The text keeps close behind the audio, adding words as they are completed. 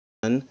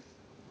All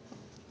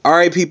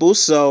right, people.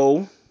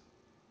 So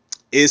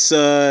it's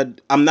I'm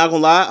not gonna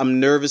lie,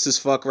 I'm nervous as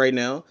fuck right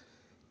now,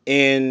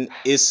 and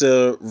it's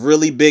a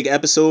really big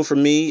episode for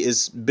me.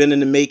 It's been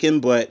in the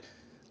making, but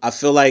I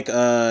feel like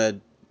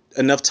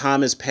enough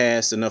time has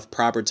passed, enough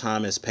proper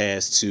time has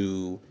passed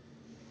to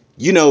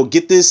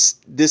get this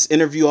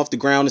interview off the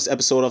ground, this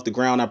episode off the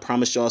ground. I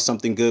promised y'all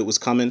something good was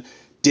coming.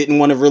 Didn't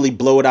want to really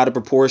blow it out of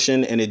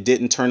proportion, and it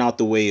didn't turn out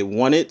the way it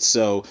wanted.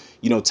 So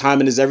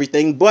timing is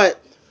everything, but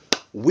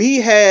we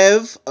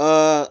have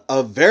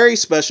a very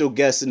special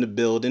guest in the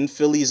building,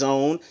 Philly's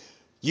own.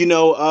 You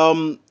know,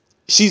 um,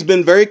 she's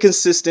been very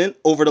consistent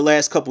over the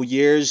last couple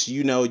years.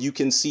 You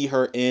can see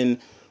her in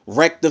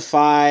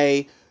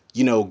Rectify,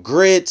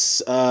 Grits,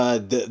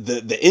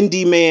 the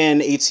Indie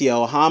Man,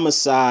 ATL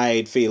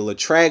Homicide, Fatal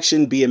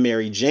Attraction, Be a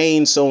Mary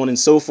Jane, so on and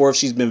so forth.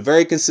 She's been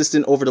very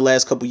consistent over the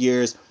last couple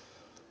years.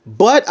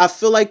 But I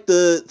feel like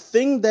the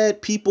thing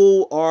that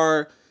people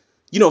are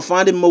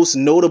finding most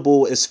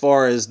notable as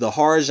far as the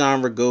horror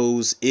genre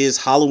goes is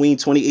Halloween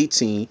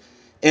 2018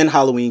 and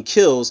Halloween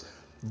Kills.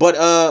 But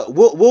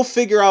we'll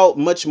figure out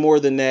much more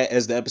than that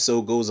as the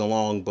episode goes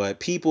along. But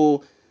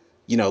people,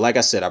 like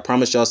I said, I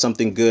promised y'all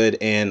something good,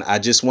 and I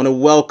just want to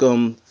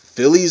welcome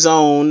Philly's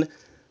own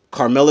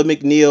Carmela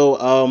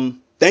McNeil.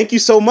 Thank you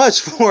so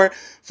much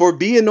for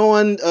being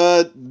on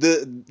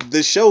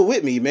the show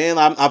with me, man.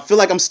 I feel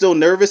like I'm still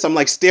nervous. I'm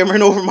like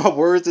stammering over my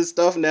words and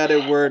stuff now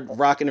that we're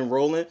rocking and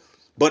rolling.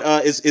 But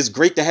it's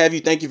great to have you.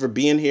 Thank you for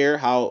being here.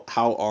 How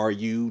are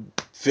you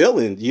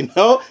feeling?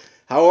 How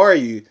are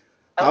you?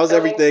 I'm How's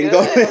feeling everything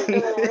going? good. I'm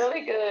feeling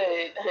really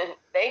good.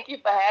 Thank you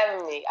for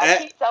having me. I Eh,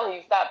 keep telling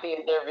you stop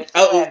being nervous.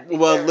 You don't oh have to be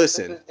well, nervous.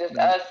 This listen. is just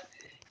us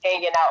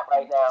hanging out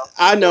right now.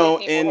 I Two silly know,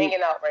 people and hanging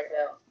out right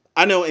now.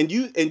 I know, and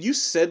you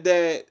said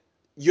that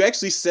you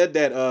actually said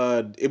that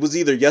it was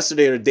either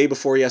yesterday or the day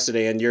before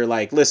yesterday, and you're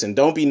like, listen,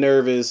 don't be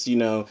nervous.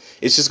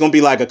 It's just gonna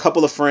be like a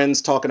couple of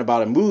friends talking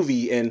about a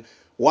movie. And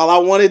while I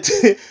wanted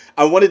to,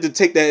 I wanted to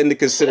take that into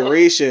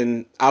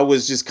consideration, I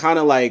was just kind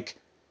of like,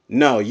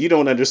 no, you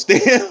don't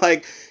understand.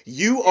 Like,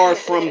 you are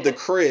from the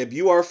crib,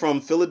 you are from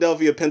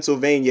Philadelphia,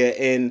 Pennsylvania,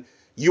 and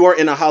you are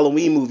in a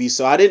Halloween movie.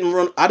 So I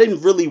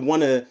didn't really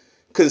want to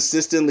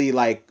consistently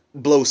like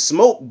blow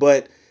smoke,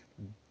 but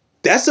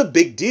that's a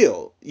big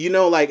deal.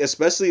 Like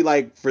especially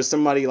like for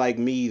somebody like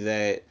me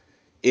that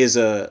is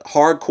a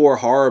hardcore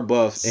horror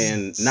buff,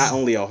 and not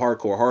only a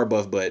hardcore horror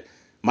buff, but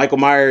Michael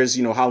Myers,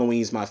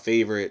 Halloween's my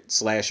favorite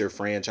slasher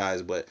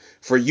franchise, but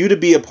for you to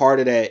be a part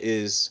of that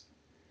is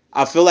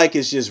I feel like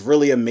it's just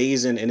really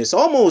amazing, and it's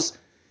almost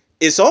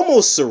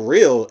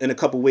surreal in a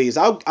couple ways.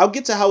 I'll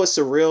get to how it's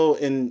surreal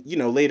in,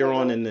 later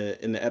on hmm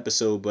in the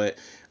episode, but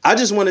I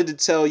just wanted to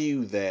tell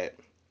you that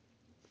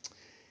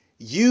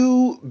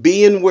you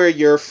being where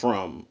you're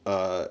from,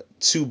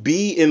 to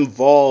be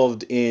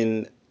involved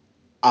in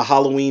a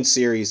Halloween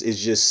series is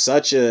just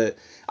such a.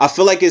 I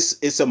feel like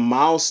it's a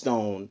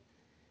milestone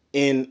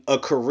in a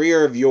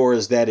career of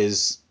yours that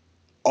is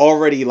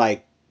already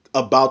like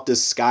about to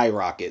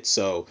skyrocket.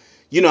 So,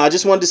 I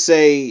just wanted to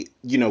say,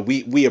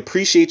 we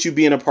appreciate you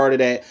being a part of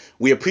that.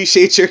 We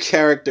appreciate your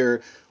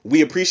character.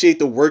 We appreciate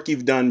the work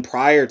you've done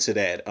prior to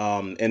that,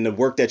 and the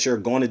work that you're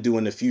going to do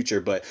in the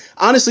future. But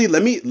honestly,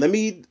 let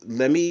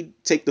me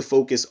take the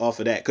focus off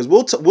of that because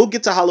we'll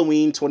get to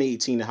Halloween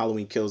 2018 and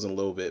Halloween Kills in a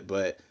little bit.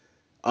 But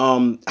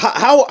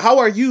how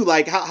are you?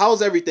 Like,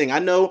 how's everything? I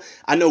know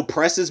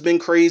press has been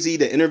crazy,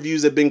 the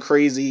interviews have been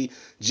crazy,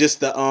 just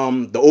the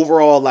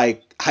overall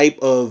like hype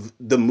of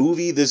the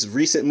movie, this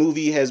recent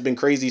movie has been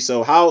crazy.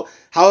 So how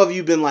have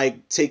you been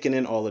like taking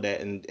in all of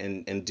that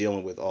and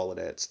dealing with all of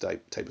that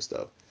type of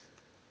stuff?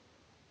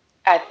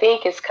 I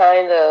think it's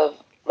kind of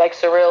like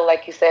surreal,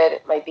 like you said,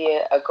 it might be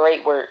a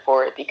great word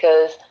for it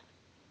because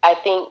I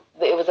think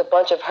it was a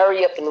bunch of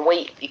hurry up and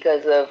wait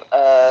because of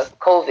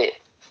COVID.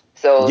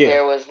 So Yeah.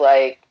 there was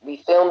like we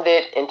filmed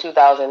it in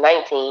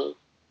 2019,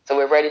 so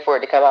we're ready for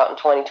it to come out in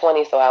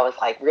 2020. So I was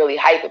like really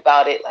hyped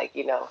about it, like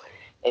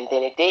and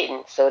then it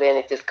didn't. So then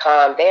it just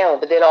calmed down.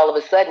 But then all of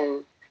a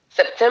sudden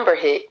September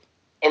hit,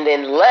 and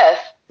then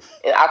left,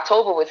 and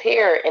October was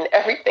here, and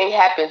everything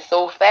happened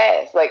so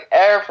fast. Like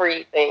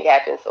everything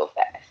happened so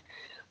fast.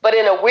 But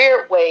in a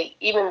weird way,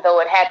 even though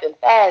it happened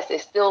fast,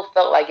 it still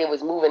felt like it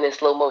was moving in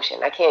slow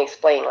motion. I can't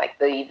explain. Like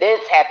the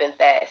events happened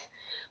fast,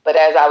 but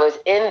as I was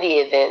in the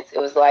events, it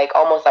was like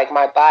almost like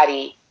my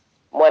body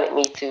wanted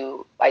me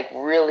to like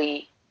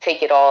really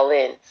take it all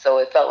in. So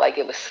it felt like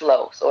it was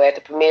slow. So at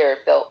the premiere,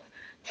 it felt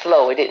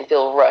slow. It didn't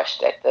feel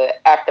rushed. At the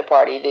after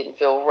party, it didn't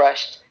feel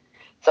rushed.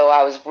 So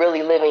I was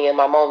really living in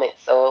my moment.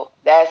 So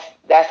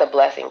that's a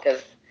blessing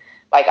because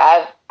like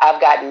I've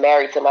gotten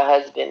married to my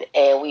husband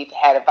and we've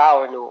had a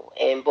vow renewal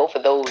and both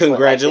of those went like this.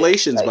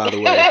 Congratulations, Like by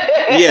the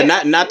way. Yeah,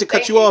 not to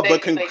cut thank you you, off, but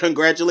thank you, thank you.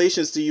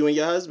 congratulations to you and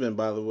your husband,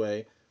 by the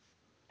way.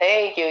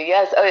 Thank you.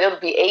 Yes, it'll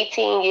be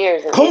 18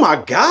 years in Oh my April that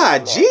we've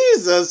God, been married.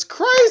 Jesus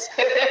Christ.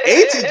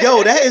 18,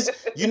 yo, that is,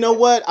 you know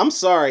what? I'm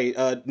sorry,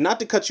 not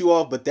to cut you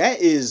off, but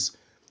that is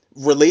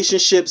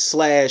relationship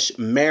slash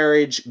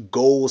marriage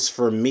goals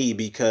for me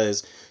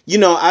because,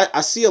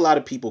 I see a lot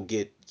of people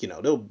get,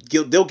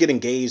 they'll get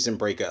engaged and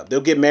break up.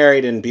 They'll get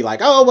married and be like,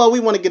 oh well, we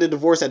want to get a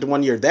divorce after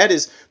 1 year. That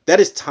is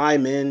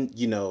time in.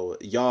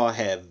 Y'all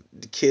have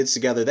kids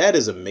together. That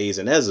is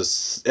amazing.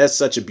 That's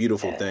such a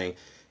beautiful Yeah. thing.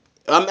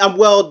 I'm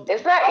well,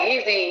 It's not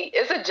easy.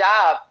 It's a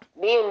job.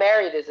 Being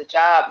married is a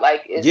job.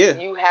 Like it's yeah,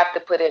 you have to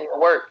put in the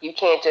work. You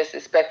can't just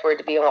expect for it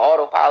to be on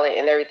autopilot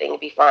and everything to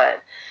be fine.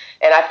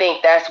 And I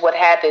think that's what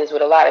happens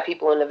with a lot of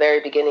people in the very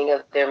beginning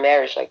of their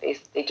marriage. Like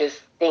they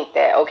just think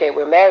that okay,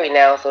 we're married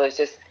now, so it's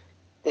just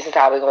this is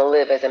how we're gonna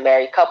live as a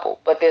married couple.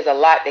 But there's a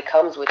lot that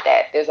comes with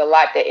that. There's a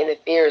lot that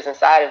interferes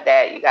inside of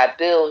that. You got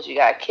bills, you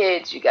got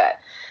kids, you got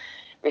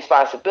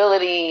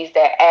responsibilities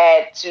that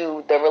add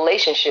to the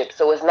relationship.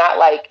 So it's not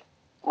like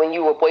when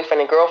you were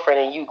boyfriend and girlfriend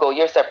and you go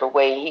your separate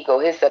way and he go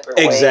his separate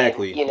way and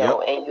exactly. Yep.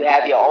 and you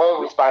have your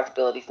own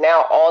responsibilities.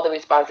 Now all the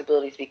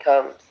responsibilities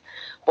becomes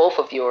both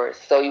of yours.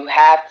 So you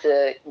have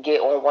to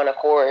get on one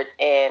accord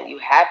and you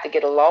have to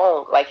get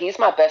along. Like he's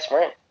my best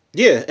friend.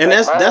 Yeah, and Like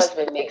that's my that's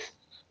husband makes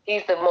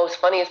he's the most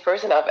funniest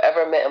person I've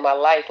ever met in my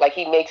life. Like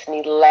he makes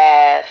me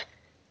laugh.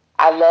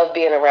 I love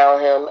being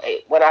around him.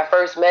 When I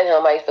first met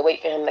him, I used to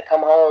wait for him to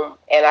come home,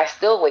 and I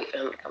still wait for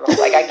him to come home.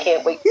 Like I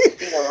can't wait to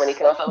see him when he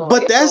comes home. Like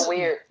but it's so that's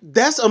weird.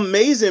 that's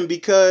amazing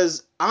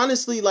because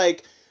honestly,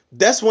 like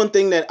that's one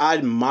thing that I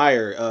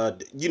admire.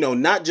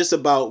 Not just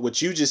about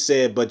what you just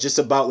said, but just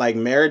about like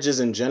marriages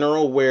in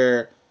general,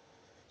 where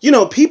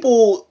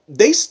people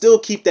they still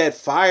keep that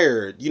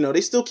fire.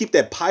 They still keep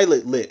that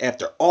pilot lit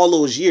after all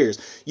those years.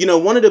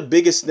 One of the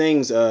biggest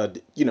things.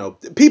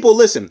 People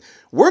listen.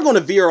 We're gonna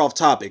veer off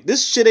topic.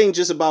 This shit ain't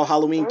just about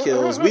Halloween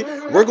Kills.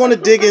 We're gonna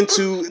dig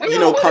into We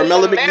don't went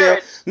Carmela into McNeil.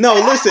 marriage. No,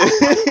 listen,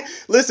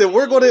 listen.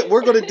 We're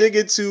gonna dig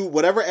into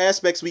whatever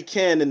aspects we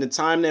can in the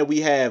time that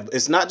we have.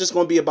 It's not just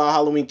gonna be about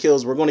Halloween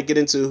Kills. We're gonna get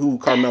into who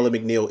Carmela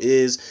McNeil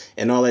is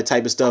and all that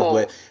type of stuff.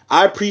 But Cool.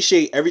 I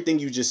appreciate everything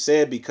you just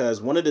said because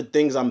one of the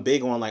things I'm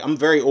big on, like I'm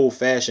very old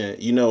fashioned.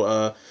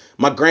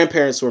 My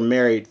grandparents were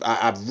married.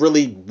 I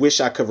really wish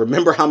I could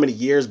remember how many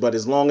years, but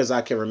as long as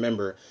I can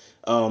remember,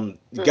 God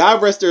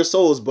Mm-hmm. rest their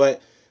souls.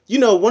 But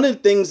one of the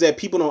things that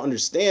people don't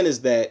understand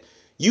is that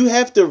you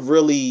have to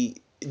really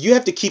you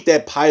have to keep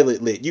that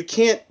pilot lit. You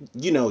can't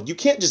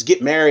just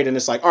get married and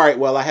it's like, all right,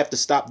 well, I have to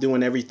stop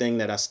doing everything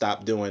that I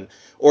stopped doing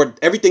or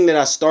everything that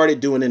I started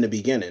doing in the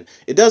beginning.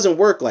 It doesn't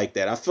work like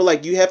that. I feel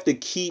like you have to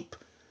keep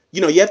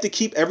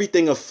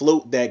everything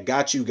afloat that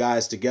got you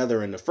guys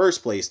together in the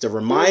first place to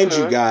remind you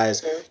Mm-hmm.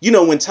 guys,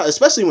 Mm-hmm.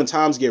 especially when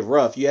times get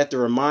rough, you have to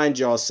remind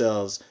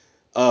yourselves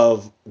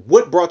of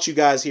what brought you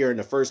guys here in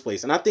the first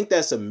place. And I think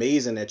that's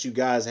amazing that you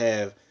guys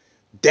have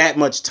that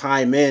much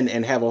time in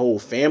and have a whole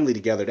family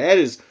together. That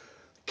is,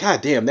 god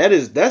damn,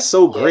 that's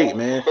so great,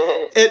 man.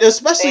 Yeah. And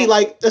especially Thank you.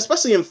 like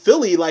especially in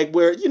Philly, like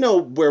where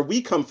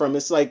we come from,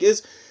 it's like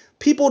it's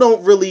people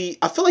don't really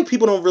I feel like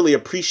people don't really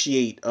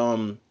appreciate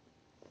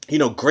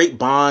great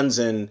bonds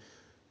and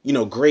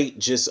great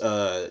just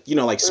like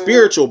Mm-hmm.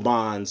 spiritual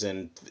bonds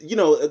and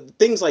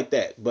things like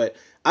that. But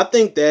I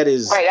think that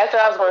is Right. That's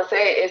what I was going to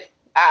say.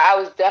 I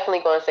was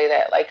definitely going to say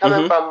that. Like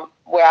coming mhm. from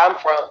where I'm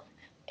from,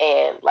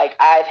 and like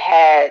I've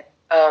had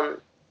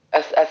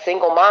a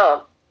single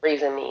mom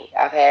raising me.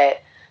 I've had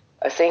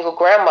a single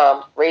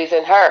grandmom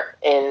raising her,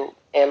 and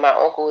my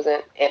uncles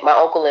and my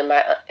uncle and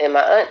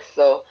my aunts.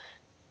 So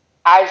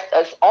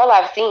all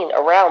I've seen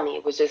around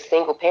me was just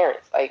single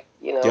parents. Like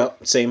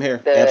Yep, same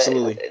here, the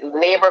absolutely.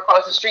 neighbor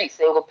across the street,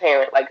 single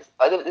parent. Like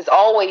it's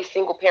always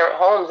single parent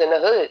homes in the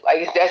hood.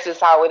 Like that's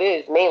just how it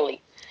is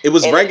mainly. It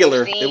was And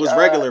regular. It was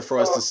regular for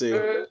us to see.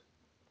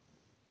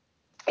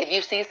 if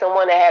you see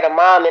someone that had a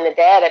mom and a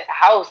dad at the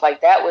house,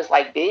 like that was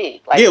like big. Yeah,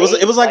 Like it was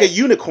they like a like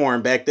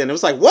unicorn back then. It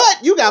was like,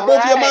 what? You got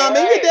both your mom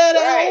and your right, dad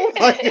at right, home?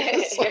 Like,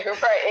 it's like,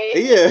 right, right.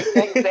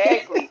 yeah.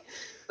 Exactly.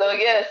 So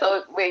yeah,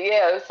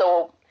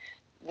 so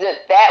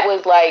that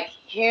was like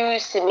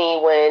huge to me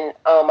when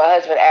my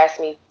husband asked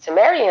me to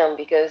marry him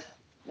because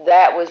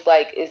that was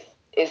like it's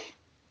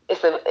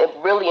it's a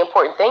really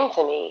important thing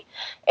to me,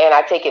 and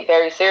I take it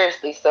very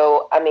seriously.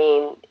 So I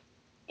mean,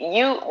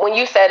 you when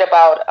you said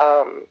about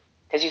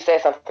because you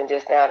said something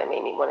just now that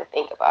made me want to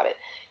think about it.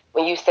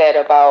 When you said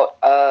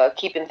about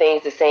keeping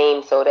things the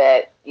same so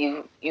that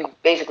you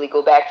basically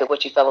go back to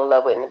what you fell in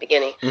love with in the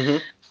beginning, Hmm.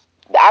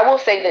 I will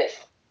say this: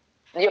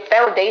 your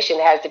foundation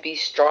has to be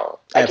strong.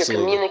 Like your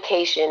Absolutely.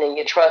 communication and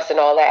your trust and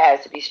all that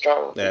has to be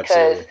strong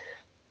because Absolutely.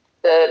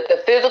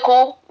 the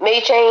physical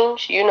may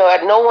change.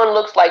 No one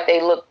looks like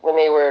they looked when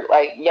they were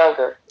like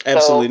younger.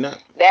 Absolutely So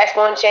not. that's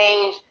going to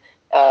change.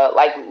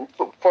 Like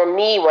for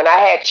me, when I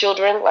had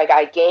children, like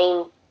I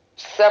gained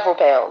several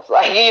pounds.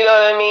 Like you know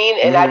what I mean,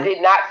 and I Hmm.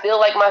 did not feel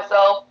like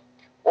myself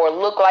or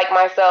look like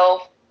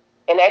myself,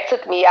 and that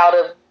took me out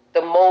of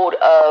the mode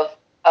of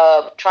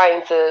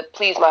trying to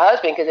please my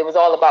husband because it was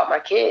all about my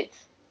kids.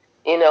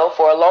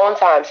 For a long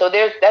time. So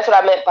that's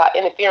what I meant by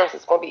interference.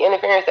 It's going to be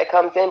interference that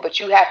comes in, but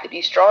you have to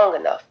be strong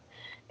enough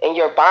in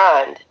your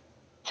bond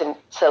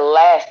to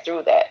last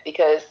through that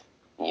because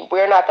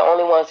we're not the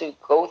only ones who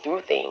go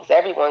through things.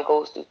 Everyone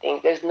goes through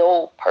things. There's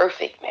no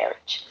perfect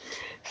marriage.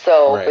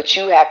 So, Right. but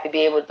you have to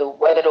be able to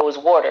weather those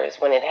waters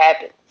when it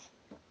happens.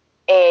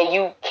 and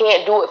you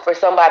can't do it for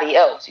somebody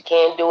else. You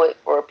can't do it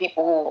for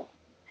people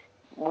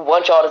who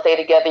want y'all to stay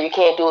together. You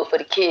can't do it for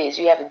the kids.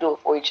 You have to do it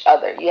for each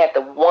other. You have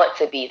to want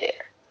to be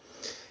there,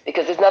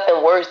 because there's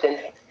nothing worse than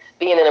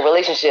being in a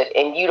relationship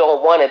and you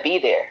don't want to be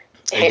there,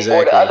 or the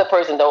Exactly. other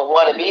person don't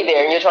want to be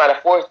there, and you're trying to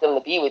force them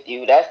to be with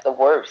you. That's the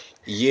worst.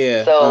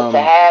 Yeah. So to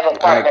have a I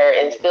partner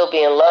and still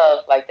be in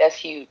love, like, that's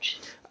huge.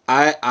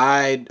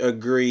 I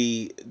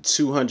agree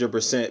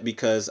 200%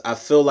 because I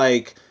feel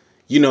like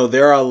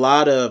there are a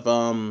lot of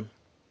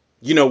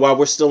while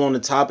we're still on the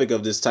topic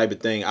of this type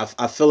of thing,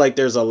 I feel like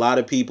there's a lot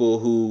of people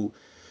who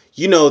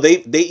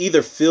they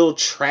either feel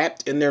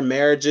trapped in their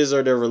marriages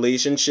or their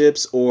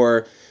relationships,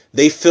 or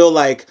they feel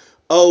like,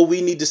 oh,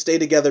 we need to stay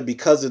together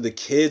because of the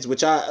kids,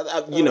 which this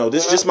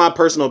is just Mm-hmm. my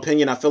personal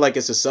opinion. I feel like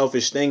it's a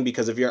selfish thing,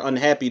 because if you're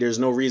unhappy, there's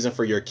no reason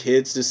for your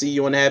kids to see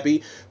you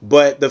unhappy.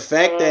 But the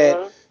fact that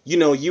Mm-hmm.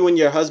 you and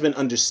your husband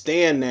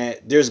understand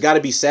that there's got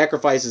to be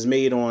sacrifices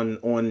made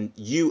on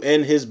you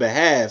and his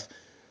behalf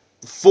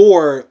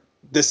for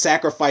the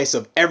sacrifice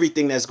of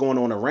everything that's going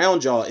on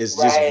around y'all is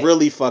just Right.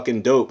 really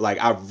fucking dope. Like,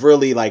 I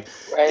really like,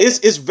 Right.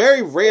 it's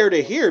very rare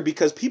to hear,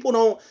 because people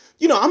don't,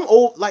 I'm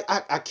old, like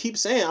I keep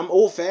saying I'm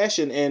old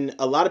fashioned, and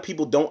a lot of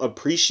people don't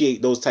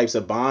appreciate those types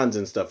of bonds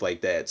and stuff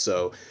like that.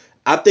 So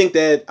I think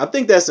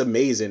that's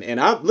amazing, and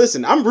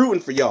I'm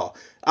rooting for y'all.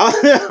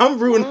 I'm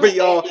rooting for Thank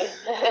y'all you.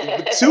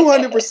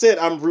 200%.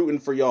 I'm rooting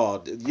for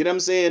y'all. You know what I'm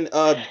saying?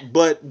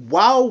 But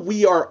while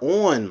we are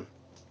on,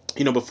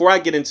 before I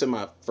get into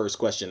my first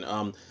question,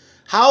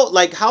 how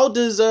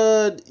does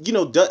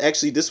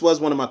actually, this was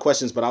one of my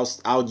questions, but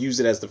I'll use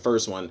it as the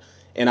first one,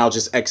 and I'll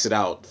just exit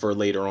out for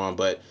later on.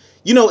 But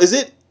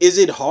is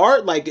it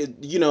hard, like,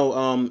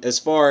 as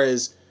far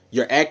as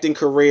your acting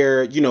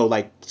career,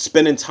 like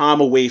spending time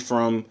away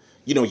from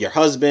your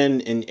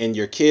husband and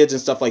your kids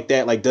and stuff like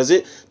that? Like, does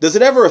it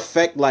ever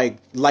affect like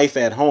life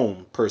at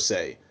home per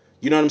se?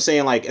 You know what I'm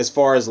saying? Like, as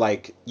far as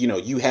like,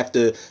 you have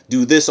to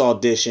do this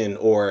audition,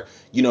 or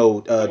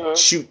Hmm.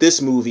 shoot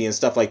this movie and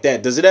stuff like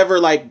that. Does it ever,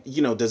 like,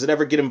 does it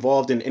ever get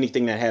involved in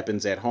anything that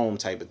happens at home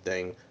type of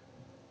thing?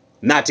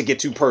 Not to get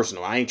too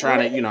personal. I ain't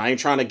trying to, I ain't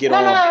trying to get No,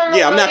 no, all, no, no,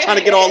 yeah, I'm no, not no. trying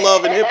to get all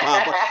love and hip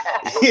hop.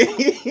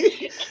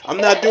 I'm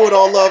not doing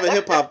all love and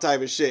hip hop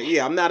type of shit.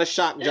 Yeah, I'm not a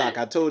shock jock.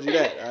 I told you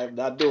that. I'm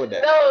not doing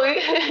that.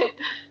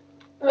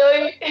 No,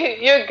 no,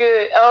 you're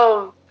good.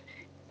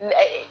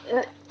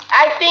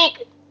 I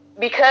think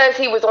because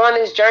he was on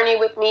this journey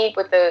with me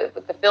with the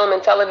film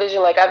and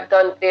television. Like, I've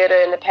done theater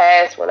in the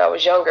past when I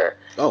was younger,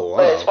 Oh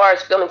but as wow. far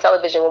as film and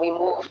television, when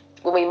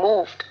we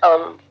moved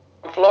from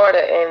Florida,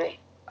 and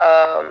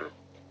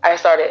I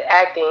started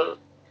acting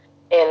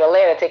in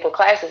Atlanta, taking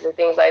classes and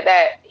things like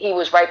that, he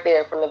was right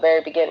there from the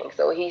very beginning.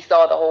 So he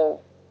saw the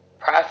whole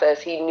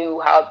process. He knew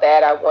how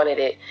bad I wanted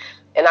it,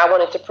 and I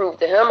wanted to prove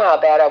to him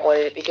how bad I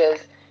wanted it, because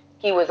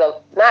he was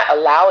not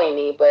allowing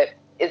me, but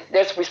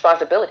there's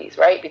responsibilities,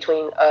 right,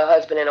 between a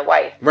husband and a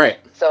wife. Right.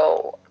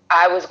 So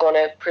I was going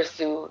to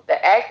pursue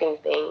the acting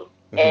thing,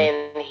 Hmm.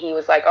 and he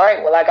was like, "All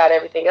right, well, I got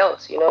everything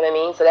else." You know what I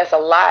mean? So that's a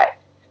lot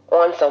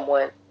on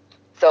someone.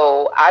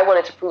 So I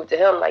wanted to prove to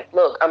him, like,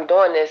 look, I'm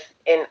doing this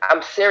and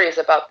I'm serious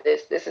about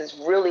this. This is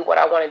really what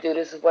I want to do.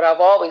 This is what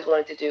I've always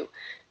wanted to do.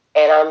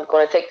 And I'm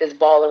going to take this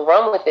ball and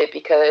run with it,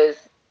 because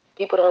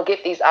people don't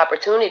get these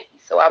opportunities.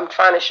 So I'm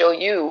trying to show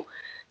you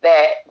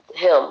that,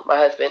 him, my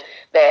husband,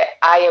 that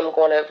I am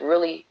going to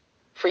really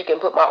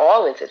freaking put my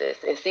all into this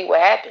and see what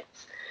happens.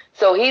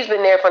 So he's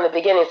been there from the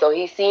beginning. So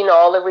he's seen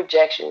all the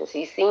rejections.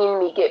 He's seen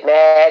me get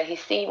mad.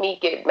 He's seen me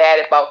get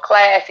mad about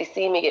class. He's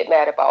seen me get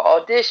mad about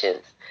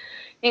auditions.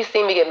 He's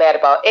seen me get mad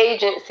about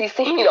agents. He's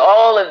seen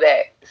all of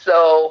that.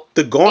 So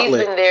The he's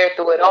gauntlet. been there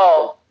through it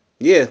all.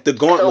 Yeah, the So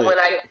when gauntlet.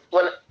 I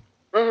when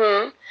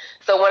hmm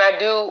so when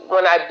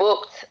I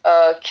booked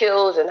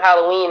kills and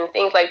Halloween and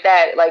things like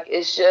that, like,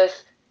 it's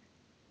just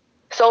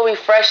so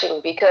refreshing,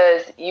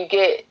 because you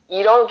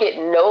don't get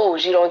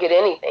no's, you don't get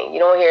anything, you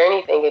don't hear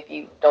anything if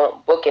you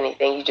don't book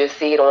anything. You just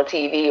see it on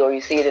TV, or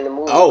you see it in the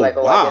movies, Oh like,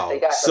 oh, I guess they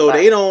wow. got So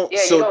somebody. they don't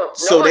Yeah, you so don't. No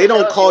so they one don't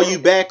tells you call you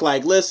anything. back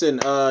like, listen,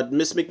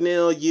 Miss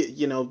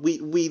McNeil,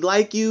 we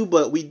like you,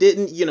 but we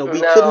didn't,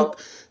 we couldn't. No.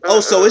 Oh,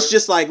 so it's Mm-mm.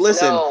 just like,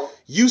 listen, No.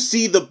 you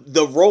see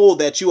the role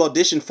that you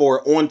auditioned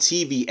for on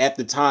TV at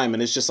the time,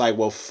 and it's just like,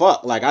 well,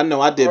 fuck, like, I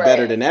know I did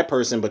better Right. than that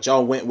person, but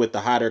y'all went with the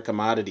hotter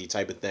commodity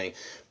type of thing.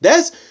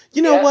 That's,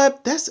 you know Yep.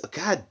 what? That's,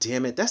 god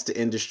damn it, that's the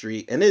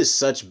industry, and it is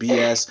such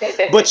BS.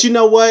 But you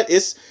know what?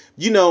 It's,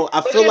 I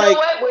But feel you know like,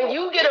 what? When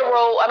you get a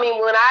role, I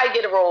mean, when I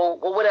get a role,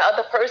 or when the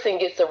other person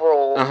gets a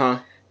role, uh-huh.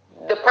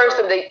 the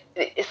person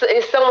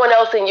it's someone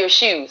else in your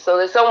shoes. So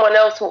there's someone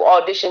else who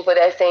auditioned for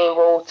that same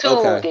role too,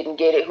 who Okay. didn't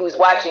get it, who's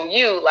watching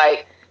you.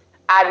 Like,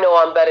 I know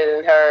I'm better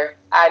than her.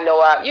 I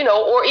know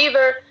or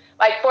either,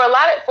 like, for a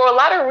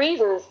lot of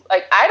reasons.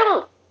 Like, I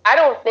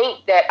don't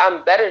think that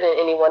I'm better than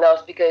anyone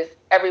else, because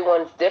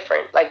everyone's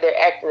different. Like, their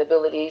acting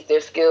abilities,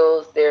 their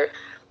skills,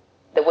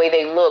 the way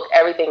they look,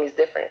 everything is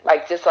different.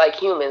 Like, just like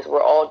humans,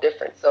 we're all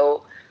different.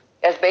 So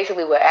that's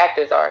basically what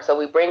actors are. So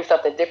we bring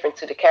something different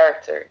to the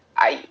character.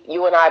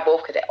 you and I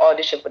both could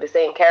audition for the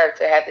same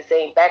character, have the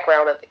same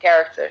background of the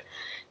character,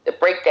 the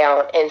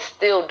breakdown, and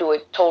still do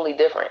it totally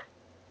different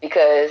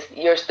because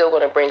you're still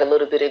going to bring a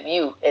little bit of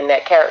you in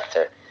that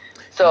character.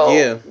 So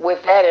Yeah.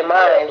 with that in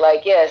mind,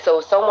 like yeah,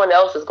 so someone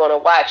else is going to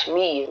watch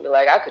me and be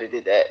like, I could have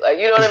did that, like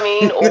you know what I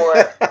mean? Or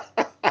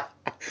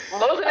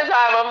most of the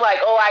time, I'm like,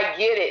 oh, I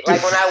get it.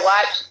 Like when I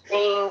watch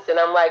things and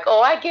I'm like,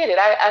 oh, I get it.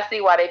 I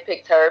see why they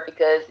picked her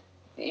because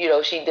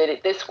she did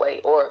it this way,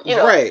 or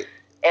Right.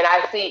 and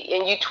I see,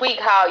 and you tweak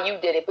how you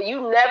did it, but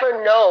you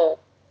never know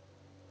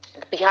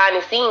behind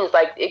the scenes.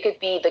 Like it could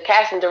be the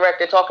casting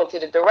director talking to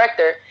the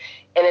director,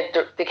 and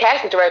the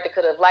casting director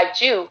could have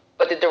liked you,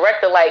 but the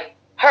director liked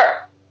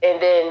her,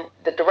 and then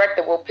the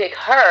director will pick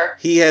her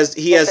He has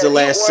instead the of you,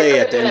 last or it say could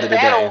at have the been end a of the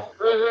day. battle,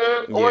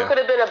 or it Yeah. could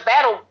have been a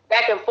battle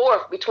back and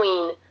forth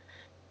between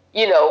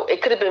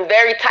it could have been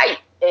very tight,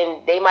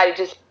 and they might have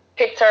just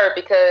picked her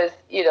because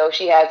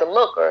she has a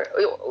look or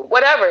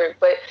whatever.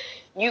 But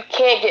you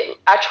can't get.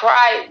 I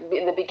tried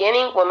in the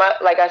beginning when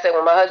like I said,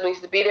 when my husband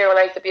used to be there, when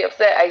I used to be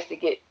upset, I used to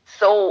get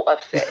so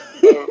upset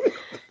and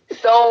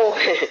so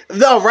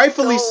No,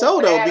 rightfully so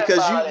so though, mad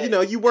because you about you it.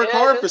 know you And work it's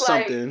hard for just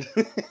like something.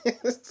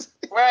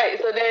 right.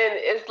 So then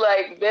it's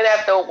like then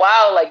after a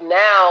while, like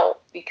now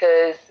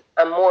because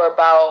I'm more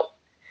about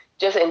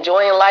just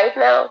enjoying life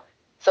now.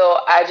 So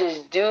I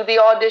just do the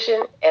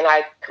audition and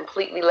I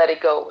completely let it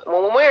go.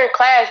 When we're in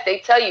class, they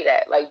tell you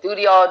that, like, do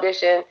the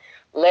audition,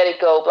 let it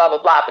go, blah, blah,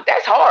 blah. But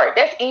that's hard.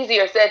 That's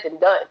easier said than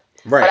done.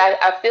 But Right.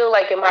 I feel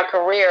like in my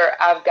career,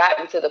 I've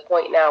gotten to the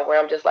point now where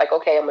I'm just like,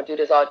 okay, I'm going to do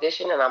this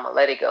audition and I'm going to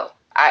let it go.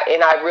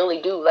 And I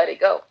really do let it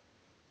go.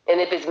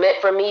 And if it's meant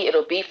for me,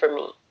 it'll be for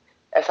me.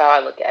 That's how I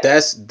look at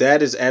it.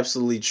 That is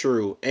absolutely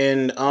true.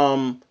 And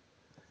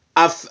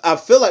I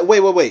feel like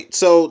wait.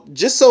 So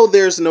just so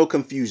there's no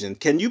confusion,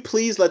 can you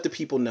please let the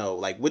people know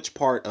like which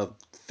part of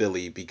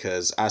Philly?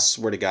 Because I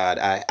swear to God,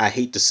 I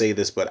hate to say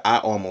this, but I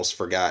almost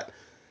forgot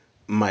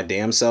my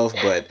damn self.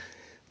 But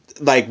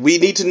like we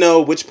need to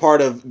know which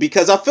part of,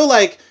 because I feel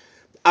like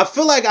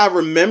I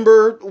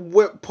remember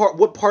what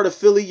part of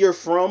Philly you're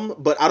from,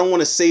 but I don't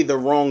want to say the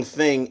wrong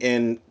thing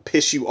and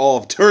piss you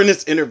off during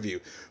this interview.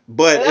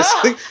 But No, it's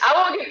I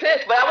won't get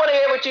pissed, but I want to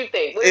hear what you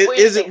think. Where do you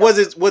is it think I'm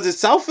was from? it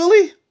South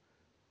Philly?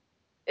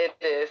 It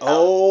is South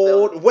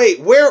Oh Philly. wait,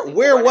 where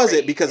Born and was it?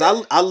 raised, Because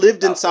yes. I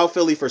lived in South South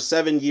Philly. Philly for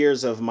 7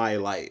 years of my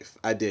life.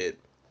 I did.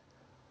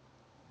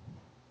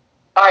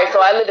 All right, so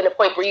I live in the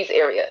Point Breeze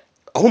area,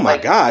 Oh my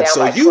like God! down So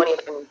by you,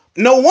 20th and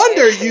no yeah,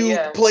 wonder you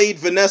yeah. played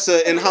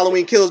Vanessa in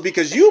Halloween Kills,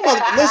 because you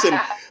mother listen.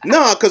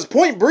 Nah, cause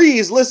Point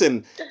Breeze.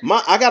 Listen,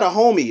 I got a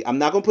homie. I'm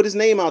not gonna put his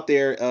name out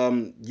there.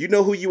 You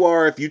know who you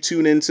are if you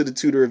tune into the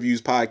Tudor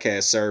Reviews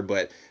podcast, sir.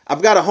 But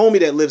I've got a homie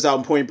that lives out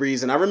in Point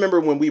Breeze, and I remember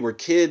when we were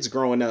kids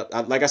growing up.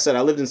 Like I said,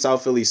 I lived in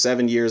South Philly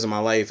 7 years of my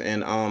life,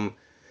 and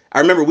I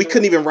remember we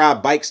couldn't even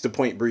ride bikes to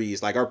Point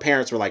Breeze. Like our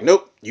parents were like,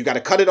 "Nope, you got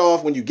to cut it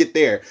off when you get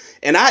there."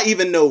 And I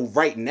even know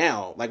right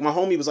now, like my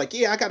homie was like,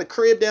 "Yeah, I got a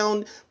crib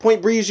down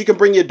Point Breeze. You can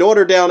bring your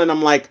daughter down." And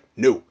I'm like,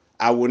 "No,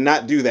 I will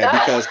not do that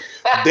because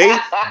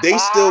they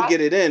still get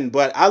it in."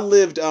 But I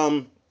lived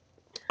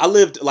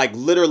like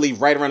literally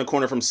right around the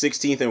corner from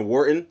 16th and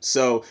Wharton,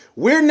 so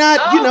we're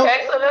not, Oh,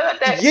 okay, so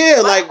that yeah,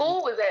 my like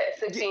school was at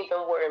 16th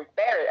and we're in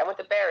Barrett. I went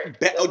to Barrett.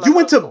 That was my you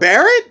went middle to school.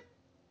 Barrett.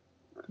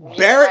 Yeah,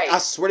 Barrett, I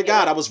right. swear to Yeah.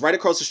 God, I was right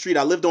across the street.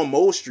 I lived on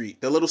Mole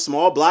Street, the little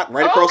small block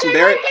right Oh, across from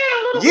okay, right Barrett. there,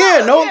 a little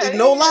Yeah, block. no, Yeah,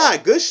 no yeah, lie.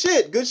 Good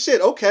shit, good shit.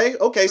 Okay,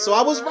 okay. yeah. So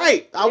I was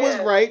right. I was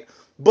Yeah. right.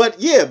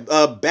 But yeah,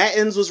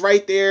 Battens was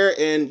right there,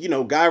 and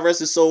God rest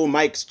his soul,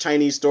 Mike's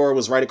Chinese store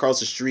was right across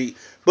the street.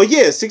 But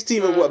yeah,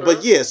 16. But Mhm.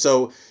 yeah,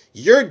 so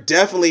you're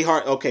definitely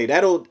hard. Okay,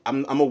 that'll.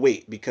 I'm gonna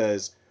wait,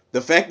 because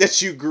the fact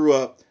that you grew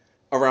up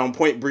around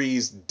Point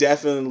Breeze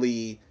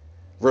definitely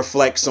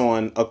reflects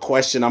on a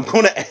question I'm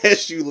going to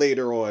ask you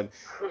later on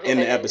in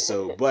the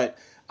episode. But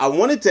I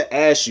wanted to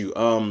ask you,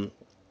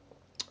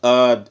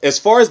 as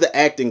far as the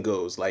acting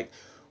goes, like,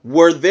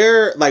 what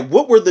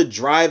were the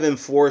driving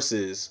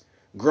forces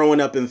growing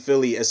up in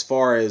Philly as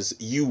far as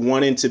you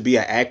wanting to be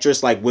an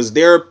actress? Like, was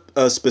there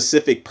a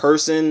specific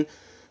person,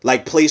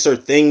 like place or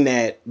thing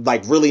that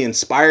like really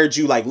inspired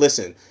you? Like,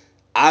 listen,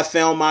 I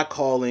found my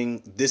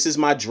calling. This is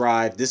my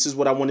drive. This is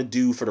what I want to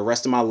do for the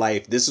rest of my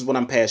life. This is what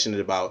I'm passionate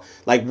about.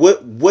 Like,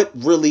 what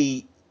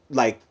really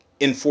like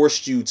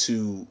enforced you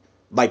to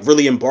like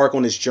really embark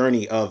on this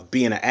journey of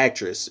being an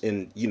actress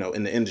in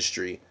the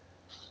industry?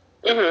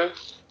 Mhm.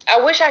 I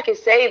wish I could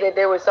say that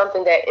there was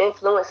something that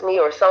influenced me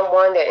or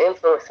someone that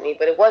influenced me,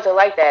 but it wasn't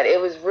like that. It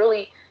was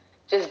really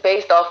just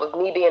based off of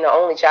me being the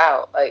only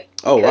child, like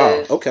Oh wow.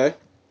 because. Okay.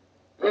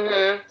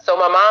 So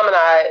my mom and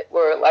I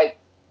were like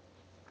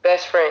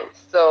best friends.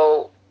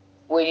 So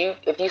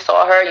if you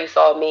saw her, you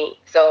saw me.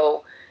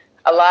 So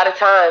a lot of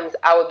times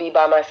I would be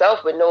by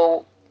myself with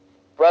no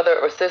brother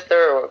or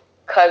sister or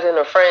cousin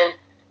or friend.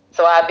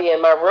 So I'd be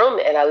in my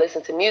room and I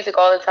listen to music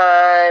all the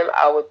time.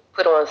 I would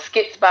put on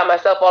skits by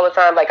myself all the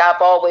time. Like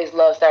I've always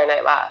loved Saturday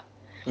Night Live.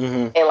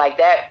 Mm-hmm. And like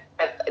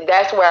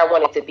that's where I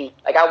wanted to be.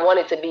 Like I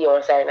wanted to be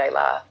on Saturday Night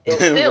Live. And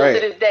still to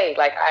Right. this day,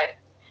 like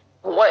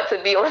want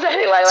to be on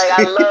Saturday Night Live. Like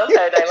I love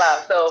Saturday Night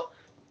Live. So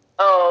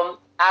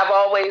I've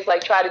always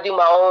like tried to do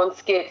my own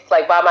skits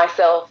like by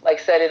myself, like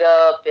set it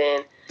up,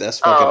 and That's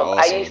fucking I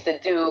awesome. used to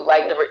do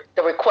like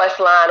the request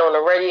line on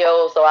the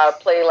radio, so I would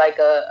play like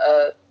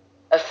a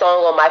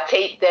song on my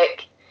tape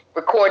deck,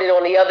 recorded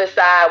on the other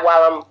side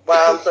while I'm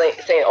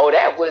saying, oh,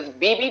 that was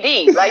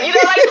BBD, like like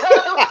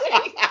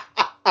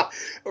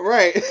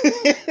Right.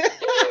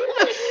 I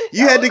would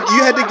You call had to my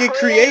get friends.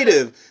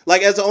 creative.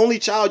 Like as an only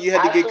child, you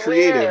had to I get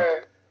creative.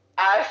 swear.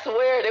 I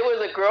swear there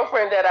was a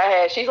girlfriend that I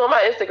had. She's on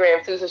my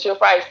Instagram too, so she'll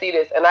probably see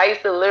this. And I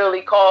used to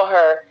literally call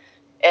her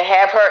and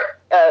have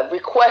her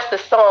request a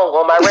song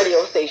on my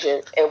radio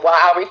station. And while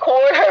I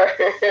record her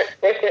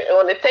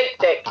on the tape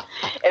deck,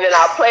 and then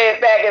I'll play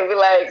it back and be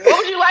like, "What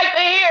would you like to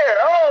hear?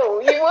 Oh,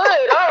 you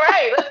would. All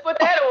right, let's put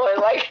that on."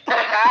 Like,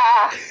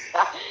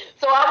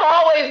 so I've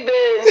always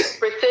been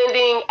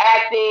pretending,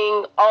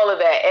 acting, all of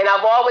that, and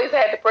I've always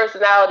had the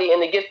personality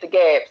and the gift of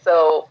gab.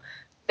 So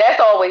that's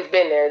always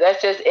been there.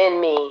 That's just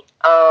in me.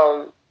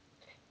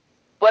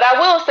 But I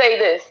will say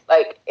this,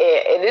 like,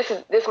 and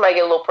this might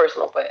get a little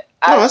personal, but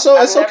No, I've it's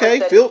never okay.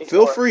 said this Feel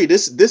before. free.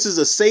 This is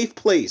a safe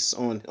place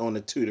on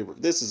the tutor.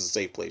 This is a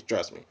safe place.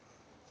 Trust me.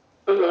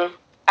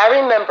 I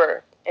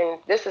remember, and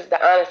this is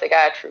the honest to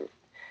God truth.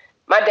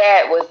 My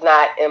dad was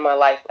not in my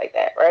life like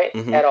that, right?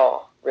 Hmm. At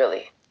all,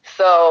 really.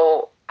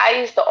 So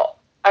I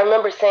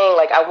remember saying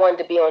like I wanted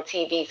to be on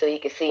TV so he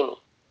could see me,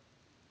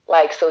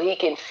 like so he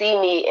can see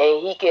me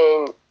and he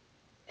can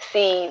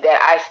see that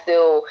I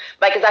still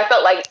like, because I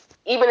felt like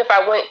even if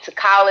I went to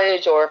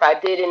college or if I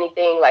did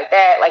anything like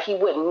that, like he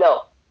wouldn't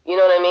know. You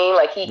know what I mean?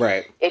 Like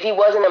Right. if he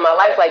wasn't in my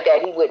life like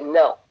that, he wouldn't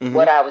know Hmm.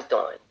 what I was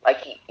doing.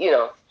 Like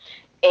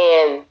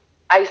and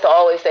I used to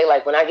always say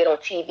like when I get on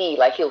TV,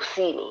 like he'll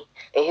see me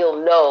and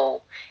he'll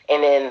know,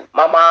 and then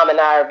my mom and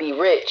I will be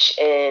rich,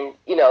 and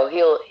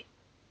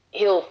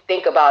he'll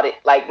think about it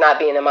like not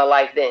being in my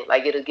life then,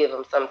 like it'll give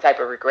him some type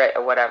of regret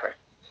or whatever.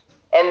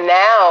 And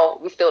now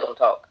we still don't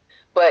talk,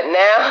 but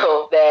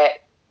now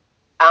that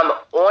I'm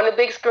on the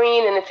big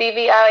screen and the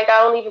TV, I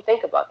don't even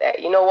think about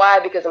that. You know why?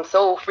 Because I'm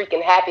so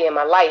freaking happy in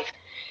my life,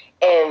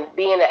 and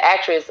being an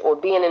actress or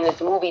being in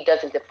this movie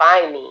doesn't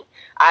define me.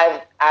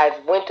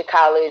 I've went to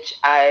college.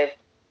 I've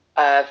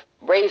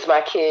raised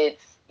my kids.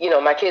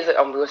 My kids.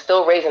 We're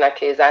still raising our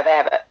kids. I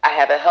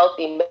have a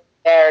healthy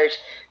marriage.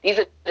 These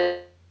are the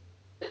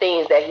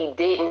things that he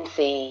didn't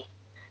see.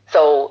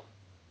 So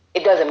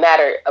it doesn't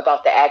matter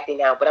about the acting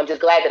now. But I'm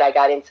just glad that I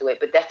got into it.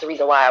 But that's the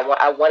reason why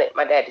I wanted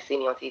my dad to see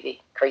me on TV.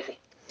 Crazy.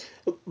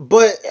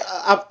 But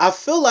Yeah. I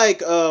feel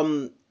like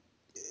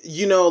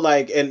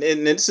like and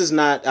this is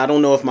not, I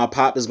don't know if my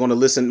pop is going to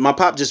listen. My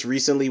pop just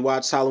recently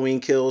watched Halloween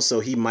Kills, so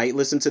he might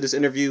listen to this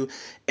interview.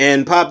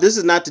 And pop, this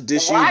is not to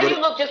dish you, Why but you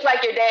look just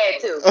like your dad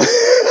too? Go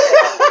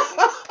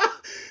ahead.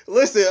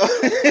 listen.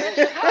 It's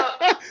just how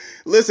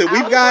Listen, I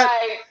we've was got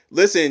like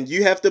listen,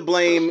 you have to some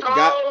blame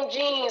God. strong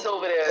genes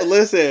over there.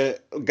 Listen,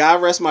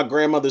 God rest my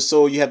grandmother's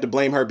soul, you have to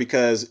blame her,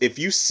 because if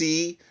you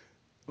see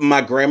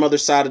my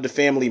grandmother's side of the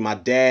family, my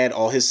dad,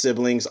 all his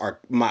siblings, are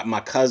my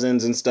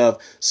cousins and stuff,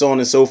 so on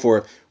and so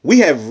forth. We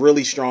have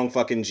really strong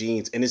fucking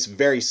genes, and it's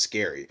very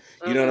scary.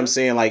 You know what I'm Mm-hmm.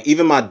 saying? Like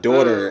even my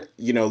daughter,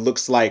 Mm.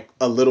 looks like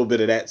a little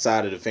bit of that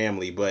side of the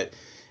family. But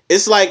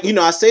it's like,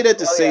 I say that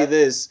to Oh say yeah.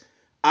 this.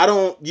 I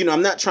don't,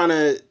 I'm not trying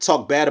to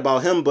talk bad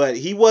about him, but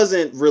he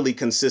wasn't really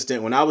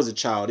consistent when I was a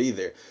child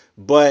either.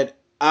 But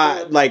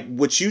I Mm-hmm. like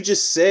what you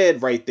just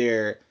said right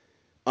there.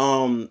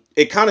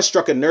 It kind of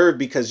struck a nerve,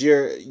 because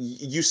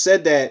you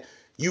said that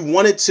you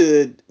wanted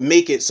to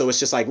make it so it's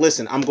just like,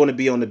 listen, I'm going to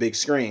be on the big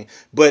screen.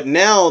 But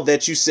now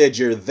that you said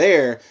you're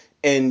there,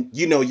 and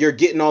you're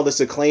getting all this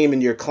acclaim,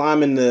 and you're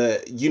climbing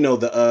the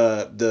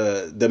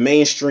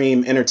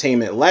mainstream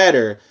entertainment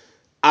ladder,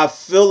 I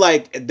feel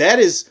like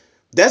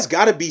that's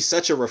got to be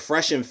such a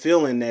refreshing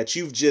feeling, that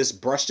you've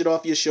just brushed it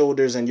off your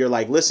shoulders, and you're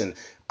like, listen,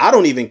 I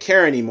don't even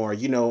care anymore.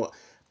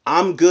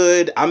 I'm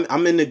good.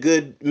 I'm in a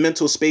good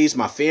mental space.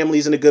 My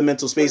family's in a good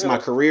mental space. My Mm-hmm.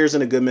 career's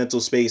in a good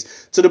mental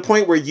space, to the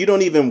point where you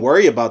don't even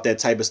worry about that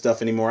type of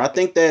stuff anymore. I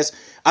think that's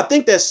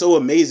so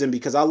amazing,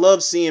 because I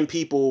love seeing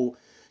people,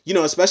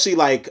 especially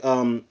like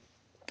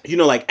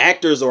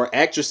actors or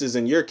actresses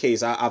in your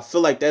case. I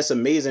feel like that's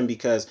amazing,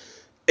 because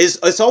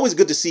it's always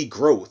good to see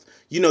growth.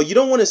 You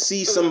don't want to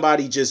see Mm-hmm.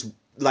 somebody just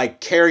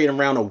like carrying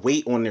around a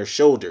weight on their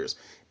shoulders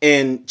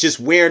and just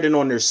wearing it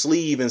on their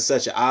sleeve in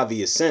such an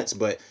obvious sense.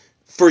 But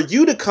for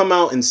you to come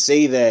out and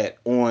say that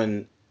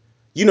on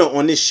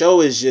this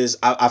show is just,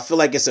 I feel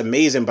like it's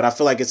amazing, but I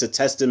feel like it's a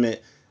testament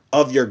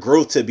of your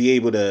growth to be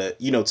able to,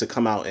 to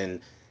come out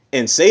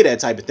and say that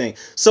type of thing.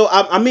 So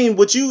I mean,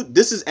 would you?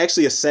 This is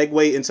actually a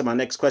segue into my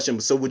next question.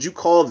 So would you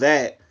call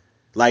that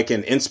like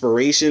an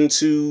inspiration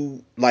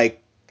to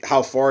like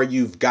how far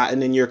you've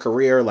gotten in your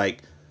career?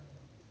 Like,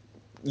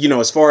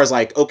 as far as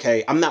like,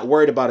 okay, I'm not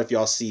worried about if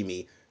y'all see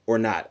me or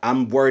not.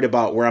 I'm worried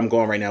about where I'm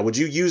going right now. Would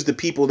you use the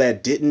people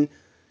that didn't,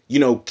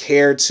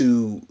 care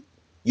to,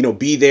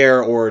 be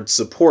there or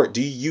support?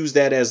 Do you use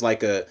that as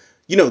like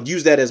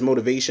use that as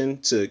motivation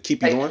to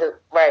keep you Like going?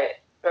 right.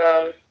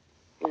 Um.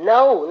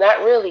 No, not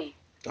really.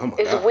 Oh my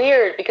It's god.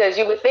 weird because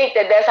you would think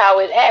that that's how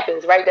it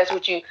happens, right? That's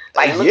what you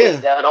like. Look Yeah.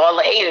 at that, all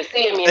the haters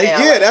seeing me now.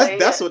 Yeah, Like,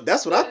 that's yeah,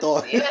 that's what I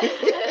thought. yeah.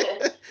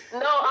 No,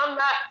 I'm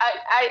not.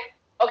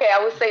 Okay.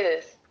 I would say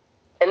this,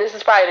 and this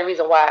is probably the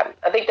reason why.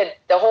 I think that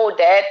the whole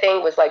dad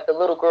thing was like the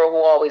little girl who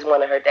always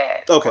wanted her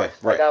dad. Of Okay,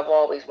 course, like right. I've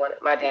always wanted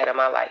my dad in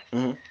my life,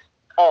 Hmm.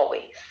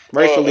 always, and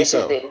Rightfully it just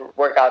so. didn't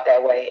work out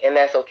that way, and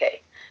that's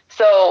okay.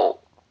 So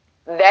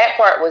that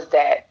part was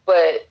that,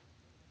 but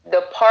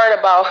the part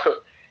about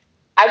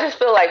I just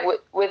feel like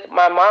with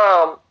my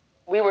mom,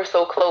 we were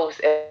so close,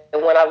 and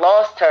when I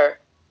lost her,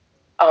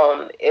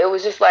 it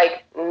was just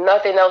like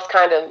nothing else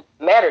kind of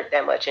mattered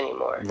that much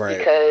anymore Right.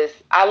 because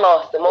I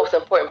lost the most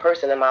important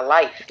person in my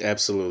life.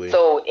 Absolutely.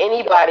 So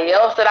anybody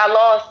else that I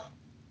lost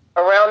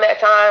around that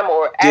time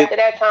or Did after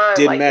that time,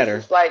 didn't like it's matter.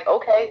 just like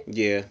okay,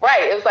 Yeah.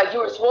 right? It was like you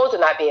were supposed to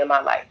not be in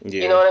my life.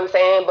 You know Yeah. what I'm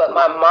saying? But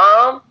my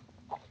mom,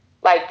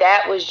 like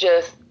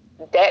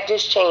that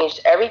just changed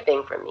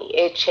everything for me.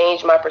 It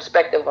changed my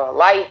perspective on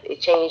life.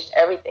 It changed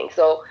everything.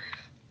 So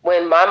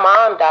when my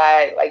mom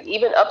died, like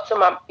even up to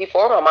my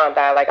before my mom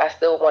died, like I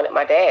still wanted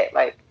my dad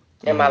like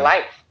in my Hmm.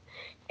 life.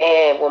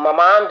 And when my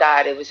mom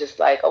died, it was just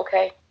like,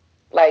 okay,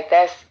 like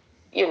that's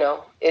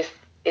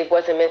it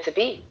wasn't meant to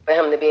be for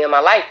him to be in my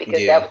life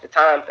because that Yeah. was the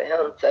time for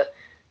him to,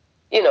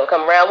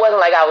 come around. It wasn't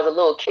like I was a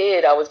little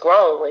kid. I was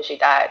grown when she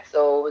died.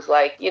 So it was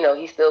like,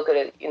 he still could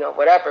have,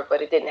 whatever,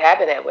 but it didn't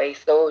happen that way.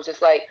 So it was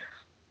just like,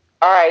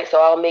 all right,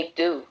 so I'll make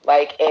do.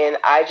 Like, and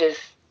I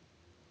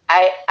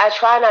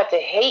try not to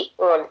hate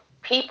on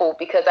people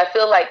because I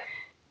feel like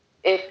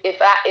if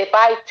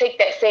I take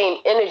that same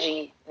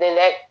energy, then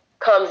that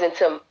comes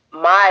into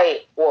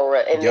my aura,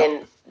 and Yep.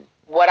 then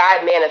what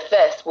I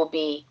manifest will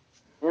be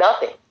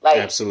nothing. Like,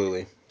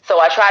 Absolutely. so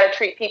I try to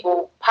treat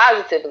people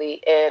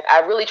positively, and I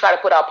really try to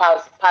put out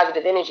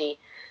positive energy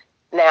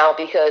now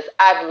because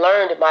I've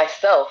learned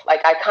myself.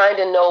 Like, I kind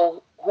of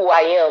know who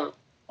I am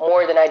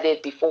more than I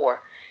did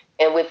before,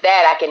 and with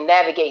that, I can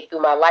navigate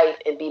through my life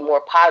and be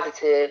more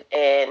positive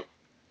and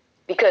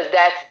because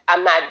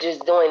I'm not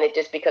just doing it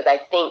just because I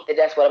think that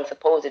that's what I'm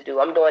supposed to do.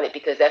 I'm doing it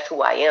because that's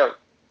who I am.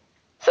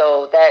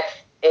 So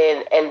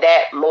and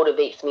that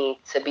motivates me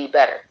to be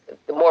better.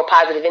 The more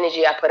positive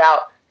energy I put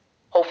out,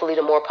 hopefully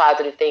the more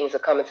positive things will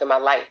come into my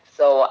life.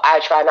 So I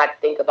try not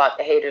to think about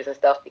the haters and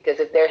stuff because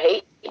if they're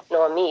hating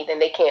on me, then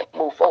they can't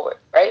move forward,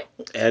 right?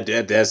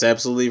 That's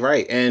absolutely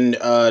right. And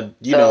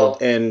So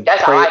and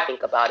that's how pray I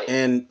think about it.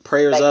 and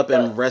prayers Like up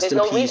and rest there's in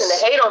no reason to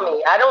peace. hate on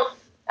me. I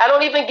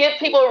don't even give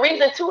people a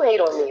reason to hate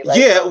on me. Like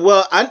Yeah, so,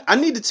 well, I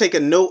need to take a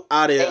note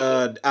thank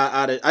you.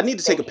 I need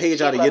to take a Thank you.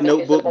 page out She's of my your biggest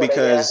notebook supporter.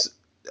 Yeah. because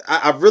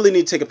I really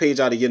need to take a page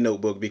out of your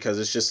notebook because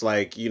it's just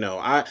like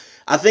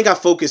I think I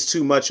focus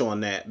too much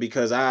on that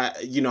because I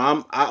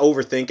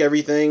overthink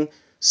everything.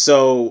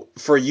 So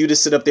for you to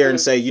sit up there and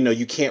Mm. say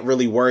you can't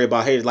really worry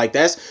about hate like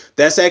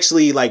that's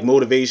actually like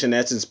motivation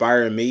that's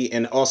inspiring me.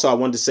 And also I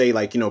wanted to say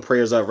like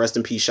prayers up, rest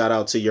in peace, shout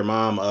out to your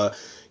mom.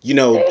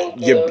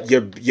 Thank you.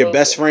 Your Thank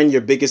best you. friend,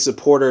 your biggest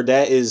supporter,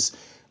 that is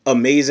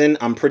amazing.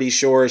 I'm pretty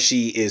sure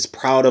she is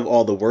proud of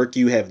all the work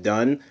you have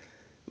done.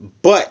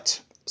 But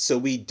so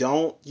we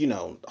don't,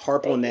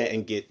 harp on Thank that you.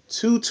 and get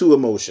too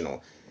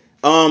emotional.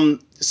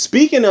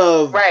 Speaking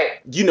of, Right.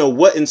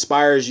 what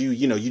inspires you,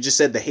 you just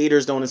said the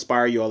haters don't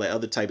inspire you, all that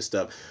other type of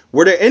stuff.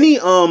 Were there any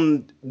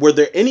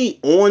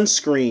on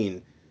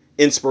screen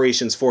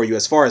inspirations for you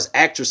as far as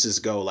actresses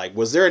go? Like,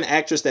 was there an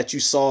actress that you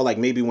saw like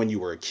maybe when you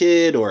were a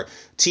kid or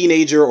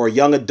teenager or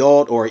young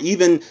adult or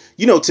even,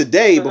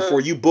 today Hmm.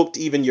 before you booked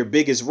even your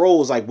biggest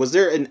roles? Like, was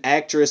there an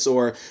actress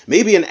or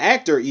maybe an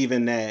actor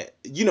even that,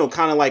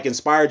 kind of like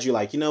inspired you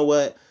like, you know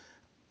what?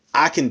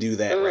 I can do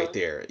that right Hmm.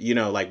 there.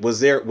 Like was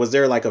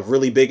there like a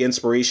really big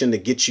inspiration to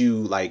get you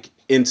like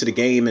into the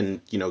game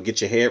and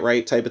get your head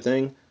right type of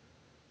thing?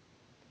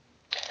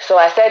 So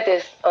I said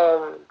this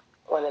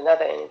on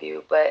another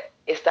interview, but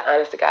it's the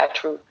honest to God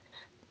truth.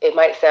 It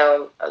might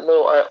sound a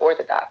little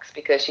unorthodox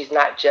because she's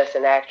not just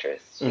an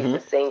actress. She's a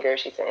Mm-hmm. singer.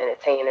 She's an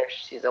entertainer.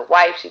 She's a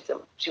wife.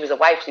 She was a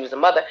wife. She was a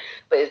mother.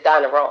 But it's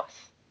Donna Ross.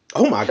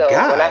 Oh my So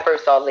when I god,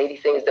 first saw Lady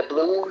Sings the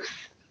Blues,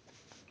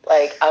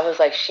 like I was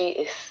like, she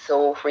is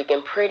so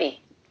freaking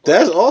pretty.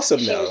 that's Like awesome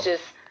she was though.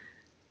 just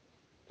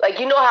like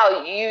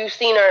how you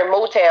seen her in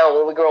Motown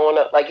when we growing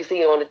up, like you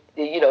see her on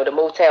the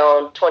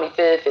Motown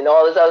 25th and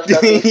all this other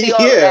stuff, and you see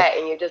all of Yeah, that,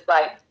 and you're just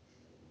like,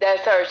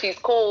 that's her. She's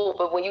cool.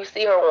 But when you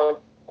see her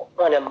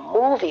on a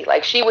movie,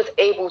 like she was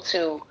able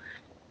to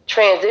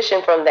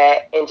transition from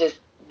that and just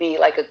be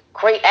like a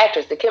great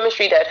actress. The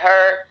chemistry that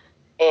her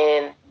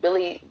and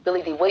Billy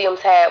D.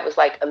 Williams had was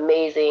like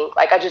amazing.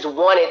 Like I just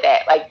wanted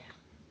that. Like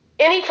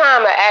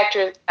anytime an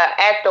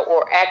actor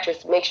or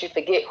actress makes you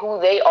forget who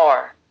they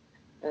are,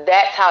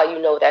 that's how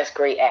you know that's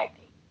great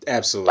acting.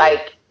 absolutely.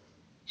 Like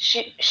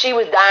she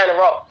was Diana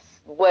Ross,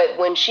 but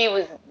when she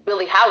was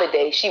Billie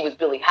Holiday, she was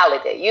Billie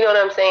Holiday. You know what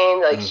I'm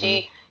saying? Like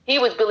Mm-hmm. he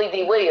was Billy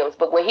D. Williams,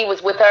 but when he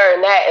was with her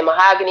and that and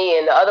Mahogany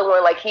and the other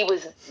one, like he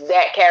was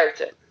that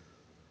character.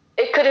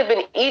 It could have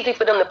been easy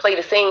for them to play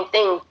the same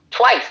thing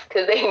twice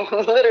because they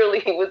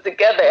literally was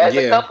together as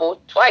a Yeah,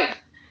 couple twice.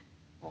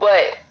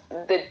 but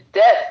the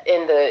depth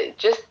and the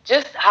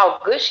just how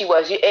good she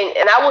was.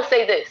 And I will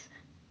say this: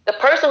 the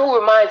person who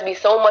reminds me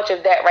so much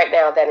of that right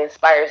now that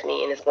inspires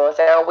me, and it's going to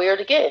sound weird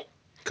again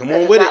Come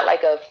because on it's with not it.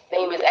 like a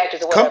famous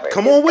actress or Come whatever.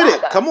 come It's on with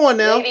it. Gaga, Come on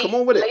now. Come Lady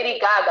on with it. Lady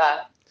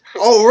Gaga,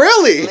 Oh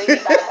really? Lady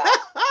Gaga.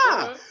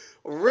 hmm Same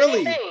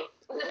Really? thing.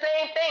 It's the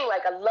same thing.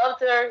 Like I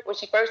loved her when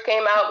she first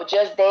came out with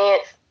Just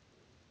Dance.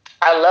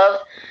 I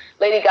loved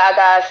Lady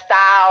Gaga's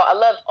style. I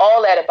loved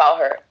all that about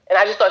her. And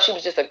I just thought she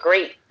was just a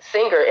great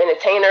singer,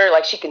 entertainer.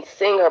 Like she can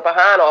sing her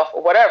behind off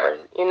or whatever,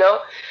 you know?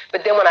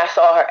 But then when I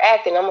saw her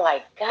acting, I'm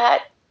like,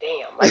 God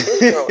damn, like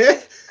this girl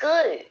is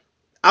good.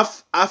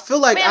 I feel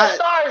like Man, A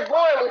Star is Born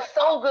was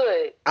so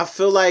good. I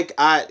feel like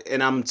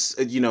and I'm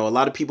a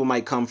lot of people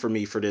might come for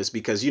me for this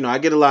because I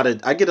get a lot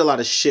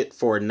of shit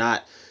for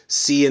not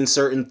seeing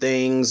certain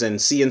things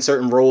and seeing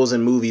certain roles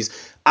in movies.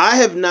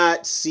 I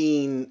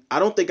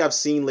don't think I've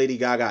seen Lady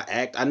Gaga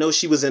act. I know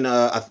she was in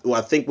I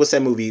think what's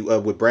that movie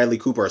with Bradley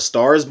Cooper, A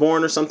Star is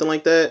Born or something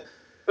like that.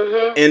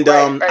 And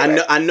Right, right,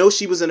 right. I know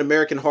she was in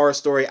American Horror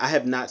Story. I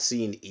have not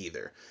seen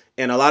either.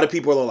 And a lot of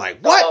people are like,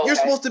 "What? Oh, You're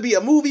okay. supposed to be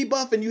a movie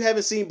buff and you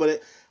haven't seen?"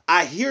 But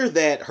I hear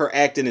that her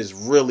acting is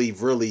really,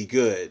 really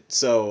good.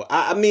 So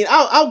I mean,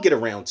 I'll get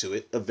around to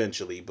it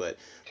eventually. But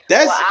Well,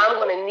 that's I'm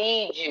gonna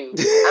need you.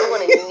 I'm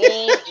gonna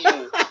need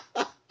you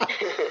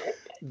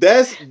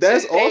that's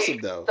to awesome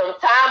take though. some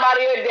time out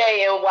of your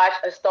day and watch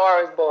A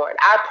Star Is Born.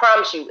 I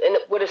promise you. And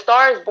with A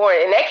Star Is Born,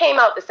 and that came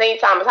out the same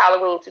time as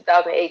Halloween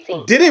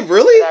 2018. Did it Because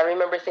really? I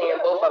remember seeing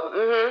both of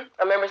them.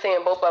 I remember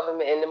seeing both of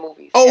them in the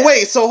movies. Oh Yes.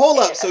 wait, so hold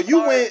up. And A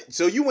Star Is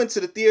So you went to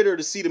the theater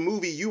to see the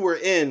movie you were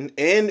in,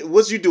 and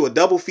what you do, a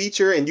double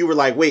feature, and you were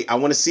like, wait, I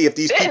want to see if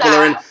these didn't people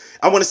are I? in.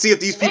 I want to see if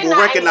these Didn't people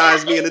I?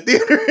 recognize me in the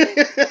theater.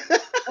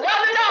 No,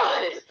 no,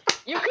 no.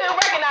 You couldn't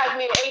recognize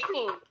me at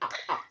 18.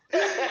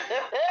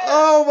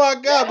 Oh my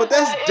god, That but was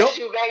that's not an dope.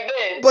 issue back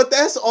then. But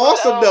that's But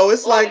awesome though.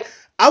 It's like like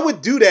I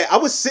would do that. I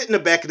would sit in the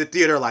back of the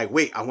theater like,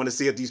 wait, I want to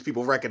see if these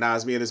people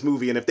recognize me in this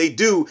movie, and if they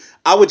do,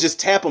 I would just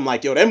tap them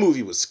like, yo, that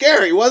movie was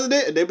scary, wasn't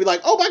it? And they'd be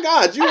like, oh my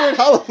god, you were in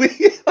Halloween.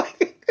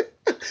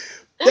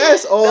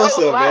 That's no,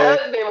 awesome, my man.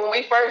 husband, when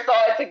we first saw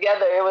it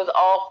together, it was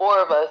all four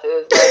of us. It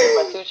was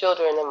my two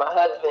children and my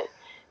husband.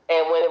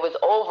 And when it was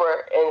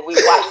over and we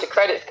watched the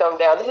credits come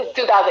down, this is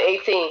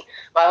 2018.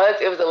 My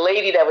husband, it was a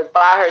lady that was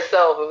by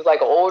herself. It was like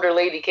an older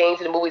lady came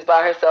to the movies by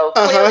herself.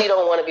 Uh huh. Clearly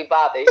don't want to be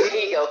bothered. Here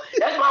you go.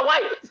 That's my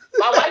wife.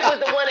 My wife was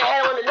the one that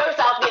had on the nurse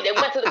outfit that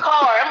went to the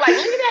car. I'm like,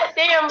 leave that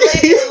damn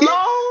lady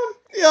alone.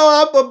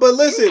 Yo, but You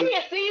listen,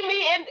 can't see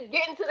me and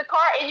get into the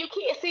car, and you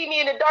can't see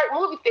me in the dark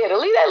movie theater.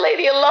 Leave that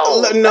lady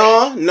alone.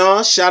 no,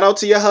 no. Shout out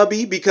to your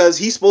hubby because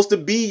he's supposed to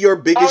be your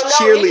Oh biggest no,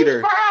 he's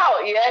cheerleader.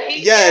 proud.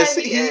 Yes,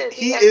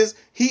 He is.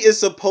 he is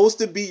supposed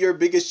to be your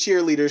biggest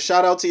cheerleader.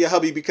 Shout out to your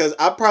hubby because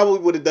I probably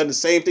would have done the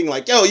same thing.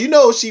 Like, yo, you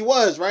know she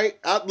was right.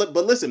 But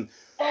listen,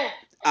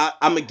 I'm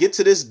gonna get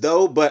to this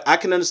though. But I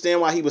can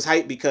understand why he was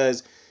hyped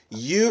because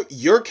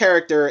your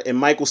character and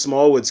Michael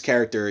Smallwood's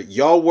character,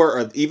 y'all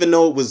were even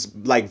though it was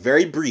like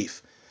very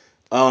brief.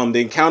 The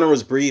encounter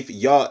was brief.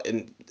 Y'all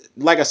and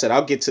like I said,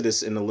 I'll get to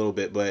this in a little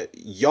bit. But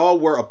y'all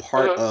were a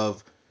part Mhm.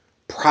 of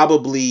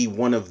probably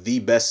one of the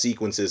best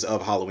sequences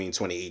of Halloween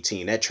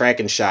 2018. That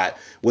tracking shot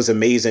was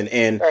amazing,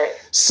 and Right.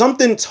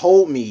 something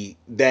told me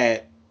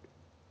that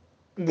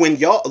when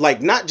y'all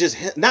like not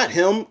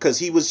him because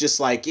he was just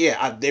like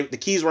the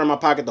keys were in my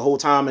pocket the whole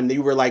time, and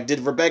you were like, did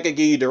Rebecca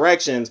give you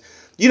directions?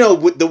 You know,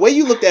 with the way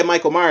you looked at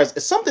Michael Myers,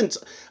 it's something.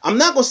 I'm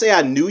not gonna say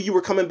I knew you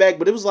were coming back,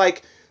 but it was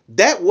like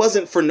that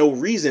wasn't for no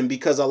reason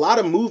because a lot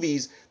of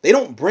movies they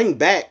don't bring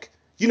back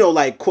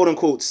like quote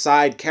unquote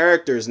side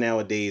characters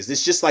nowadays.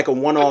 It's just like a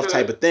one off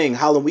type Mhm. of thing.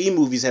 Halloween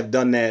movies have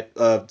done that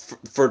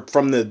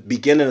from the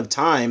beginning of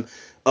time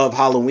of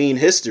Halloween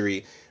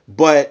history.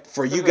 But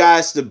for you Mhm.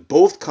 guys to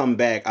both come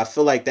back, I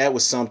feel like that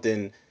was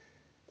something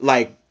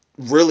like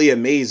really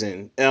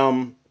amazing.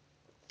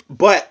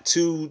 But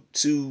to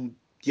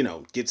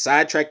get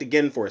sidetracked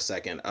again for a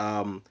second.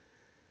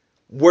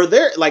 Were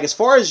there like as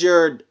far as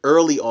your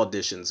early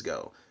auditions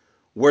go?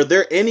 Were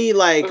there any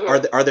like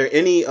Mhm. are there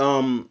any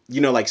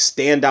like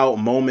standout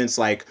moments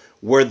like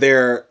were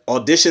there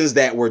auditions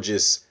that were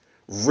just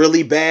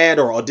really bad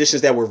or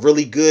auditions that were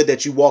really good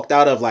that you walked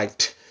out of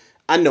like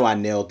I know I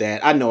nailed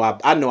that. I know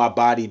I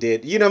bodied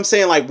it. You know what I'm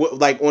saying? Like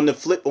like on the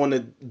flip on the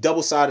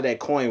double side of that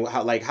coin,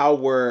 how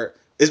were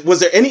was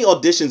there any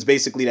auditions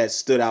basically that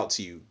stood out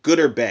to you, good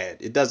or bad?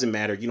 It doesn't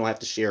matter. You don't have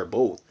to share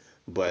both.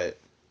 But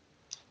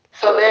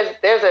So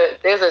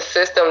there's a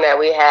system that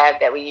we have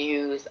that we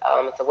use.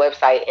 It's a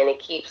website, and it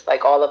keeps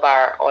like all of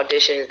our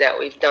auditions that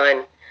we've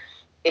done.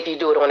 If you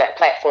do it on that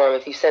platform,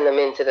 if you send them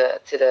in to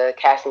the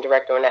casting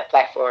director on that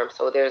platform,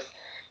 so there's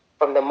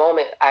from the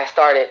moment I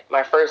started,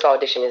 my first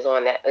audition is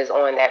on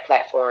that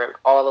platform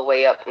all the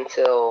way up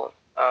until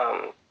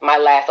my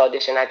last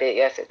audition I did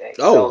yesterday.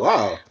 oh So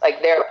wow.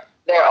 like they're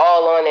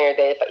all on there.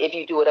 That if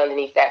you do it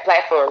underneath that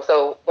platform,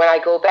 so when I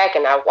go back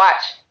and I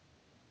watch,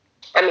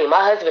 I mean,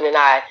 my husband and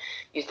I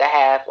used to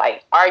have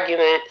like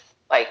arguments,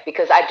 like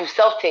because I do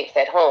self tapes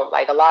at home.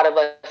 Like a lot of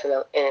us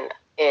in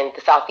in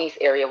the southeast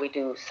area, we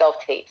do self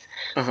tapes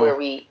Uh-huh. where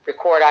we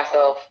record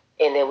ourselves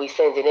and then we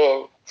send it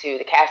in to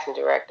the casting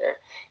director,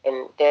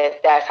 and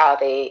that's how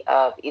they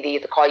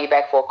either call you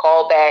back for a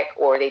callback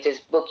or they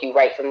just book you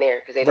right from there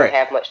because they don't Right.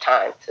 have much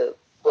time to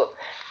book.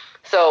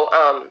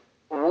 So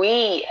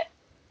we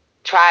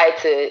tried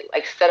to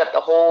like set up the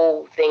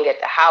whole thing at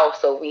the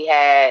house. So we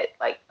had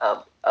like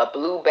a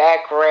blue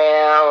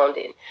background,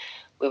 and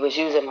we was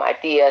using my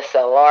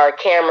DSLR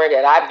camera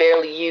that I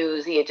barely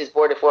use. He had just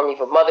bought it for me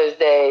for Mother's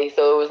Day.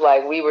 So it was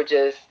like we were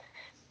just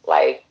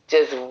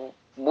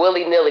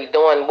willy nilly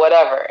doing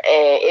whatever,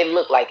 and it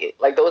looked like it.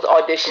 Like those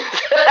auditions,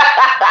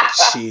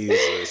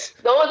 Jesus.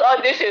 those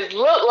auditions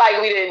looked like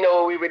we didn't know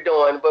what we were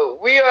doing,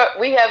 but we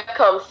have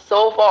come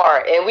so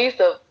far, and we used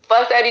to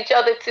fuss at each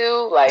other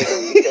too, like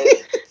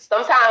because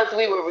sometimes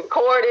we would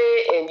record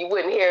it and you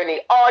wouldn't hear any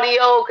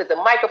audio because the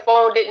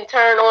microphone didn't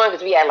turn on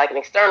because we had like an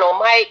external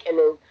mic, and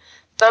then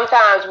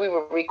sometimes we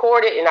would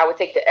record it and I would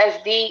take the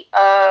SD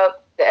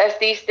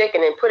stick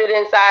and then put it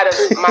inside of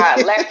my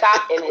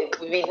laptop and it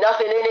would be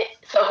nothing in it.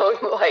 So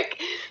like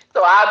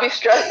so I'd be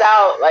stressed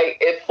out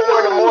like at 4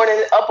 in the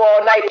morning, up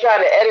all night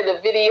trying to edit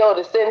a video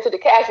to send to the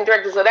casting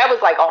director. So that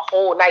was like a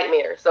whole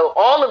nightmare. So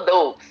all of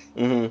those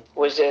Mm-hmm.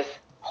 was just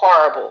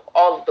horrible.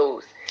 All of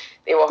those.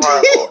 They were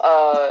horrible.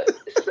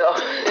 So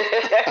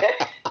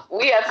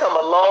we have come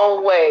a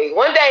long way.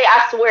 One day,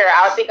 I swear,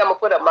 I think I'm gonna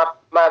put up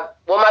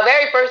my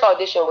very first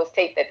audition was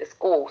taped at the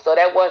school, so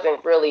that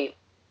wasn't really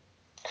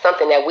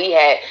something that we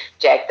had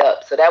jacked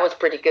up. So that was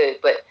pretty good.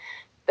 But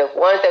the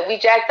ones that we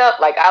jacked up,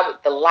 like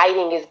the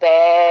lighting is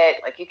bad.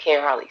 Like you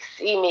can't hardly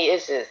see me.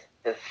 It's just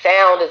the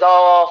sound is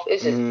off.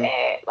 It's just Mm-hmm.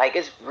 bad. Like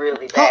it's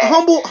really bad.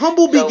 Humble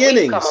So we've come a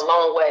beginnings.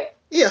 long way.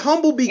 Yeah,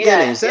 humble Yes,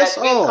 beginnings. That's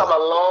yes, we've come all.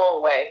 a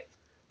long way.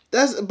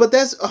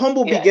 That's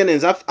humble Yes.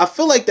 beginnings. I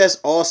feel like that's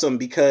awesome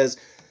because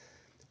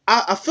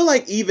I feel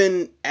like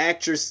even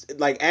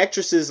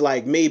actresses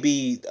like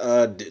maybe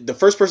the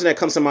first person that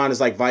comes to mind is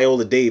like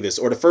Viola Davis,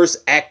 or the first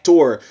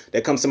actor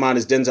that comes to mind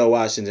is Denzel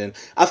Washington.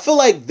 I feel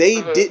like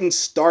they Mhm. didn't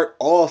start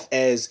off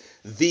as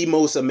the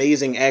most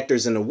amazing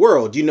actors in the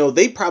world. You know,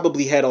 they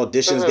probably had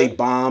auditions they Mhm.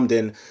 bombed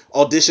and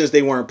auditions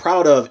they weren't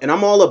proud of. And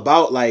I'm all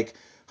about like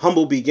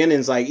humble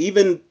beginnings. Like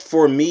even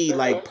for me,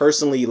 like Mhm.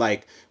 personally,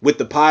 like with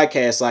the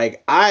podcast,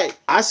 like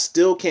I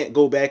still can't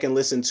go back and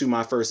listen to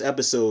my first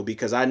episode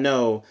because I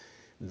know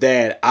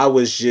that I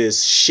was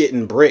just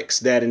shitting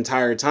bricks that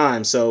entire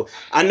time. So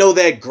I know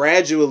that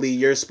gradually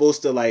you're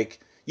supposed to like,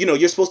 you know,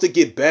 you're supposed to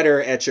get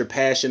better at your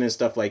passion and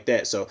stuff like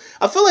that. So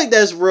I feel like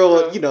that's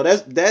real, Mhm. you know,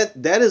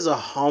 that is a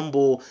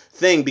humble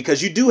thing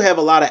because you do have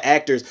a lot of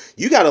actors.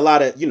 You got a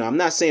lot of, you know, I'm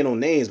not saying no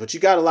names, but you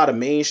got a lot of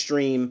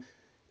mainstream,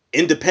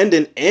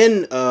 independent,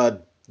 and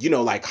you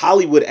know, like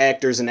Hollywood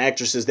actors and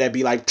actresses that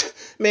be like,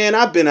 man,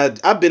 I've been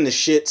the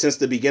shit since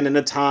the beginning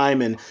of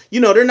time, and you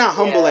know, they're not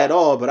humble at Yeah.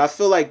 all. But I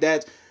feel like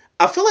that's,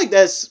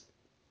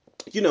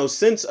 you know,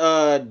 since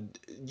I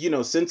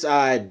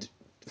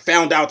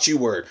found out you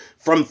were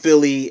from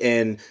Philly,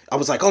 and I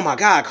was like, oh my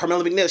God,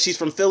 Carmela McNeil, she's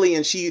from Philly,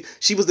 and she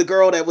was the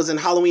girl that was in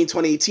Halloween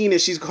 2018,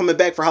 and she's coming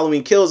back for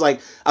Halloween Kills.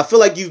 Like, I feel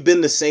like you've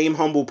been the same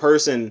humble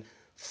person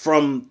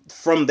from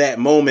that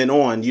moment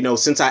on, you know,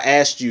 since I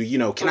asked you, you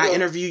know, can I Mhm.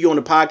 interview you on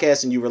the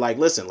podcast, and you were like,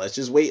 listen, let's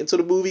just wait until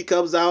the movie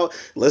comes out.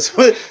 Let's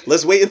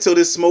wait until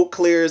this smoke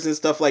clears and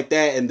stuff like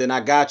that, and then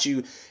I got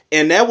you.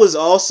 And that was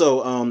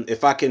also,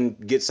 if I can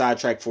get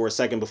sidetracked for a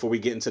second before we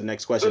get into the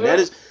next question,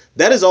 Mhm.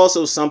 that is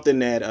also something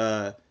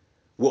that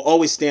will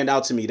always stand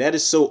out to me. That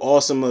is so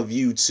awesome of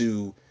you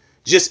to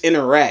just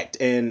interact.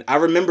 And I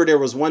remember there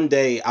was one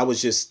day I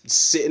was just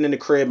sitting in the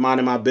crib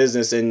minding my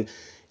business, and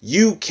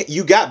you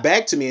got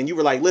back to me and you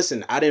were like,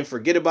 listen, I didn't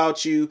forget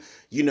about you.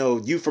 You know,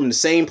 you from the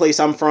same place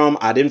I'm from.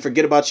 I didn't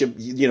forget about you,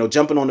 you know,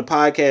 jumping on the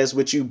podcast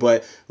with you,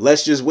 but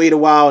let's just wait a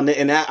while.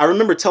 And I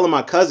remember telling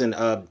my cousin,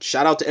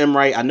 shout out to M.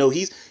 Wright. I know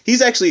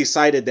he's actually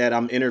excited that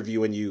I'm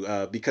interviewing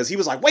you because he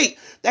was like, wait,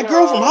 that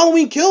girl from No.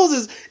 Halloween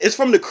Kills is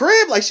from the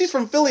crib? Like, she's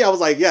from Philly? I was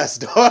like, yes,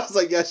 dog. I was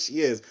like, yes, she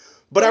is.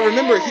 But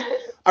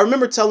I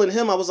remember telling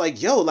him, I was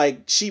like, yo,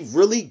 like, she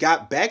really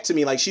got back to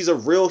me. Like, she's a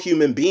real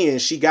human being.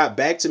 She got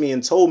back to me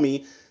and told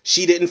me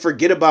she didn't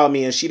forget about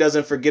me and she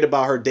doesn't forget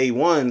about her day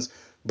ones.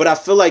 But I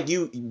feel like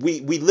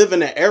we live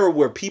in an era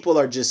where people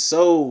are just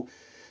so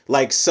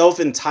like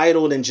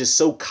self-entitled and just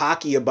so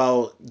cocky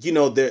about, you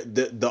know,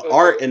 the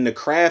art Mhm. and the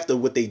craft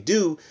of what they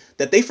do,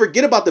 that they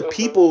forget about the Mhm.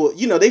 people,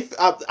 you know.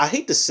 I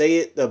hate to say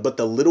it, but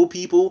the little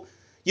people,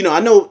 you know.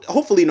 I know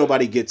hopefully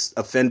nobody Mhm. gets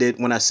offended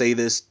when I say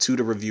this to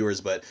the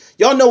reviewers, but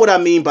y'all know what I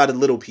mean by the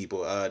little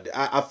people.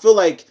 I feel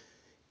like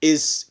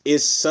is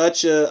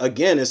such a,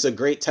 again, it's a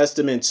great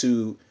testament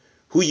to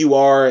who you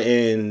are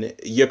in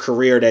your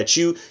career, that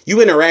you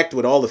interact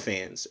with all the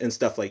fans and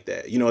stuff like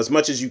that, you know, as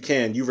much as you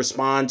can. You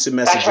respond to I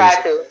messages. try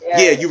to. Yeah,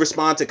 Yes. you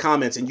respond to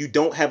comments, and you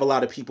don't have a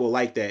lot of people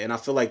like that. And I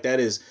feel like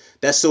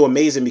that's so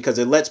amazing because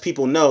it lets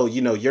people know,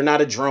 you know, you're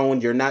not a drone,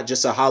 you're not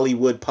just a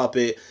Hollywood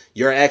puppet,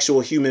 you're an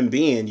actual human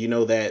being, you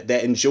know, that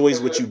enjoys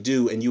what you Mhm.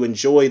 do, and you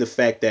enjoy the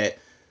fact that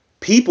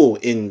people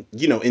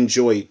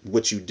enjoy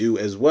what you do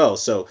as well.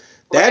 So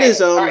That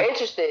is Are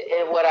interested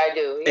in what I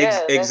do. Yeah,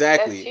 that's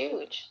exactly.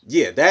 huge.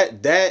 Yeah, that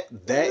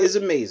is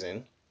Mm-hmm.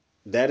 amazing.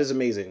 That is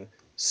amazing.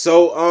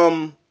 So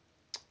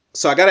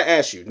I gotta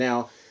ask you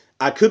now.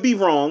 I could be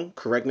wrong.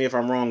 Correct me if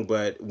I'm wrong.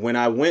 But when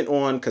I went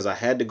on, because I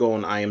had to go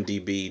on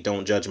IMDb,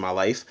 don't judge my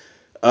life.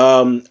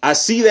 I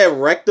see that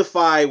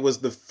Rectify was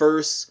the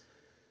first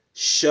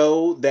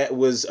show that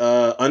was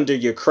under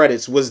your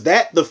credits. Was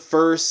that the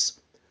first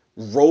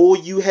role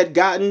you had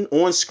gotten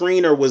on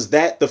screen, or was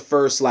that the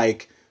first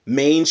like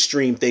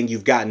mainstream thing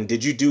you've gotten?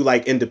 Did you do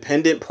like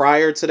independent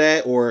prior to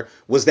that, or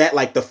was that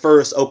like the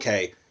first?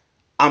 Okay,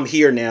 I'm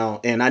here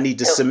now, and I need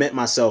to cement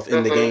myself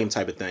in the Mm-hmm. game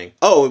type of thing.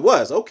 Oh, it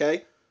was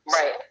okay.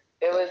 Right.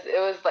 It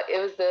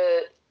was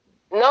the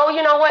no.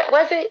 You know what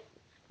was it?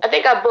 I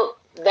think I booked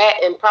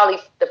that and probably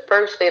the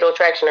first Fatal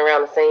Attraction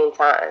around the same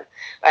time.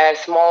 I had a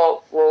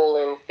small role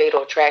in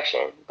Fatal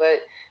Attraction,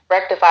 but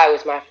Rectify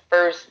was my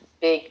first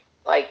big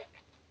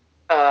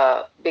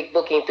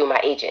booking through my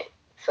agent.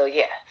 So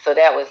yeah, so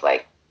that was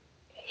like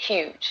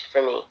huge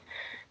for me.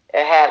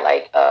 It had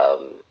like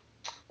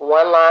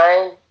one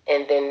line,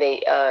 and then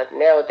they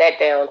narrowed that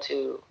down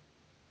to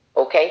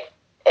okay,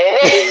 and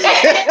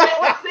that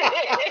was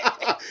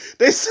it.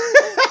 they said,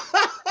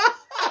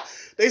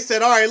 they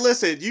said, all right,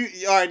 listen, you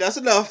all right, that's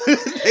enough.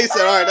 They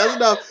said, all right, that's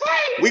enough.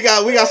 Right. We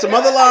got some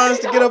other lines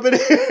to get up in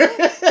here.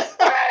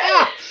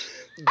 Right.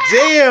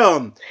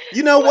 Damn.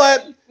 You know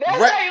what? That's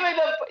not even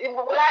the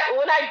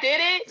when I did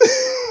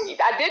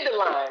it. I did the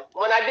line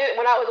when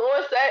I was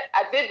on set.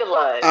 I did the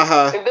line,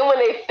 Uh-huh. and then when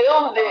they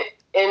filmed it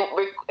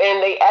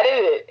and they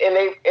edited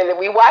it and then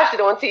we watched it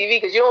on TV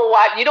because you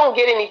don't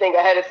get anything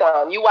ahead of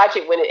time. You watch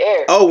it when it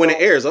airs. Oh, when it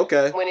So airs,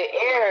 okay. when it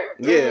aired,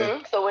 Yeah.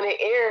 so when it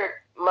aired,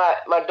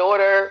 my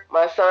daughter,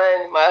 my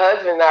son, my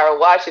husband, and I were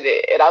watching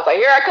it, and I was like,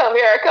 "Here I come,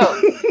 here I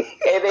come."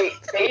 And they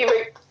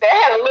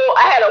had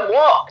I had a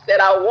walk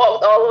that I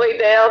walked all the way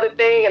down the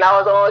thing, and I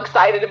was all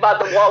excited about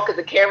the walk because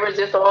the camera's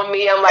just on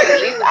me. I'm like, at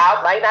least I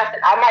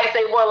might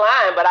say one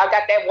line, but I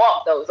got that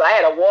walk though. So I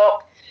had a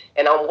walk,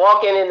 and I'm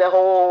walking in the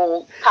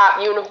whole cop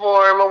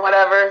uniform or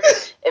whatever,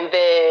 and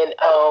then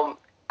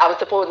I was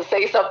supposed to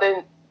say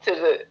something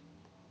to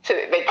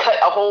they cut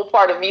a whole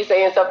part of me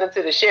saying something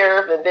to the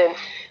sheriff, and then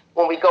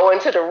when we go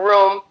into the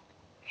room,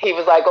 he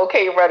was like,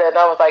 "Okay, Retta," and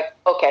I was like,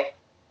 "Okay."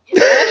 And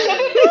then shut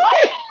the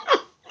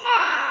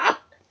door.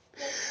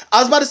 I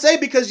was about to say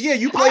because yeah,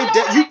 you played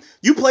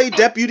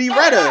Deputy Yes,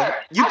 Retta. sir.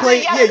 You I said,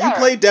 played yes, yeah, you sir.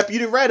 played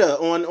Deputy Retta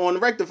on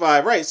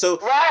Rectify, right? So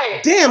Right,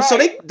 damn, so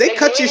right. they They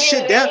cut your gave me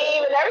a shit down.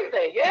 name and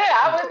everything. Yeah,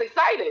 I was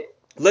excited.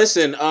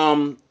 Listen,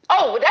 Oh,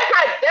 but that's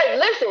not that.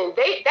 Listen,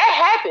 that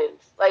happens.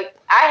 Like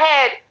I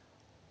had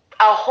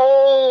a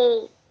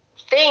whole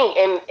thing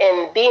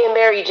in being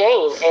Mary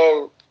Jane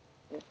and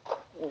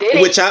did it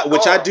all. Like so, yeah.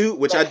 which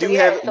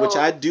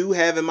I So do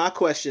have in my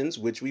questions,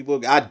 which we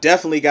will I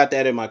definitely got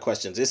that in my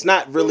questions. It's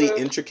not really mm-hmm.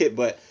 intricate,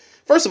 but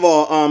first of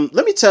all,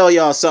 let me tell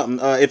y'all something.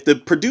 If the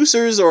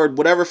producers or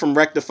whatever from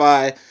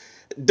Rectify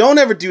don't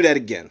ever do that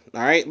again.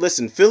 All right.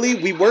 Listen, Philly,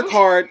 we work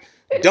hard.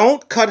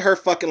 Don't cut her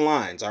fucking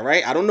lines. All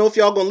right. I don't know if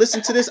y'all gonna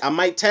listen to this. I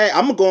might tag.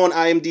 I'm gonna go on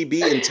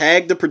IMDb and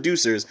tag the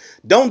producers.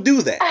 Don't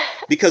do that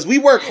because we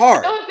work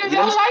hard. No, because You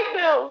know what I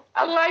like them.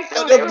 I like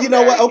I'm them. They You were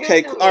know what? very good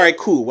Okay. to All me. right.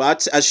 Cool. Well,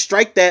 I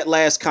strike that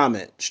last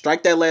comment.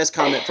 Strike that last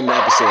comment from the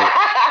episode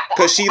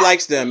because she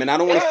likes them, and I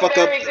don't They want to were fuck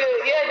up. very good.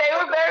 Yeah,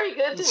 they were very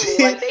good to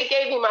me. Like they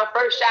gave me my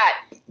first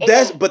shot,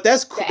 That's and but the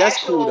that's cool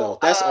though. actual,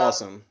 That's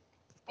awesome.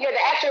 yeah,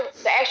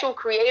 the actual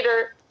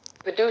creator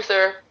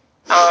producer,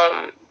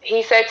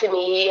 he said to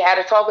me he had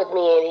a talk with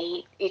me,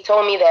 and he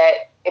told me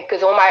that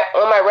because on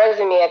my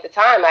resume at the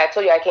time I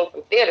told you I came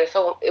from theater,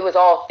 so it was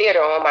all theater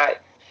on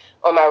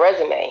my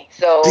resume.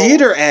 So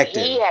Theater he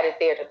acting. had a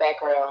theater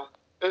background,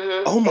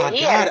 Oh and my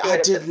he had god, a I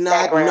theater did not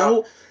background,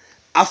 know.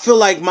 I feel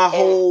like my and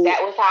whole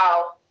that was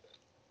how.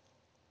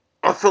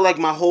 I feel like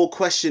my whole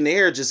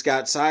questionnaire just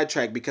got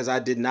sidetracked because I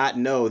did not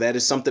know. That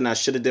is something I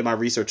should have did my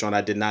research on.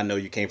 I did not know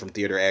you came from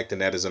theater acting.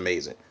 That is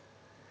amazing.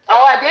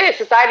 Oh, I did.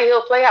 Society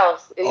Hill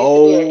Playhouse. It used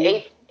to be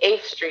at Oh,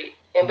 Eighth Street,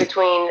 in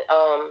between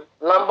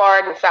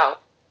Lombard and South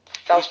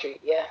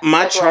Street. Yeah,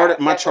 that's where I got that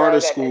my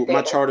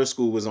theater. charter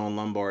school was on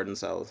Lombard and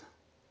South.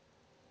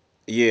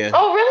 Yeah,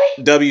 Oh,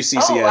 really? Oh,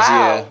 WCCS.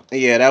 Yeah, wow.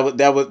 yeah.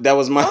 That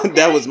was my that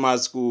Okay. was my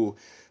school.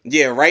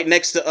 Yeah, right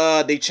next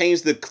to they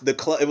changed the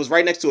club. It was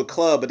right next to a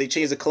club, but they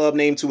changed the club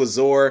name to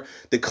Azor.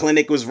 The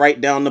clinic was right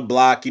down the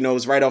block. You know, it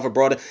was right off of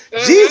Broad.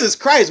 Mhm. Jesus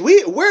Christ,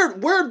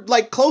 we're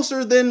like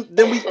closer than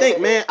we think,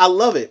 man. I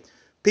love it.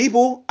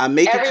 People, I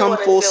make it come Everyone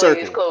in full Philly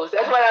is circle. close.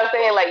 That's what I'm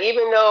saying. Like,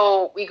 even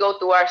though we go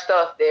through our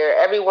stuff there,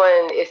 everyone,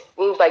 it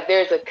seems like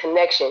there's a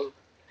connection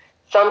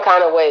some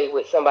kind of way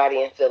with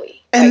somebody in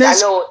Philly. And Like I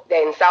that's know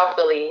that in South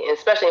Philly, and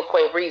especially in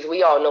Point Breeze,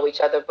 we all know each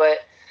other. But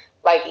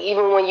like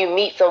even when you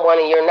meet someone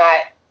and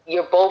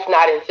you're both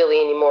not in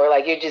Philly anymore.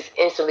 Like you're just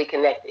instantly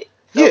connected.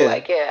 So yeah.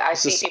 like yeah, I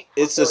see people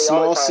from It's a Philly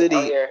all the time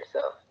out here. So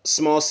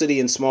small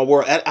city and small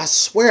world. I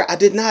swear I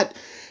did not.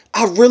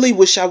 I really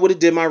wish I would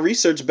have did my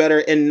research better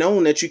and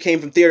known that you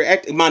came from theater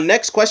acting. My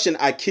next question,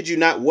 I kid you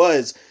not,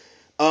 was,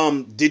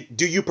 do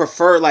you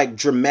prefer like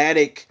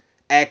dramatic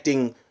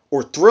acting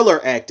or thriller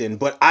acting,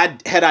 but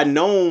I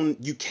known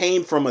you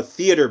came from a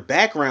theater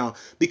background,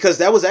 because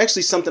that was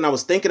actually something I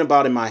was thinking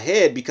about in my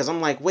head, because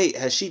I'm like, wait,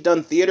 has she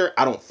done theater?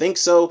 I don't think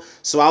so.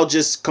 So I'll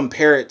just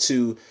compare it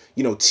to,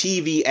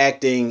 TV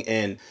acting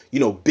and,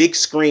 big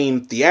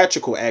screen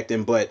theatrical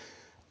acting. But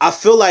I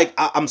feel like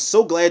I'm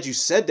so glad you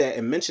said that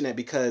and mentioned that,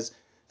 because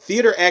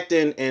theater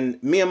acting,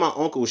 and me and my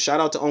uncle, shout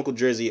out to Uncle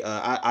Drizzy,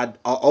 I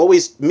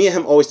always, me and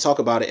him always talk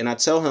about it, and I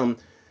tell him,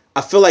 I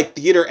feel like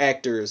theater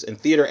actors and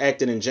theater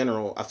acting in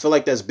general, I feel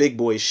like that's big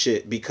boy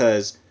shit,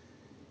 because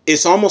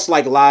it's almost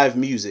like live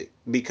music.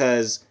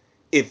 Because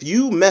if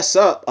you mess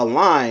up a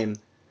line,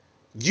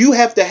 you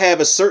have to have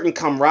a certain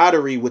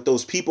camaraderie with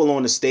those people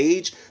on the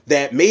stage,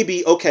 that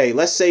maybe, okay,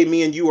 let's say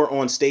me and you are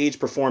on stage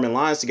performing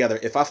lines together.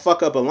 If I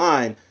fuck up a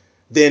line,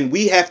 then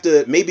we have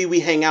to, maybe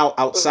we hang out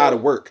outside of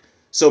Mhm. work.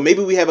 So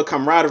maybe we have a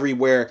camaraderie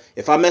where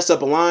if I mess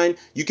up a line,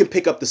 you can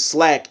pick up the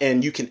slack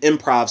and you can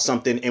improv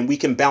something and we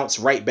can bounce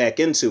right back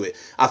into it.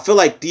 I feel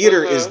like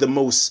theater is Mhm. the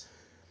most,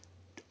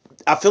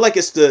 I feel like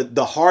it's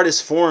the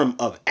hardest form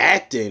of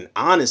acting,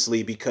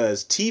 honestly,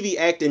 because TV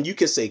acting you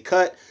can say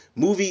cut,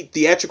 movie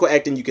theatrical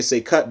acting you can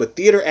say cut, but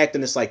theater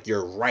acting is like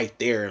you're right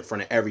there in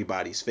front of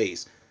everybody's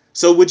face.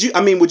 So would you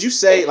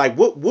say, It's like,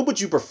 what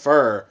would you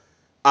prefer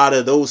out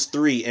of those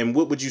three, and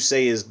what would you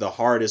say is the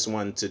hardest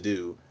one to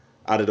do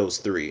out of those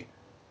three?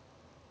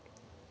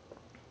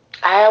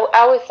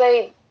 I would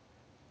say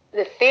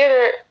the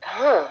theater,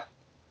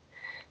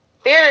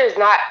 theater is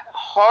not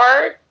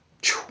hard.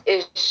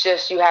 It's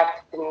just you have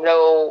to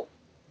know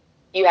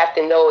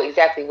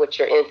exactly what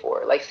you're in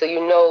for. Like, so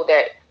you know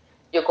that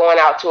you're going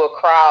out to a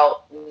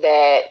crowd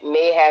that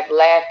may have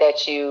laughed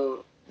at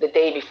you the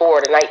day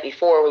before, the night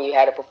before, when you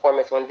had a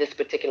performance on this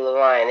particular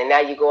line, and now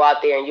you go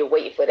out there and you're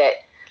waiting for that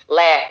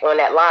laugh on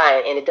that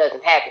line, and it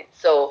doesn't happen.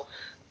 So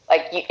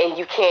like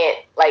you can't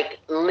like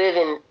live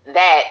in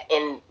that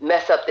and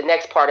mess up the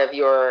next part of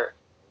your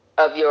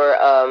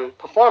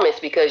performance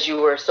because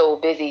you were so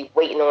busy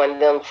waiting on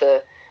them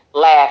to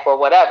laugh or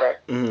whatever.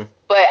 Mm-hmm.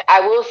 But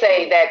I will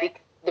say that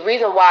the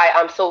reason why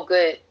I'm so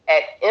good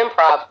at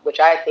improv, which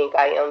I think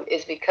I am,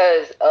 is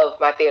because of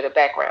my theater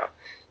background.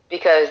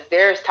 Because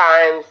there's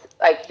times,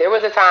 like there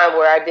was a time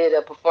where I did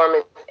a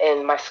performance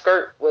and my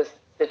skirt was,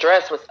 the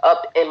dress was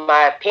up in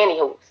my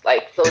pantyhose.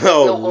 Like, so there's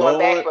Oh no going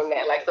back Lord. from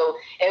that. Like, so,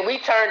 and we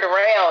turned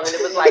around and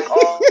it was like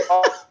all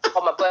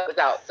my butt was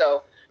out.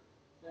 So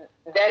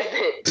that's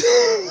it.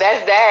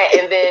 That's that.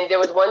 And then there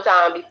was one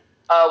time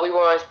we were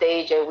on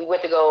stage and we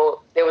went to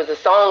go. There was a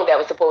song that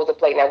was supposed to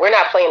play. Now we're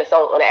not playing a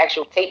song on the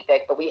actual tape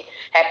deck, but we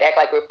have to act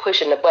like we're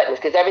pushing the buttons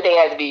because everything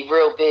has to be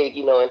real big,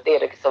 in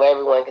theater, so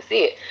everyone can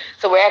see it.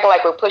 So we're acting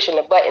like we're pushing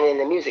the button, and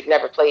the music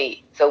never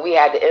played. So we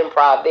had to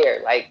improv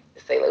there, like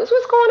to say, like,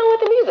 what's going on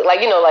with the music? Like,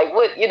 like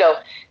what,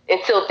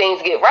 until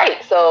things get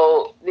right.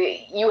 So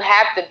you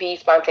have to be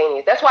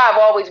spontaneous. That's why I've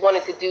always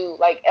wanted to do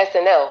like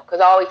SNL,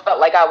 because I always felt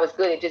like I was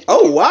good at just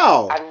Oh being.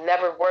 wow. I've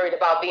never worried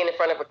about being in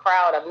front of a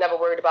crowd. I've never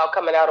worried about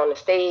coming out on the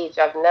stage.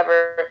 I've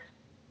never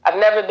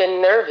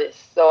been nervous.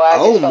 So I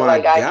Oh just felt my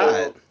like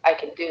God. I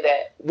can do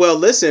that. Well,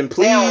 listen, Now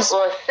please.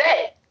 on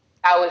set,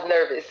 I was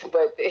nervous,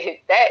 but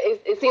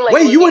it seemed like it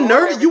Wait, would you be were more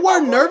nervous? nervous You if I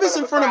weren't were in nervous front of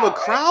in a front of a crowd,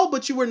 right? crowd,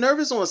 but you were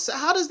nervous on set.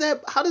 How does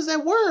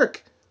that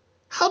work?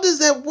 How does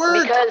that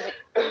work? Because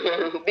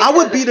I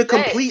would because the be the set.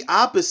 complete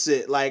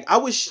opposite. Like I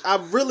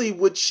really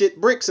would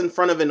shit bricks in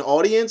front of an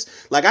audience.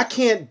 Like I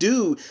can't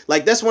do,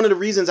 like that's one of the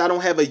reasons I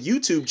don't have a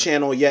YouTube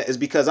channel yet, is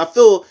because I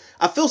feel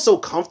so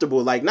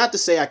comfortable. Like, not to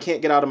say I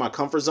can't get out of my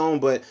comfort zone,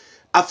 but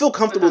I feel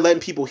comfortable Mhm.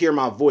 letting people hear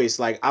my voice.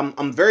 Like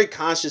I'm very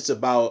conscious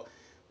about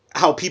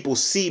how people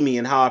see me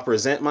and how I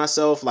present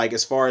myself, like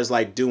as far as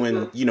like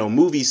doing, Mhm.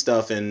 movie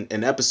stuff and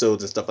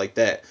episodes and stuff like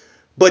that.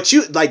 But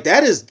you, like,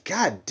 that is,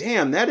 god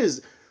damn,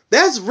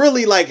 that's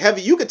really like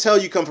heavy. You could tell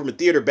you come from a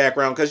theater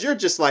background, because you're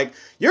just like,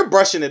 you're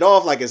brushing it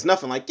off like it's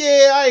nothing. Like,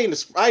 yeah, I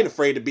ain't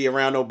afraid to be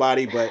around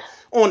nobody, but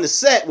on the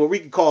set where we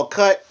can call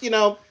cut,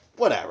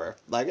 whatever.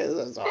 Like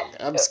it's all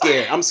good. I'm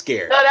scared. I'm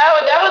scared. No,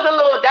 that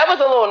was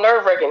a little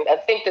nerve wracking. I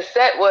think the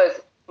set was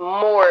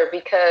more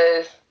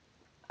because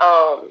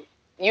um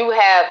you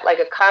have like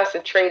a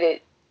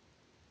concentrated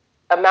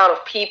amount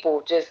of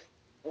people just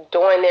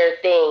doing their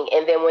thing,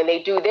 and then when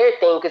they do their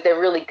thing, because they're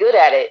really good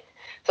at it,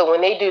 so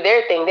when they do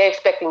their thing, they're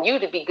expecting you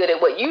to be good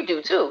at what you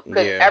do too,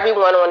 because Yeah.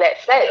 everyone on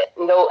that set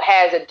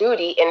has a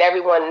duty and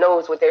everyone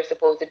knows what they're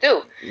supposed to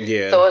do.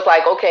 Yeah. So it's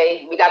like,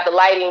 okay, we got the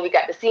lighting, we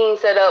got the scene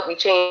set up, we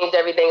changed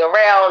everything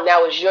around,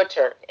 now it's your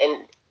turn,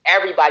 and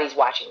everybody's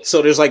watching you.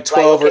 So there's like Like,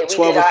 12 or okay, we did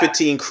 12 or our.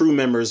 15 crew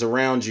members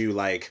around you,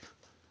 like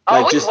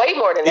Oh, it's just, way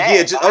more than yeah,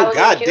 that. just, oh 1,000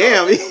 god kills.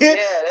 damn.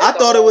 Yeah, I that's a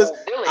thought it was whole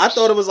I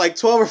thought it village. was like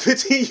 12 or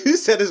 15. You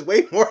said it's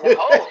way more than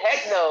Oh that.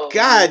 heck no,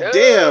 God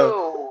damn.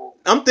 no.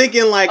 I'm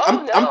thinking like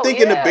Oh I'm no,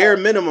 thinking the yeah. bare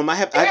minimum. I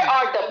have There I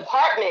are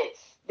departments.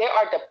 There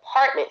are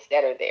departments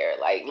that are there,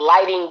 like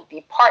lighting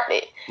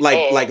department like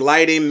and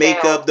lighting,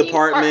 makeup sound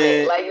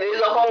department. department, Like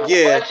there's a whole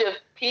yeah, bunch of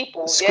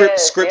people. script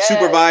Yes, script yes,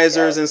 supervisors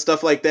yes. and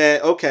stuff like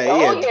that. Okay, Oh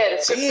yeah. yeah,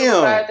 the script Damn.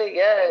 supervisor.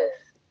 Yes,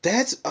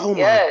 That's, oh my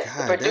yes. The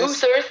god. That's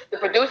producers. The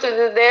producers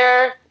is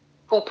there.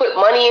 who put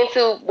money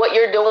into what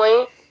you're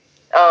doing.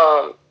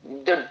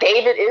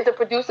 David is a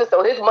producer,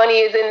 so his money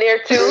is in there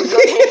too. So,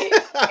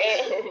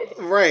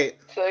 and, Right.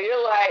 so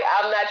you're like,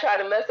 I'm not trying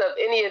to mess up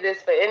any of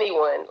this for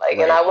anyone. Like,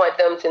 and I Right. want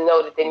them to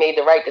know that they made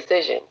the right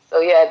decision. So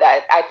yeah,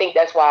 that I think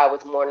that's why I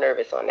was more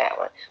nervous on that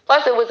one.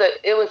 Plus, it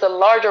was a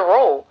larger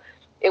role.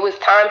 It was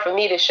time for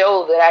me to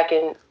show that I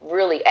can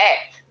really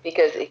act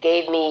because it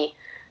gave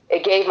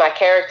my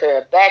character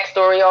a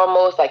backstory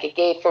almost. Like it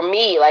gave for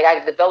me, like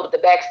I developed the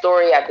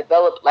backstory. I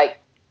developed like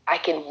I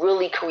can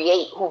really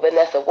create who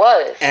Vanessa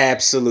was. And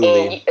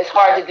Absolutely. it's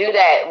hard to do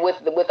that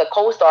with a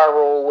co-star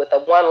role with a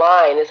one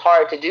line. It's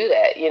hard to do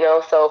that, you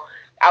know. So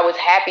I was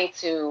happy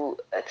to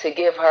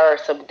give her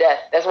some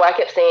depth. That's why I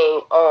kept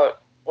saying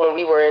when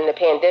we were in the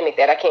pandemic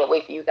that I can't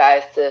wait for you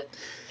guys to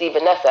see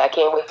Vanessa. I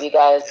can't wait for you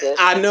guys to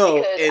I know,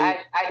 because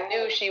I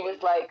knew she was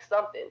like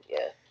something.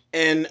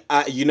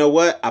 Yeah. you know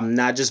what? I'm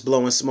not just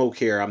blowing smoke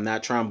here. I'm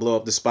not trying to blow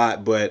up the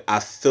spot, but I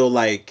feel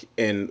like,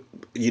 and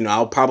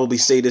I'll probably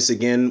say this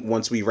again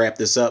once we wrap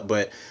this up,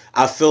 but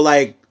I feel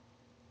like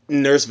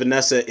Nurse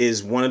Vanessa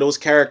is one of those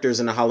characters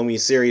in the Halloween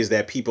series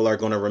that people are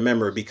going to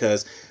remember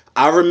because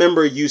I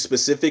remember you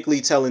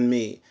specifically telling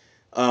me.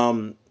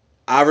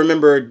 I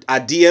remember I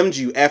DM'd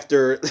you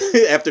after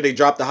after they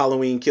dropped the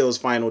Halloween Kills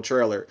final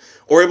trailer,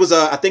 or it was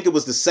I think it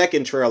was the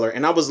second trailer,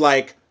 and I was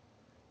like,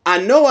 I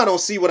know I don't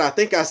see what I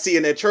think I see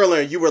in that trailer,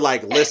 and you were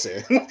like,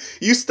 listen,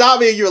 you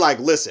stopped me and you were like,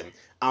 listen,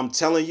 I'm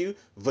telling you,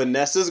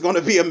 Vanessa's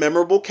gonna be a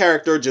memorable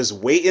character. Just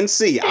wait and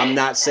see. I'm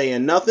not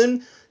saying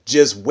nothing.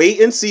 Just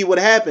wait and see what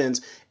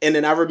happens. And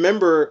then I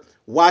remember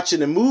watching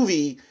the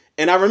movie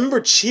and I remember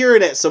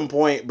cheering at some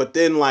point, but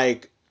then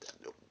like,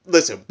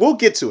 listen, we'll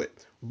get to it.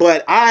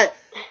 But I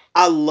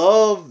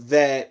love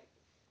that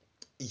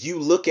you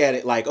look at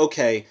it like,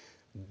 okay,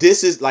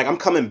 this is like I'm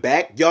coming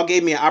back. Y'all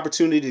gave me an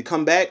opportunity to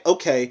come back.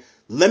 Okay,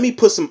 let me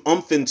put some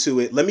umph into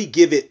it. Let me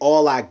give it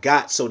all I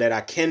got so that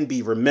I can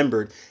be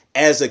remembered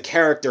as a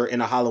character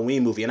in a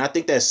Halloween movie. And I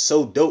think that's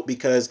so dope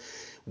because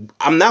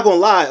I'm not gonna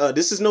lie,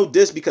 this is no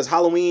diss because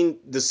Halloween,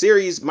 the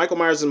series, Michael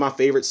Myers is my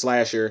favorite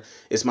slasher.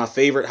 It's my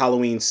favorite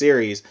Halloween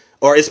series,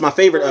 or it's my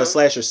favorite Mm-hmm.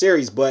 slasher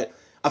series. But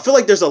I feel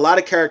like there's a lot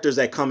of characters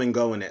that come and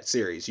go in that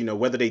series.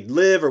 Whether they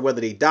live or whether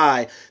they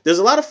die. There's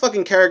a lot of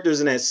fucking characters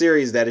in that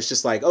series that it's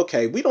just like,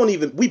 okay,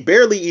 we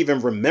barely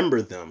even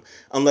remember them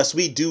unless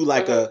we do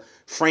like Mm-hmm. a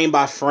frame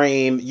by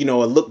frame,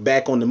 a look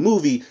back on the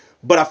movie.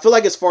 But I feel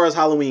like as far as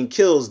Halloween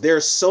Kills,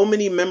 there's so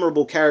many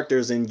memorable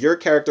characters, and your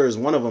character is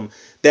one of them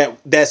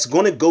that's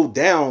going to go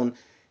down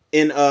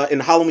in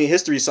Halloween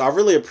history. So I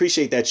really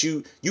appreciate that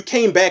you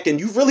came back and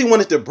you really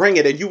wanted to bring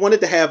it and you wanted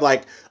to have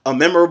like a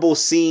memorable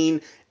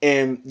scene.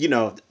 And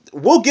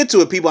we'll get to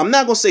it, people. I'm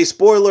not gonna say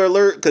spoiler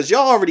alert because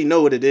y'all already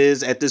know what it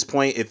is at this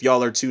point if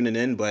y'all are tuning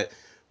in, but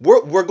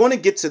we're going to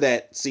get to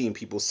that scene,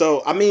 people.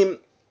 So I mean,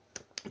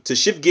 to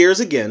shift gears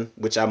again,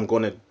 which I'm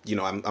gonna,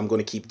 I'm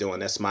gonna keep doing.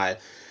 That's my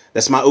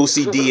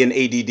OCD and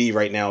ADD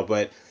right now.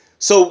 But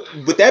so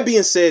with that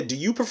being said, do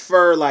you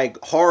prefer like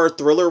horror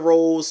thriller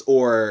roles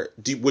or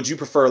would you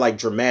prefer like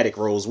dramatic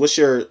roles? What's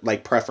your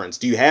like preference?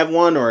 Do you have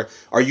one or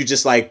are you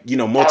just like I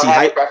don't multi have a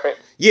hype? preference.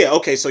 Yeah,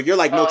 okay, so you're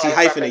like I don't multi have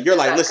a preference hyphenate. You're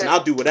like, listen, because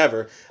I'll do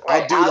whatever. I'll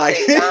right, do I'll like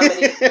take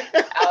comedy.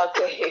 I'll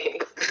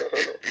take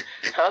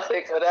I'll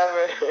take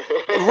whatever.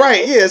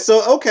 right, yeah.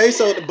 So okay,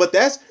 so but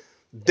Well,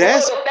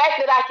 that's the fact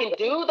that I can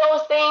do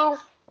those things,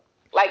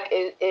 like,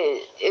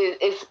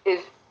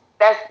 is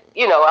that's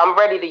I'm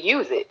ready to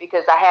use it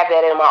because I have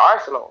that in my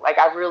arsenal. Like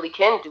I really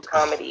can do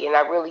comedy and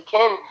I really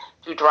can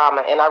do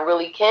drama and I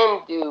really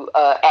can do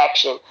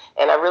action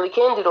and I really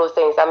can do those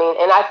things. I mean,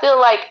 and I feel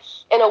like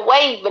in a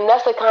way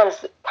Vanessa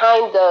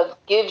kind of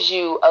gives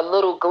you a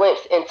little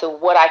glimpse into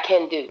what I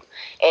can do.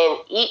 And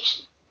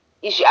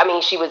I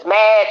mean, she was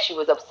mad, she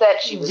was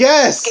upset, she was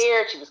yes,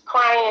 scared, she was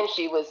crying,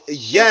 she was shooting,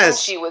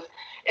 yes, she was.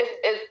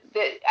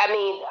 I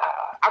mean,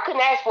 I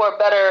couldn't ask for a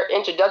better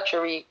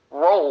introductory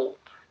role.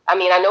 I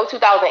mean, I know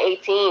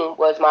 2018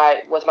 was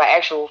my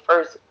actual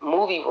first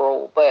movie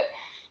role, but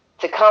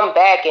to come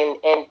back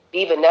and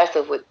be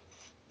Vanessa with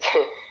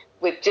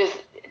with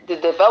just the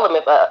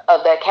development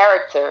of that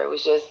character,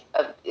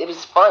 it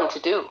was fun to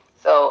do.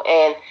 So,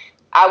 and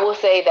I will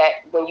say that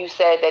when you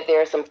said that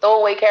there are some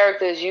throwaway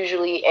characters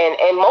usually,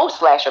 and most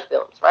slasher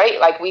films, right?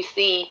 Like we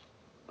see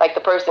like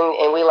the person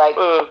and we like,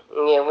 yeah,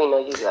 we know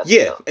you're about to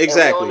yeah, go, and we don't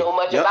exactly. know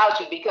much Yep, about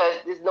you because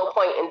there's no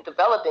point in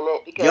developing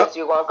it because yep.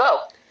 you're gonna go.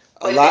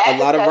 A But lot, a that's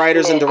a lot of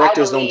writers and testament, I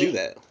directors don't do believe,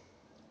 that.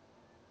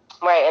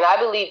 right? And I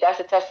believe that's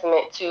a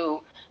testament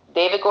to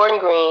David Gordon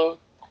Green,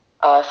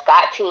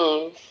 Scott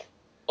Teems,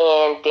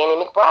 and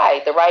Danny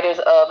McBride, the writers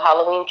of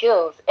Halloween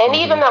Kills, and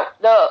even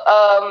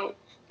Hmm.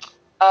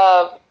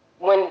 uh,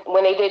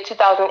 when they did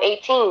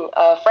 2018,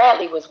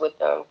 Fradley was with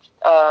them.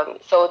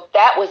 So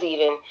that was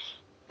even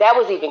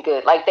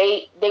good. Like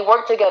they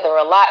work together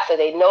a lot, so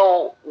they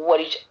know what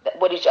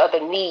each other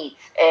needs,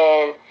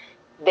 and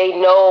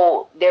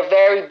they're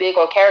very big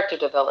on character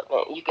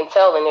development. You can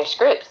tell in their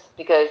scripts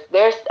because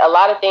there's a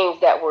lot of things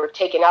that were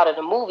taken out of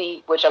the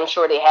movie, which I'm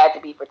sure they had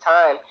to be for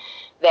time.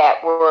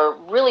 that were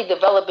really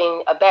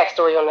developing a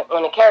backstory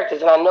on the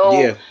characters. And I know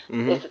Yeah.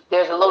 Hmm.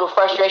 there's a little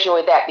frustration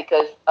with that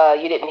because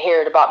you didn't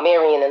hear it about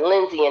Marion and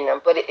Lindsay in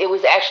them, but it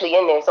was actually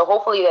in there. So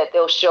hopefully that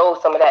they'll show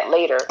some of that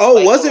later, Oh,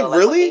 like was it like what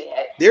really? they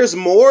had. There's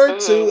more Mm-hmm.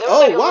 to. There was Oh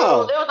like a little.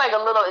 wow. There was like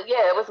a little.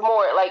 Yeah, it was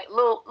more like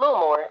little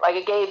more. Like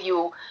it gave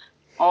you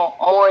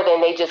more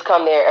than they just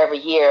come there every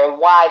year and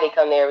why they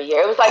come there every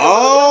year. It was like a little,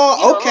 it was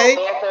Oh, a little okay.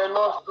 banter,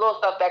 little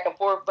stuff back and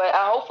forth. But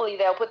hopefully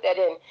they'll put that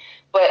in.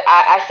 But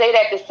I say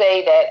that to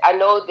say that I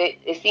know that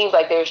it seems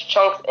like there's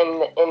chunks in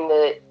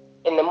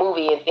the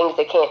movie and things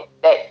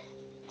that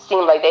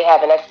seem like they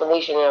have an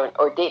explanation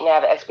or didn't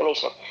have an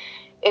explanation.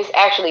 It's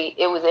actually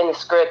it was in the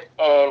script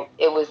and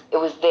it was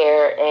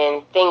there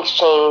and things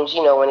change,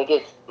 when it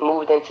gets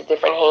moved into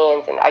different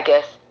hands, and I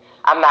guess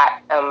I'm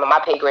not my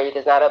pay grade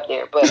is not up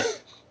there, but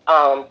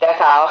that's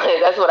how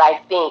that's what I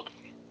think.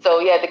 So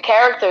yeah, the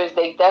characters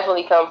they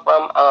definitely come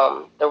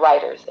from the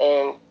writers,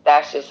 and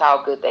that's just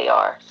how good they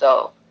are.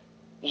 So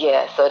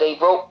yeah, so they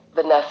wrote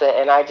Vanessa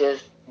and I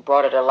just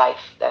brought her to life.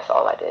 That's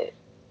all I did.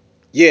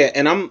 Yeah,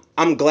 and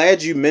I'm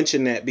glad you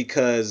mentioned that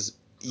because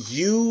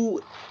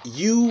you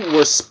you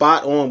were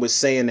spot on with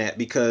saying that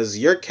because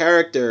your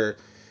character,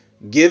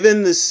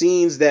 given the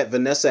scenes that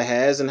Vanessa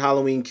has in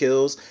Halloween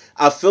Kills,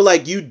 I feel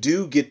like you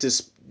do get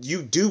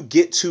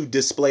to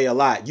display a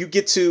lot. You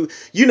get to,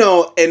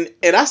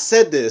 and I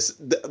said this,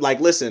 like,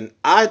 listen,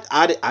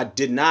 I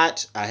did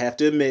not, I have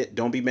to admit,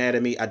 don't be mad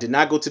at me. I did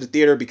not go to the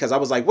theater because I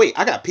was like, wait,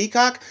 I got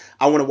Peacock.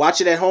 I want to watch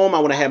it at home. I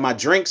want to have my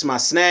drinks, my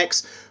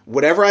snacks,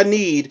 whatever I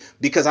need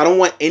because I don't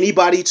want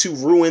anybody to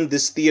ruin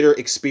this theater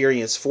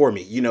experience for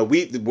me.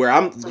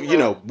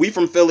 We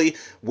from Philly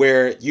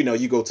where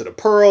you go to the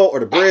Pearl or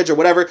the Bridge or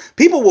whatever,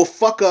 people will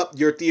fuck up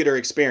your theater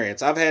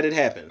experience. I've had it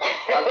happen.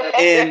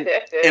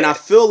 And I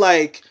feel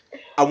like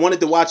I wanted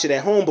to watch it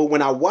at home, but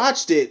when I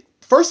watched it,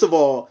 first of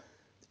all,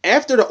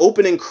 after the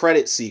opening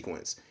credit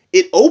sequence,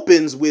 it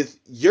opens with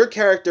your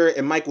character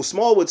and Michael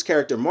Smallwood's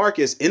character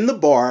Marcus in the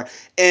bar,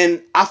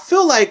 and I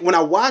feel like when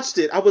I watched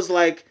it, I was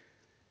like,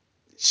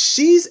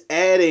 she's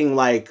adding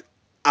like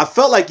I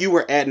felt like you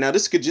were adding. Now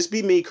this could just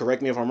be me.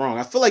 Correct me if I'm wrong.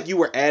 I feel like you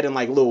were adding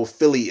like little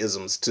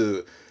Philly-isms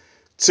to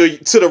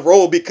the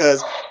role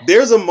because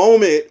there's a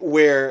moment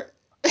where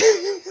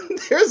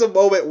there's a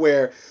moment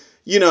where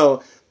you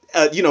know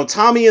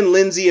Tommy and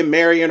Lindsay and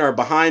Marion are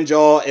behind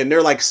y'all and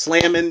they're like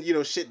slamming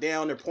shit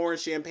down. They're pouring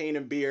champagne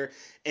and beer,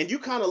 and you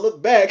kind of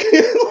look back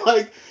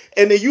like,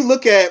 and then you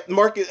look at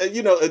Marcus.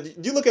 You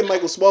look at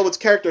Michael Smallwood's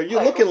character. You're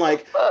Like looking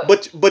what the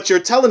like, fuck? but you're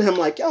telling him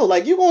like, yo,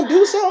 like you gonna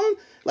do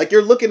something? Like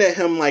you're looking at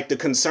him like the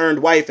concerned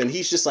wife, and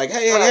he's just like,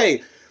 hey, hey, Right.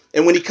 hey.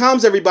 And when he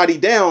calms everybody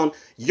down,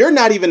 you're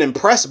not even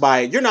impressed by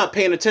it. You're not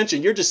paying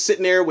attention. You're just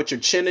sitting there with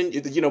your chin and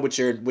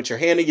with your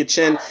hand in your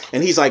chin.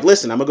 And he's like,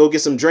 "Listen, I'm gonna go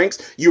get some drinks."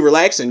 You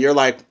relax, and you're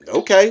like,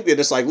 "Okay." And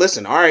it's like,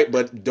 "Listen, all right,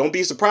 but don't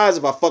be surprised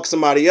if I fuck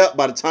somebody up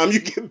by the time you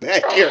get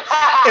back here."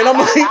 And I'm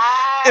like,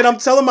 and I'm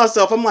telling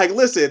myself, I'm like,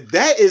 "Listen,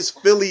 that is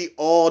Philly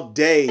all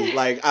day."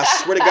 Like, I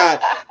swear to God,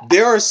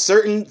 there are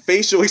certain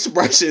facial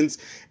expressions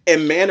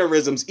and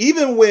mannerisms,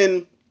 even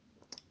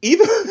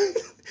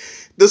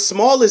the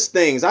smallest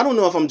things. I don't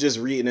know if I'm just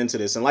reading into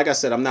this. And like I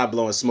said, I'm not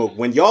blowing smoke.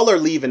 When y'all are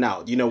leaving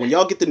out, when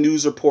y'all get the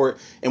news report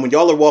and when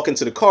y'all are walking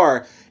to the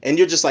car and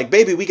you're just like,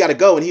 baby, we got to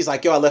go. And he's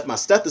like, yo, I left my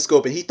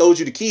stethoscope, and he throws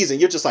you the keys and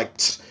you're just like,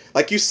 "Tch,"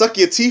 like you suck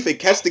your teeth and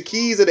catch the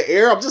keys in the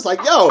air. I'm just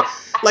like, yo,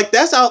 like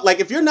that's how, like,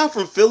 if you're not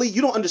from Philly,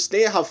 you don't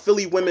understand how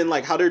Philly women,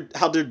 like how their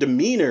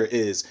demeanor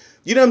is.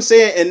 You know what I'm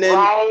saying? And then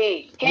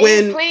Right. Can you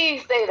when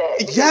please say that?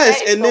 Because yes,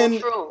 that is and so then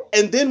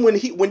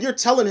true. when you're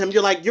telling him,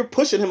 you're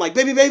pushing him like,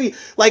 baby,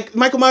 like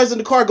Michael Myers in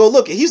the car, go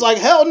look, and he's like,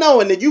 hell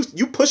no, and then you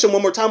push him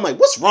one more time, like,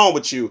 what's wrong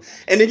with you?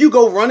 And then you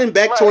go running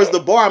back towards Right. the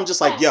bar. I'm just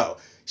like, yo,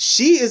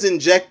 she is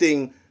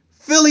injecting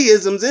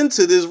Phillyisms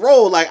into this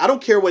role. Like, I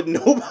don't care what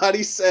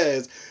nobody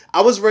says.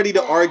 I was ready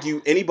to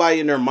argue anybody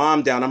and their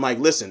mom down. I'm like,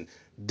 listen,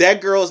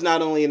 that girl is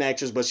not only an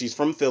actress, but she's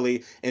from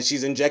Philly, and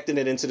she's injecting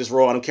it into this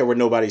role. I don't care what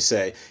nobody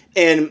say.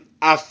 And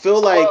I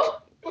feel like Well,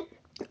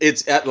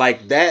 it's at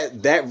like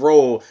that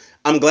role.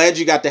 I'm glad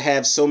you got to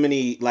have so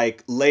many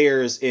like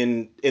layers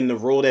in the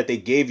role that they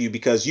gave you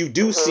because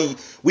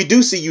mhm, we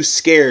do see you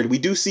scared, we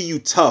do see you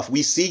tough,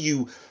 we see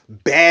you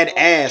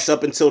badass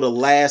up until the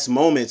last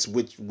moments,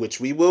 which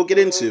we will get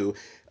mhm. into.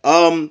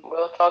 um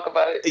We'll talk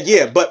about it.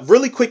 yeah, but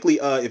really quickly,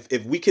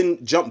 if we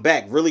can jump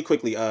back really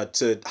quickly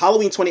to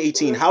Halloween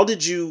 2018, Mhm. how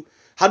did you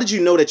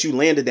know that you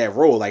landed that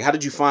role? Like, how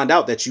did you find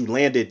out that you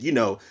landed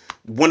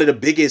one of the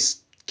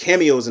biggest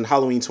cameos in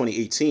Halloween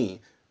 2018?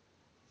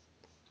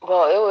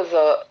 Well,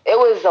 it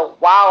was a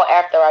while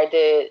after I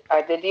did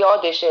the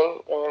audition,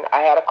 and I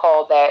had a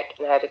call back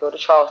and I had to go to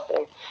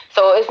Charleston.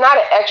 So it's not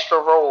an extra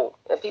role.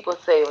 And people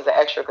say it was an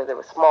extra because it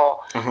was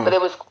small, Uh-huh. but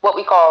it was what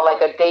we call like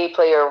a day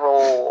player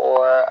role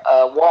or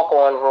a walk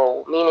on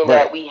role, meaning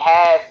Right. that we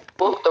have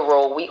booked the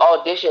role, we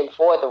auditioned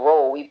for the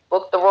role, we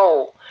booked the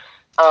role,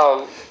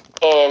 um,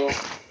 and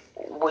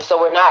so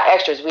we're not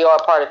extras. We are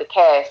part of the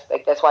cast.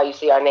 Like that's why you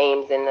see our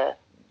names in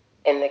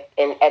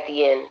at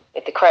the end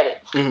at the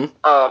credits.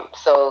 Mm-hmm.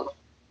 So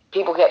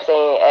people kept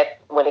saying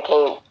when it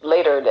came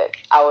later that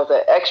I was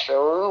an extra.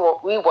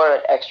 We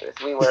weren't extras.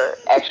 We were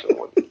actually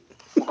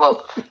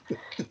booked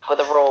for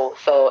the role.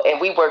 So, and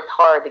we worked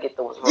hard to get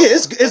those Yeah,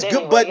 roles. it's But good,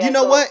 anyway, but you yeah.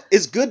 know So what?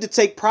 It's good to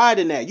take pride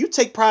in that. You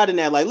take pride in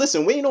that. Like,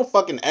 listen, we ain't no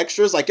fucking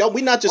extras. Like, yo,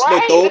 we not just no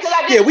right, throw. because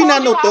I Yeah, just we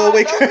not told you no how my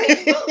throwaway. self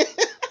taste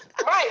looked.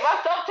 Right, my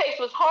self taste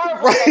was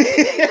horrible back in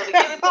the day. Right. So to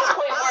get it to the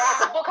point where I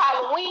could book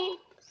Halloween,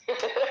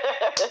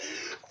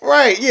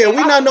 Right. Yeah, if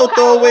we I not could no book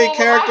throwaway Halloween with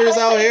my characters self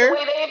out taste the here.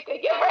 way they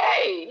get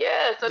right,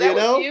 yeah. So You that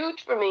was know.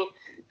 huge for me.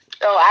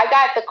 So I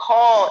got the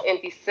call in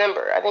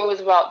December. I think it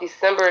was about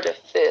December the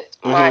 5th.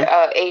 My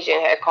Mm-hmm.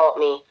 agent had called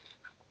me,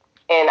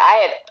 and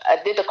I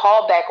did the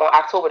call back on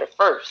October the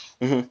 1st.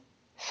 Mm-hmm.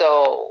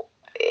 So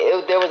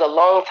there was a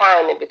long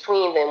time in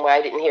between then where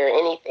I didn't hear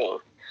anything.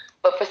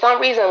 But for some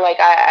reason, like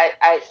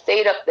I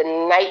stayed up the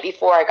night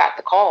before I got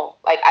the call.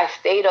 Like I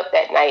stayed up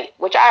that night,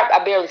 which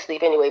I barely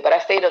sleep anyway, but I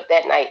stayed up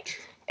that night.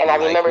 And I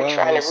remember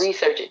trying to Likewise.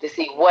 research it to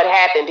see what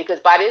happened because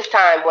by this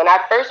time, when I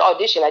first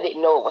auditioned, I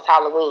didn't know it was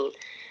Halloween.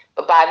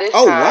 But by this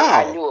Oh time,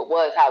 I wow. knew it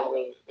was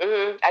Halloween.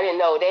 I didn't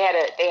know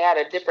they had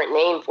a different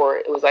name for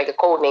it. It was like a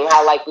code name.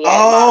 How like we had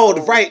Oh,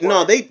 Mongoose right.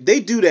 No, for they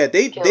do that.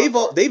 killing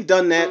time. They've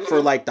done that for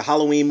Mm-hmm. like the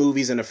Halloween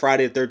movies and the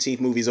Friday the 13th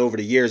movies over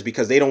the years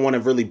because they don't want to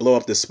really blow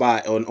up the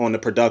spot on the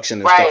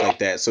production and stuff Right. like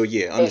that. So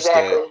yeah, Exactly.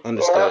 understood. Yep.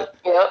 Understood.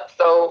 Yep.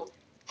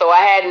 So I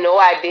had no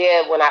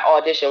idea when I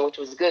auditioned, which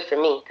was good for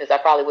me because I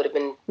probably would have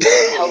been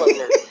hella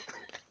nervous.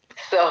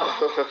 So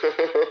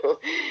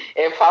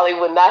and probably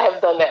would not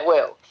have done that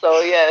well. So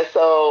yeah.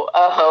 So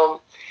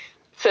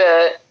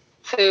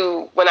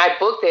to when I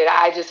booked it,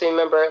 I just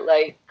remember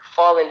like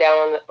falling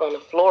down on the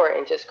floor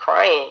and just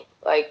crying,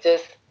 like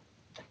just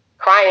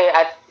crying.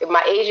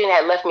 My agent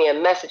had left me a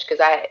message because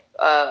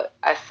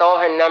I saw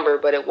her number,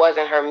 but it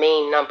wasn't her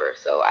main number,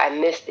 so I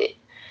missed it.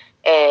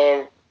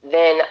 And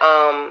then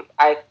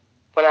I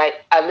when I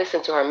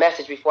listened to her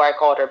message before I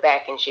called her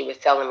back, and she was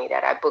telling me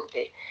that I booked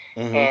it,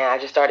 Mm-hmm. and I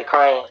just started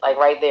crying like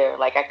right there,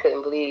 like I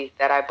couldn't believe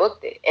that I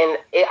booked it, and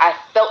I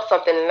felt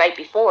something the night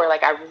before,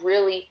 like I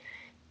really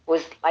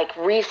was like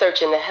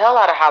researching the hell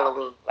out of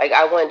Halloween. Like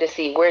I wanted to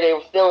see where they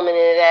were filming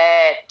it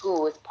at,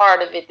 who was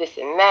part of it, this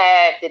and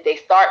that. Did they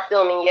start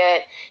filming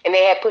yet? And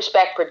they had pushed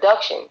back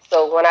production.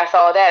 So when I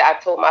saw that, I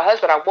told my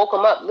husband, I woke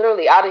him up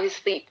literally out of his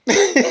sleep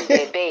and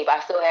said, "Babe, I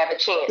still have a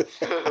chance."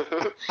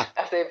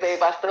 I said,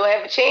 "Babe, I still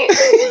have a chance.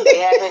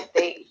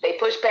 They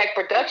pushed back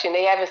production.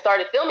 They haven't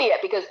started filming yet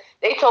because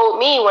they told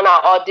me when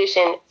I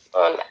auditioned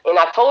in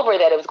October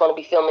that it was going to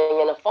be filming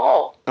in the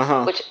fall,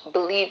 Uh-huh. which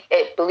believed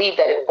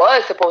that it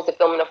was supposed to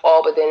film in the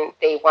fall, but then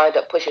they wound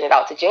up pushing it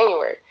out to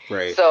January.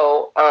 Right.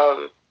 So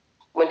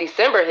when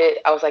December hit,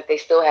 I was like, they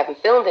still haven't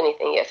filmed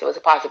anything yet, so it's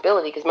a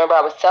possibility. Because remember,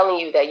 I was telling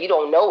you that you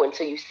don't know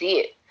until you see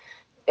it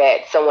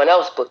that someone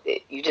else booked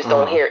it. You just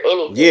don't Uh-huh. hear Yeah,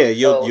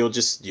 anything. you'll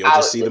just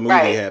see the movie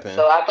Right. happen.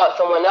 So I thought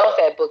someone else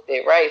had booked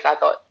it. Right. So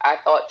I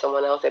thought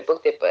someone else had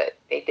booked it, but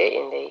they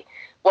didn't.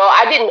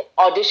 I didn't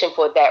audition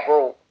for that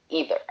role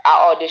either.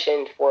 I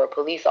auditioned for a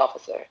police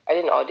officer. I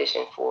didn't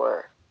audition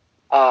for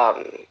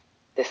um,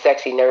 the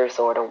sexy nurse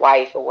or the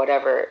wife or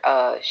whatever.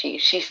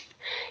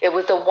 It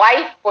was the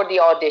wife for the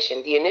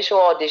audition. The initial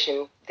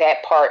audition,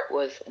 that part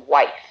was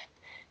wife,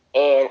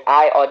 and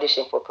I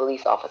auditioned for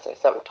police officer,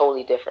 something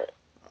totally different.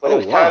 When it Oh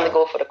was time to wow.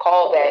 go for the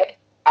callback,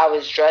 I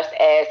was dressed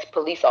as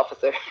police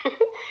officer.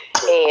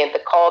 And the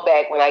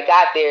callback, when I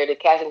got there, the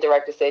casting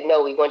director said,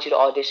 "No, we want you to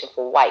audition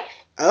for wife."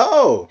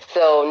 Oh.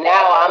 So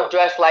now I'm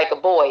dressed like a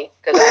boy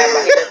because I have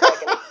my hair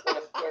back in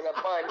a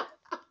bun,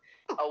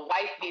 a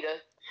wife beater,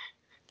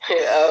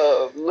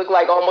 look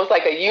like almost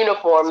like a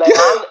uniform. Like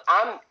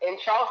I'm in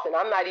Charleston.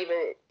 I'm not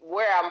even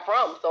where I'm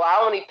from, so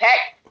I only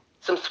packed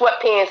some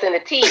sweatpants and a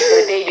tee for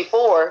the day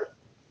before,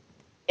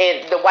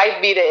 and the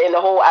wife beater and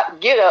the whole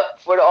get up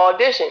for the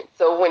audition.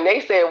 So when they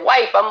said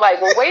wife, I'm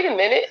like, well, wait a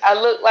minute. I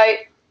look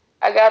like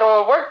I got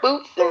on work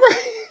boots, and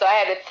so I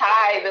had to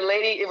tie the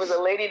lady. It was a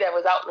lady that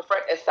was out in the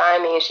front that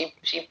signed me, and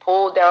she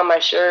pulled down my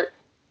shirt.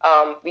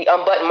 We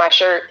unbuttoned my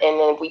shirt, and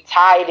then we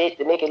tied it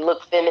to make it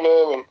look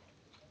feminine. And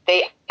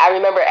I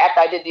remember after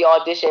I did the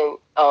audition,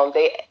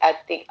 I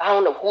think I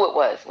don't know who it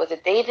was. Was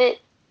it David?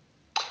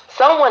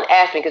 Someone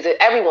asked me because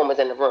everyone was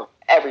in the room.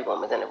 Everyone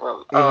was in the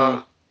room.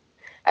 Mm-hmm.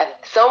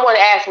 Someone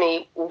asked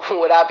me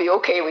would I be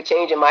okay with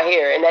changing my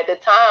hair, and at the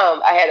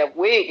time I had a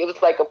wig. It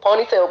was like a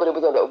ponytail, but it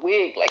was a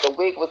wig. Like a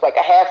wig was like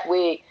a half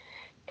wig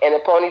and a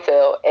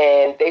ponytail.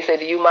 And they said,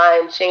 "Do you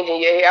mind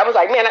changing your hair?" I was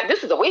like, "Man,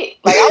 this is a wig.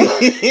 Like I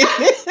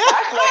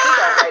snatch this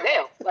off right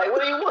now. Like,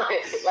 what do you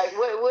want? Like,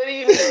 what do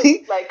you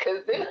need? Like,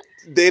 cause this,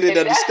 They didn't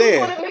if that's who's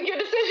understand. gonna make your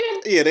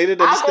decision, Yeah, they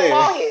didn't I'll go understand.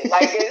 bald head.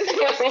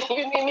 Like,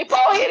 you need me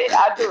bald headed,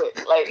 I'll do it.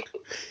 Like,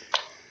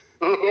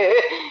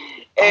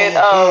 and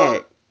Oh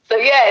man. so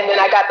yeah, and then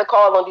I got the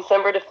call on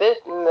December the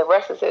 5th, and the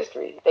rest is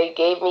history. They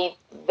gave me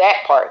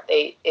that part.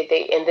 And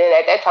then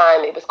at that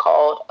time it was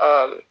called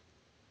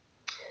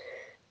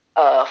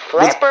Was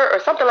flapper or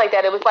something like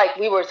that. It was like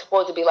we were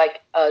supposed to be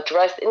like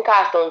dressed in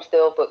costume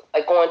still, but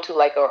like going to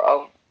like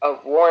a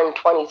Roaring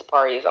Twenties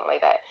party or something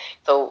like that.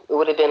 So it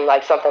would have been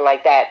like something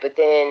like that. But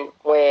then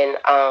when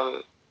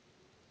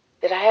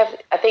did I have?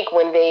 I think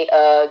when they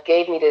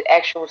gave me the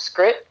actual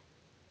script,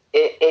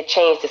 it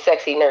changed to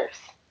Sexy Nurse,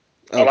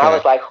 and I Okay.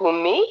 was like, who,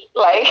 me?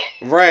 Like,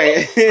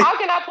 Right. how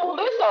can I pull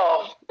this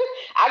off?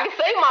 I can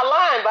say my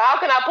line, but how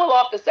can I pull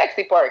off the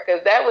sexy part?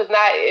 Because that was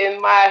not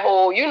in my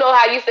whole. You know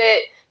how you said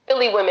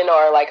Philly women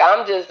are. Like,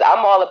 I'm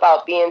all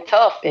about being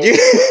tough Yeah. and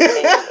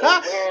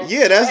wearing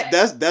Yeah,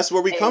 sweats that's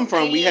where we come and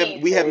from.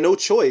 tees We have and no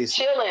choice.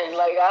 chilling.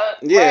 Like,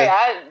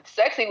 Yeah.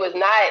 sexy was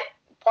not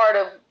part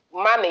of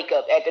my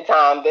makeup at the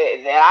time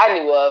that I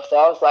knew of. So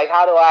I was like,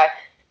 how do I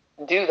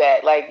do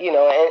that? Like, and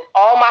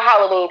all my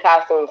Halloween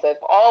costumes have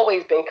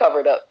always been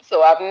covered up.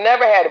 So I've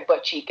never had a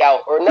butt cheek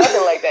out or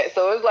nothing like that.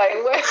 So it's like,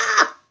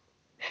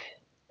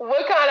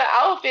 what kind of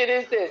outfit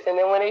is this? And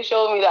then when they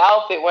showed me the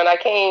outfit when I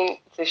came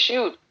to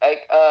shoot,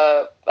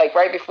 like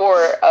right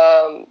before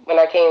when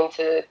I came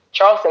to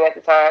Charleston at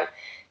the time,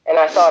 and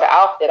I saw the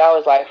outfit, I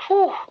was like,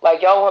 whew,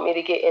 like y'all want me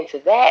to get into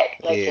that?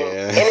 Like, and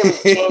Yeah. it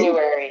was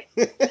January,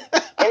 and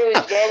it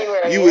was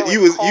January, and it was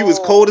You was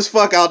cold cold. as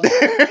fuck out there.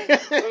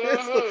 So,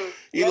 Mm-hmm.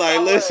 you Yes, like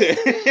I listen. was.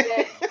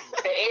 Fishnet,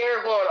 the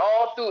air going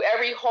all through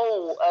every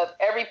hole of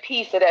every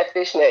piece of that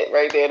fishnet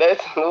right there.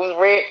 That's those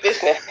red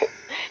fishnet.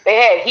 They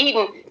had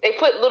heating. They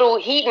put little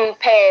heating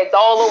pads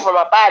all over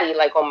my body,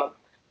 like on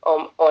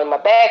my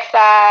back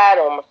side,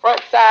 on my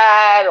front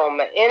side, on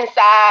my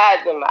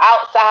inside, and my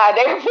outside.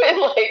 They were putting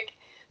like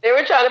they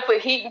were trying to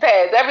put heating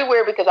pads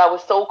everywhere because I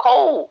was so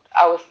cold.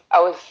 I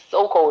was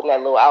so cold in that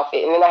little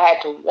outfit, and then I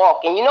had to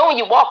walk. And you know when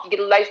you walk, you get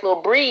a nice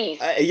little breeze.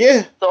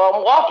 Yeah. So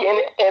I'm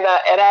walking, and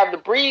I have the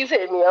breeze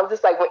hitting me. I'm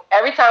just like,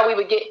 every time we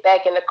would get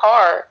back in the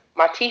car,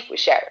 my teeth would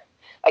shatter.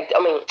 Like,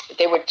 I mean,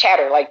 they would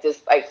chatter like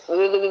this, like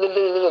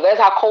that's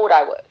how cold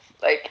I was.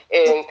 Like,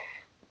 and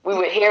we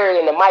would hear it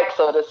in the mic,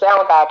 so the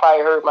sound guy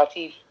probably heard my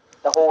teeth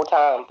the whole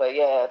time. But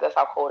yeah, that's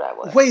how cold I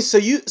was. Wait, so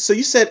you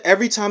said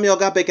every time y'all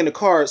got back in the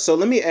car. So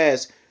let me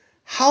ask,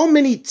 how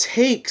many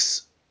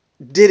takes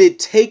did it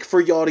take for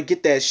y'all to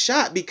get that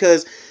shot?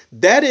 Because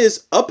that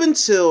is up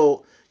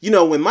until,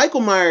 when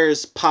Michael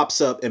Myers pops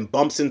up and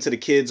bumps into the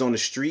kids on the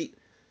street,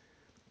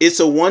 it's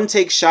a one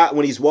take shot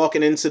when he's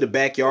walking into the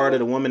backyard of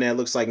Mm-hmm. the woman that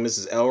looks like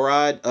Mrs.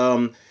 Elrod.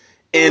 And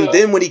Mm-hmm.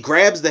 then when he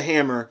grabs the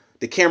hammer,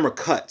 the camera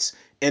cuts.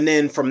 And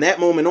then from that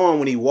moment on,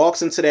 when he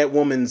walks into that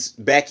woman's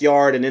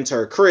backyard and into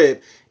her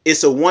crib,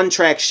 it's a one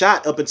track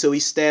shot up until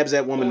he stabs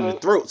that woman in the Mm-hmm.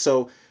 throat.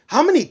 So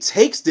how many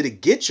takes did it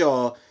get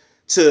y'all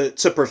to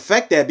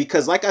perfect that?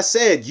 Because like I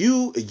said,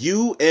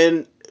 you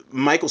and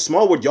Michael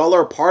Smallwood, y'all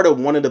are a part of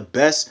one of the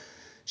best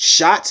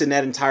shots in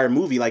that entire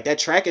movie. Like that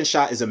tracking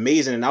shot is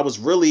amazing, and I was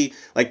really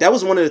like that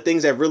was one of the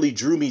things that really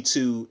drew me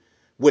to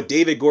what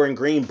David Gordon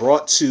Green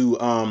brought to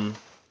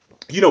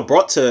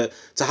brought to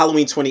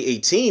Halloween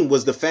 2018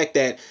 was the fact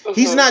that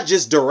he's Mm-hmm. not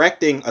just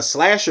directing a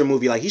slasher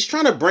movie, like he's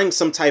trying to bring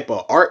some type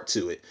of art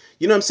to it.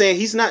 You know what I'm saying?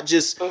 He's not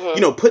just,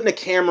 Mm-hmm. putting a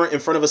camera in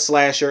front of a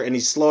slasher and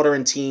he's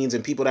slaughtering teens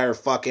and people that are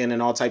fucking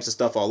and all types of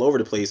stuff all over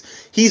the place.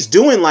 He's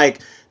doing like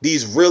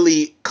these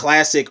really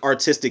classic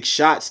artistic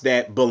shots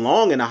that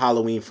belong in a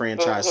Halloween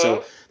franchise. So,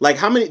 Mm-hmm.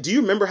 like do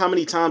you remember how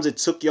many times it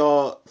took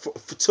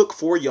took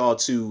for y'all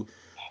to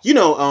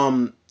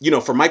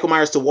for Michael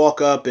Myers to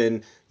walk up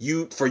and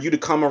for you to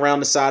come around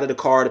the side of the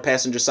car, the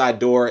passenger side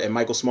door, and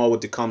Michael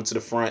Smallwood to come to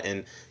the front,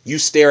 and you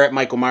stare at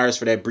Michael Myers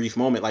for that brief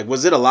moment. Like,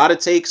 was it a lot of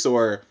takes,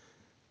 or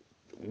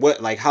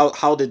what? Like,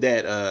 how did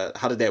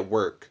that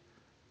work?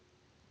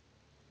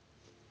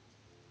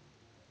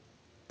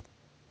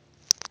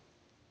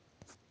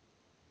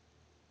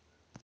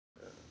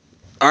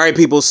 All right,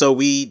 people. So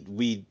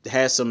we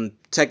had some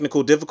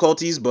technical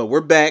difficulties, but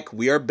we're back.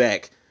 We are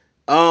back.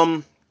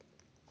 Um,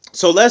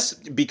 so let's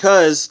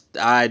because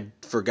I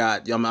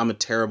forgot. I'm a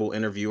terrible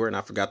interviewer, and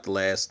I forgot the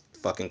last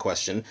fucking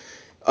question.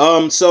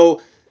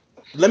 So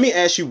let me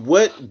ask you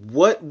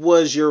what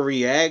was your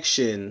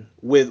reaction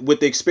with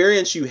the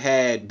experience you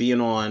had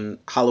being on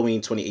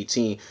Halloween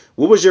 2018?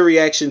 What was your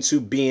reaction to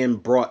being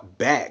brought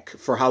back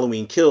for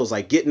Halloween Kills?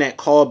 Like getting that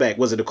callback?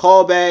 Was it a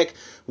callback?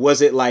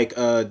 Was it like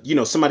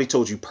somebody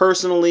told you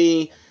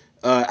personally?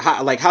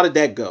 How did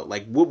that go?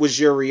 Like what was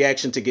your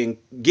reaction to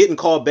getting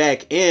called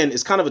back? And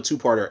it's kind of a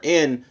two-parter.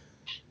 And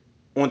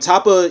on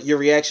top of your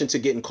reaction to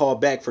getting called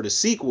back for the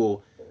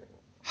sequel,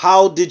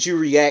 how did you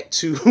react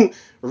to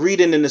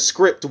reading in the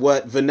script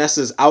what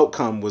Vanessa's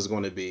outcome was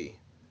going to be?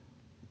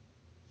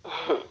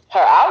 Her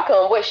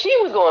outcome, what she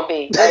was going to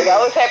be. Like, I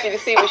was happy to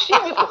see what she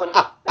was going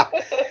to.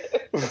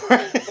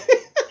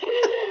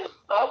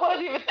 I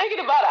wasn't even thinking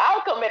about the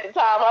outcome at the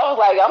time. I was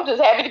like, I'm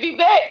just happy to be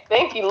back.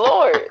 Thank you,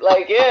 Lord.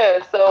 Like, yeah.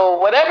 So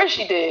whatever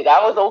she did, I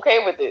was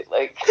okay with it.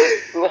 Like,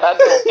 I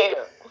don't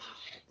care.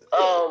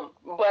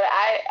 But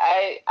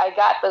I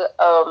got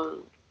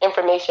the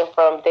information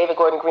from David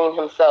Gordon Green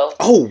himself.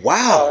 Oh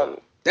wow, Um,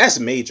 that's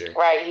major.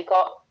 right. He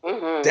called.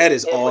 Mm-hmm, That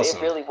is it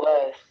awesome. really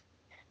was.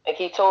 Like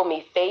he told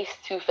me face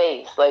to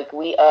face. Like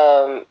he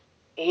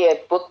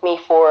had booked me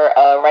for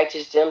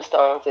Righteous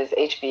Gemstones, his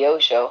HBO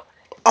show,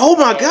 Oh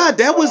my and god,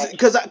 that when was I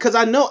because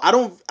I know I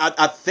don't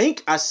I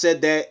think I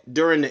said that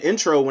during the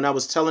intro when I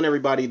was telling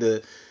everybody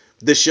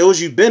The shows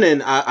you've been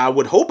in, I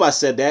would hope I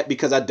said that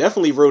because I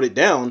definitely wrote it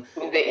down.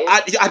 You didn't.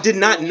 I did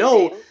not You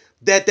know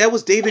didn't. that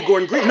was David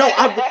Gordon Green. No,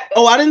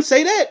 I didn't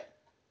say that.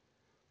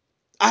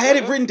 I had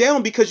it Mm-mm. written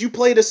down because you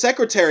played a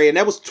secretary, and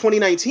that was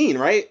 2019,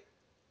 right?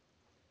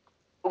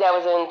 That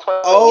was in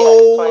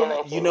Oh, you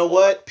 2019. know Yeah.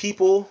 what,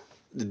 people,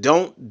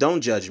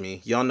 don't judge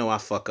me. Y'all know I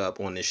fuck up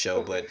on this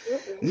show, but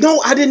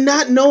no, I did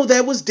not know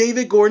that was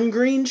David Gordon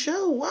Green's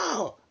show.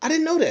 Wow, I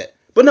didn't know that.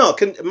 But no,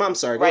 I'm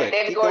sorry. Go Right, ahead,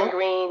 David keep going. Gordon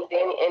Green,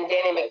 and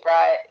Danny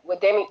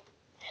McBride.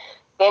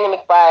 Danny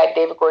McBride,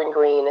 David Gordon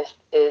Green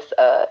is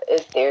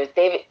theirs.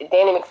 Danny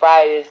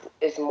McBride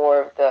is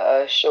more of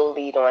the show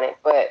lead on it,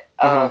 but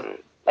Uh huh.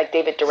 like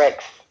David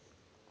directs,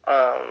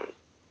 um,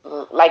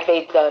 like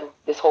they've done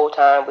this whole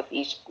time with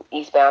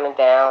Eastbound and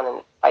Down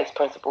and Vice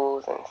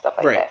Principals and stuff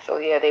like Right. that. So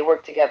yeah, they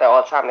work together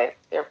all the time.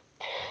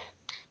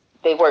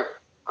 They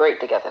work great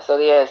together. So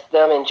yeah, it's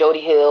them and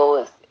Jody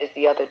Hill is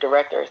the other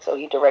director. So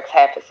he directs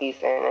half a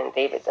season and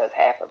David does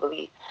half, I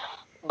believe.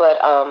 But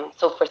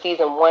so for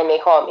season one, they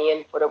called me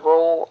in for the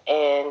role,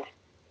 and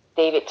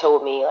David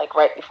told me like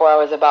right before I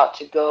was about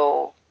to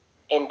go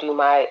and do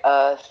my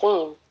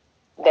scene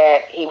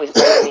that he was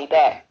bringing me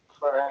back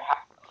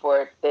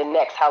for the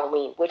next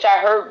Halloween, which I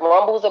heard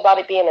rumbles about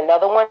it being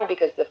another one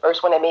because the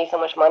first one had made so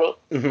much money,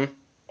 Mm-hmm.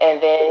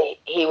 and then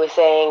he was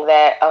saying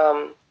that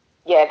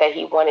yeah, that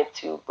he wanted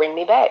to bring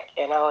me back,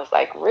 and I was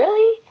like,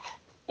 really?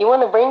 You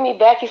want to bring me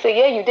back? He said,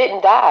 yeah, you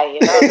didn't die,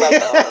 and I was like,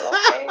 oh,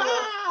 okay.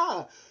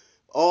 Well.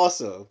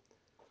 Awesome.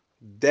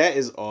 That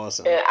is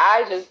awesome. And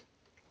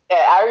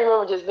I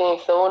remember just being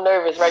so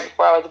nervous right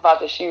before I was about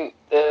to shoot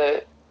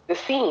the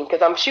scene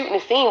because I'm shooting the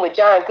scene with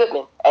John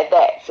Goodman at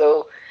that.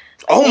 So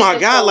like Oh he my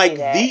just god, told me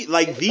that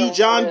like it's a the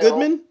John real.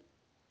 Goodman.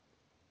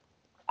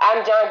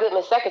 I'm John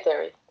Goodman's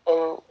secretary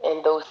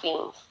in those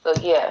scenes. So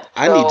yeah.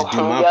 I need to So do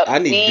my I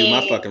yep, need to do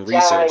my the fucking John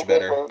research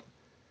better. Goodman.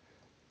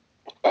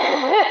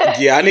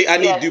 Yeah, I need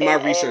to Yes, do my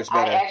and research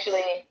better.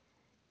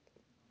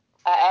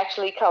 I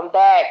actually come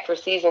back for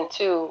season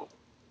two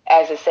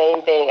as the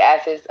same thing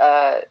as his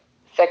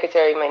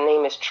secretary. My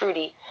name is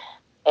Trudy,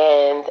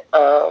 and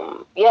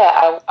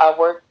yeah, I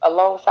work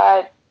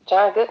alongside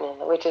John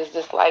Goodman, which is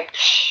just like,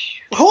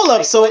 Hold up.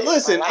 like So what is my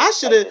listen, life?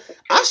 Like this is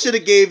I crazy. should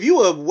have gave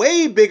you a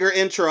way bigger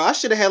intro. I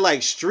should have had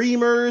like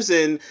streamers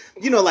and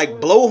like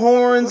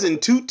blowhorns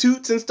and toot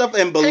toots and stuff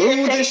and Ticker balloons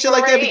and tape shit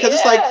like that parade, because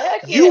it's like yeah,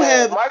 heck you yeah,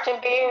 have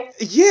marching bands.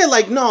 yeah,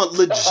 like no,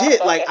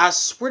 legit. Like I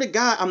swear to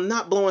God, I'm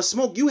not blowing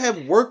smoke. You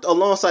have worked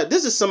alongside.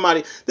 This is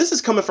somebody. This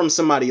is coming from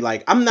somebody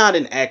like I'm not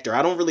an actor.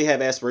 I don't really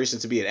have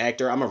aspirations to be an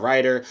actor. I'm a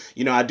writer.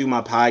 I do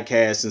my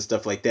podcast and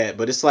stuff like that.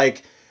 But it's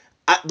like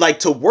like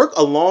to work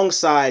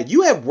alongside.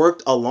 You have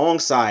worked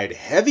alongside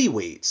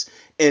heavyweights,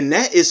 and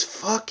that is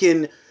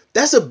fucking.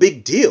 That's a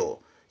big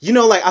deal.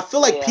 Like I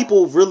feel like Yeah,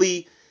 people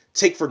really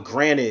take for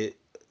granted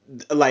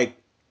like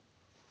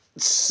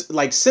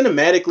like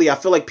cinematically I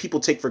feel like people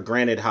take for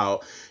granted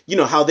how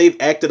how they've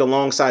acted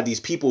alongside these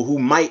people who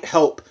might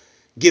help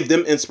give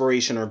them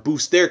inspiration or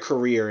boost their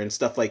career and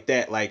stuff like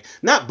that, like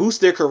not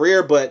boost their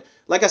career but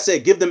like I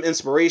said, give them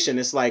inspiration.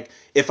 It's like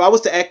if I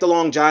was to act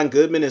along John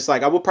Goodman, it's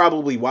like I would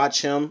probably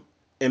watch him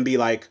and be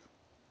like,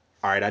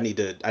 all right, I need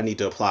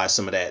to apply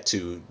some of that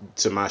to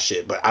my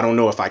shit, but I don't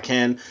know if I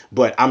can,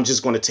 but I'm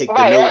just going to take the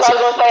right. That's notes. what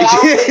I was gonna say. I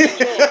don't think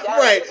you can. John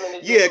Right,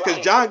 Goodman is yeah, just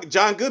because like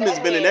John Goodman's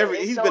that been in man every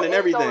is he's been so in it's so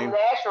everything.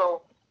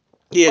 natural.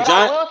 Yeah, But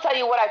I John. will tell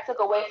you what I took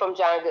away from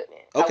John Goodman.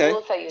 I Okay,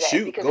 will tell you that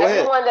shoot, because go ahead.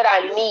 everyone that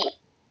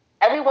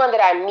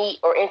I meet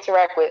or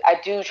interact with,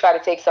 I do try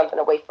to take something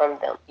away from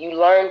them. You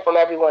learn from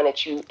everyone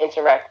that you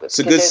interact with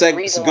because there's a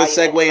It's a reason good why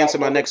you're segue into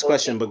my interacting with next those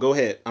question, but people. go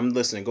ahead. I'm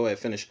listening. Go ahead,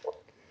 finish.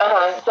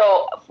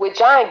 So with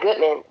John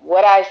Goodman,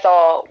 what I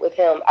saw with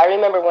him, I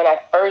remember when I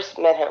first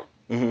met him,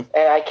 Mm-hmm.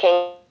 and I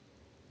came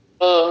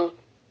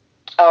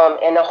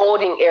in the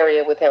holding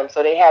area with him.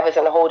 So they have us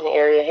in the holding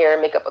area. Hair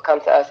and makeup would come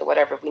to us or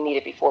whatever if we need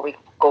it before we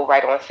go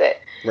right on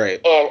set.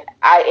 Right. And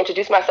I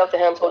introduced myself to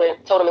him, told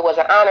him it was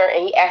an honor,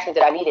 and he asked me,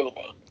 "Did I need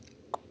anything?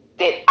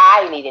 Did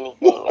I need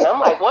anything?" And I'm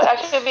like, "What? I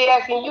should be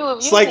asking you if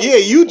It's you like, need yeah,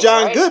 you anything,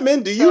 John right?"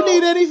 Goodman. Do you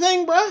need So,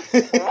 anything, bro?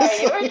 right,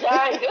 you're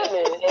John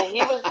Goodman, and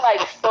he was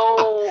like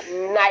so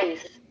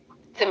nice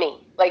to me.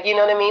 Like, you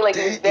know what I mean? Like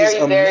he was That is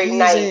very, very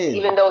nice, amazing.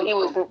 even though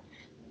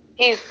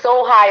he's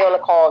so high on the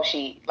call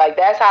sheet. Like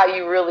that's how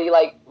you really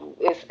like.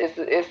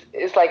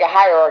 It's like a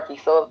hierarchy.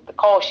 So the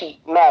call sheet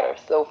matters.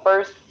 So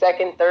first,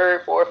 second,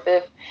 third, fourth,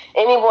 fifth,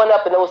 anyone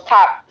up in those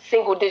top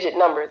single digit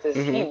numbers is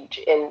Mm-hmm. huge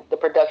in the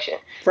production,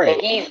 and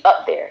Right. he's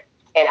up there,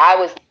 and I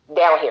was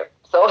down here.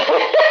 So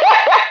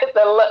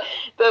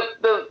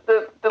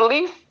the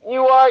least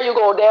you are, you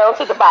go down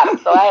to the bottom.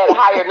 So I had a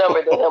higher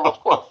number than him, of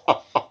course.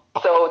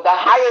 So the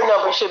higher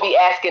number should be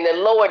asking the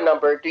lower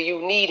number, do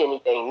you need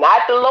anything?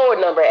 Not the lower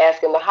number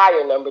asking the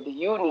higher number, do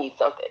you need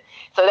something?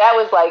 So that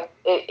was like,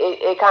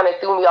 it kind of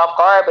threw me off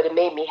guard, but it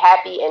made me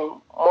happy and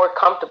more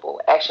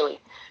comfortable, actually,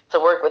 to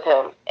work with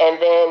him.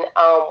 And then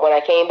when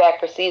I came back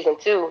for season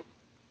two,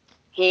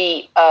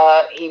 he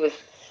was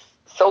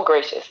so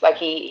gracious. Like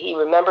he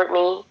remembered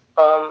me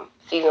from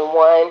season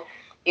one.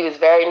 He was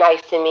very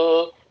nice to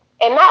me.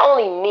 and not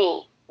only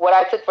me, what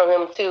I took from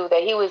him too,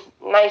 that he was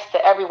nice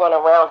to everyone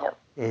around him.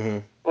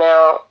 Mm-hmm.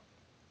 Now,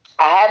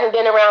 I haven't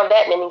been around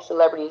that many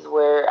celebrities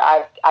where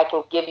I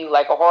can give you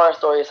like a horror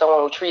story of someone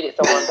who treated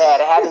someone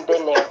bad. I haven't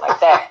been there like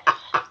that.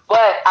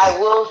 But I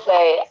will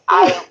say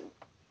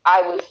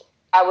I was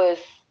I was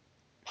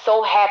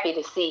so happy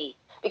to see,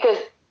 because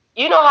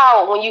you know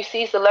how when you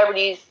see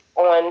celebrities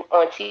on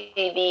TV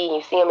and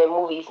you see them in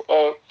movies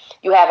and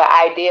you have an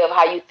idea of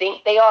how you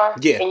think they are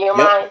Yeah. in your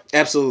Yep. mind,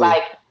 Absolutely.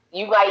 like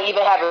you might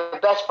even have a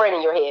best friend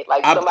in your head,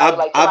 like I've somebody I've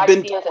like I've Taraji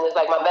been P Henson is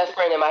like my best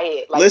friend in my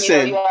head, like you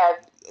listen. have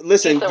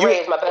Listen, Issa Rae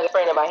is my best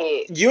friend in my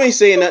head. you ain't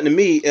saying nothing to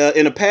me.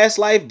 In a past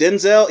life,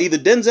 either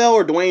Denzel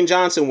or Dwayne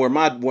Johnson were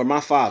my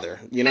father.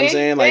 You know what I'm See,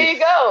 saying? there Like you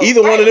go,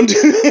 either one of right? them two.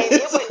 And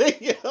it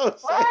was You know what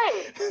I'm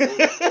right.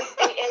 saying?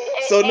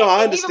 So no,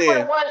 I And even for the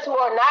understand. ones who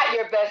are not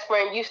your best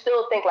friend, you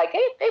still think like,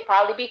 hey, they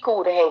probably be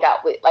cool to hang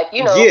out with. Like,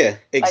 Yeah, like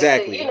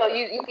exactly.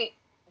 you could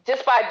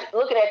just by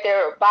looking at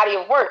their body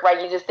of work,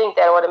 right? You just think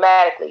that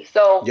automatically.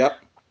 So Yep.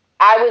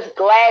 I was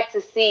glad to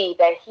see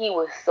that he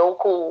was so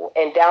cool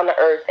and down to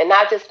earth, and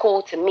not just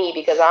cool to me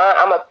because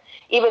I'm a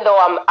even though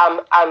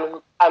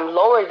I'm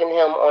lower than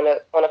him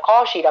on a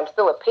call sheet, I'm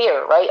still a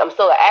peer, right? I'm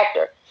still an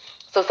actor.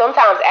 So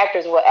sometimes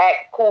actors will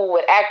act cool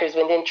with actors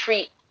and then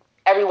treat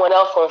everyone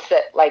else on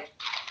set like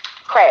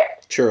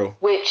crap, True.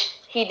 which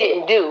he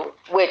didn't do,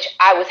 which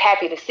I was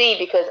happy to see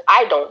because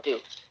I don't do.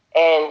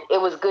 And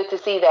it was good to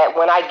see that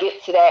when I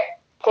get to that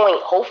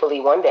point, hopefully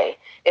one day,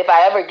 if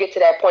I ever get to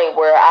that point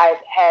where I've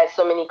had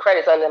so many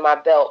credits under my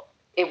belt,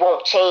 it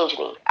won't change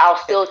me. I'll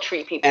still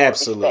treat people with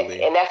respect.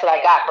 Absolutely. And that's what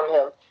I got from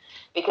him.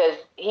 Because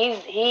he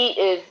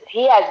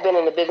has been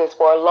in the business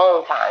for a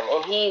long time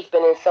and he's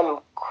been in some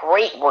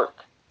great work,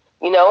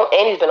 and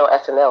he's been on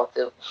SNL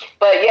too.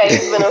 But yeah,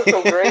 he's been on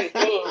some great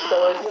things.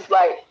 So it's just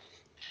like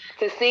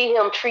to see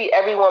him treat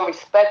everyone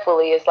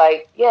respectfully is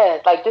like, yeah,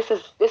 like this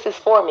is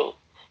for me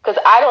because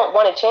I don't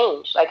want to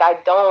change. Like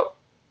I don't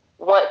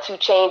want to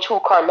change who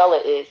Carmela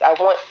is. I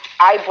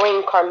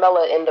bring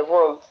Carmela in the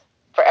room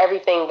for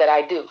everything that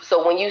I do.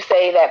 So when you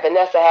say that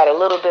Vanessa had a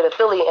little bit of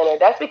Philly in her,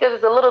 that's because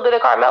it's a little bit of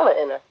Carmela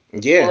in her. You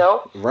Yeah.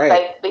 know, Right.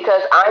 like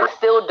because I'm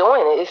still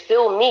doing it. It's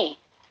still me.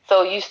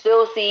 So you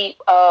still see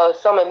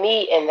some of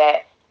me in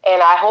that,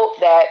 and I hope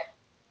that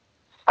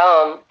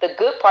the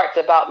good parts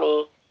about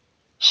me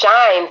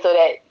shine so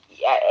that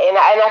and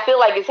I feel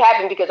like it's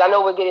happened because I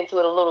know we'll get into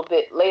it a little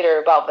bit later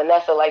about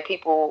Vanessa, like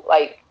people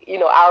like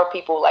our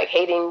people like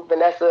hating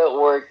Vanessa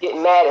or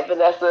getting mad at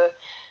Vanessa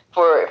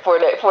for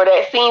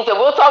that scene. So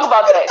we'll talk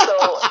about that.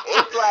 So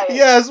it's like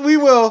Yes, we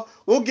will.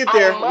 We'll get I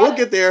there. We'll must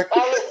get there.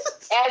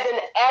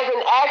 as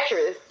an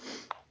actress,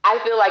 I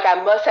feel like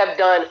I must have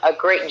done a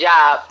great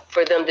job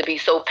for them to be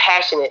so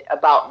passionate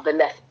about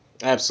Vanessa.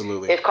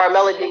 Absolutely. If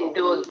Carmela didn't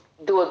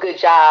do a good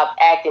job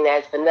acting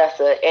as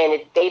Vanessa, and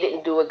if they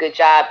didn't do a good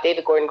job,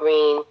 David Gordon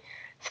Green,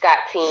 Scott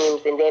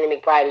Teems, and Danny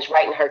McBride is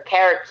writing her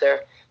character,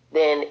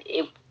 then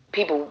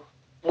people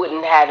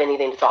wouldn't have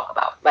anything to talk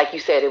about. Like you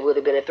said, it would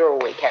have been a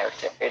throwaway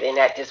character, and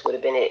that just would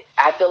have been it.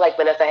 I feel like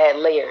Vanessa had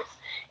layers,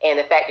 and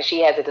the fact that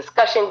she has a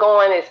discussion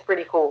going is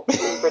pretty cool.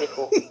 It's pretty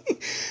cool.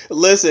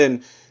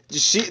 Listen,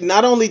 she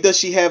not only does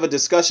she have a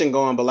discussion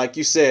going, but like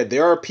you said,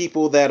 there are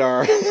people that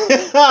are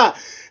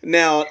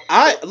now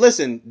I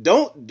listen,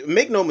 don't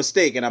make no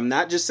mistake, and I'm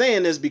not just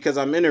saying this because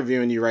I'm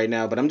interviewing you right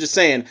now, but I'm just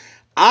saying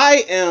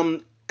I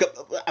am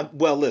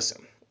well,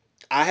 listen.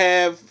 I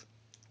have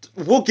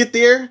we'll get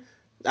there.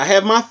 I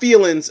have my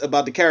feelings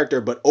about the character,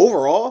 but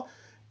overall,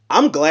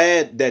 I'm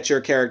glad that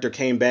your character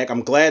came back.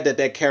 I'm glad that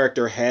that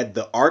character had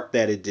the arc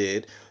that it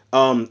did,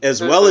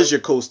 as well as Mm-hmm. your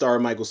co-star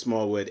Michael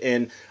Smallwood.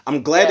 And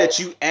I'm glad that Yes.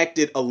 you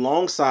acted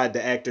alongside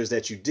the actors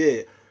that you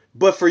did.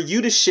 But for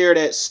you to share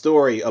that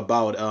story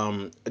about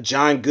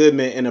John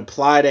Goodman and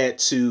apply that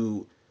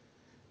to,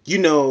 you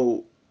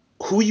know,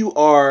 who you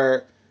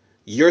are,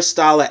 your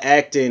style of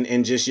acting,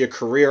 and just your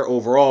career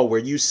overall, where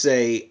you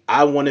say,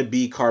 I want to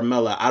be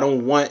Carmela. I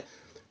don't want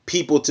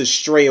people to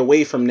stray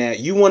away from that.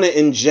 You want to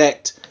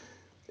inject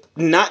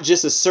not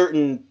just a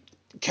certain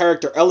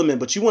character element,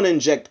 but you want to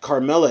inject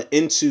Carmela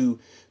into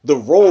the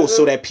role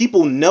so Mm-hmm. that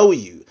people know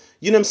you.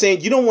 You know what I'm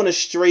saying? You don't want to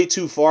stray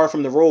too far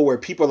from the role where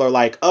people are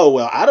like, oh,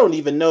 well, I don't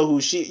even know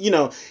who she,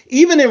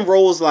 even in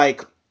roles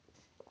like,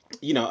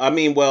 I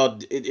mean, well,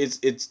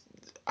 it's,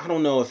 I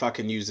don't know if I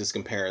can use this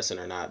comparison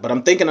or not, but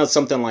I'm thinking of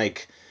something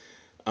like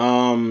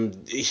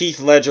Heath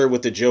Ledger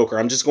with the Joker.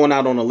 I'm just going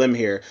out on a limb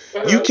here.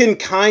 You Mm-hmm. can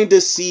kind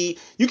of see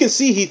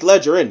Heath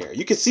Ledger in there.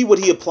 You can see what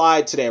he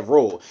applied to that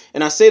role.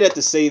 And I say that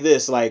to say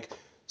this, like,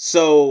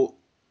 so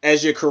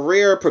as your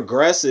career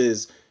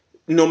progresses,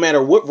 no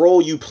matter what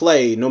role you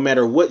play, no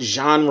matter what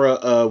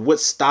genre, what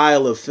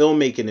style of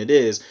filmmaking it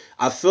is,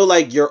 I feel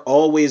like you're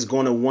always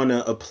going to want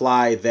to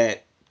apply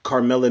that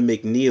Carmela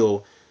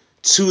McNeil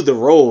to the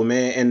role,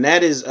 man. And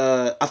that is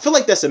I feel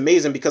like that's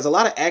amazing because a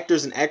lot of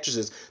actors and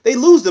actresses, they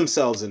lose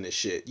themselves in this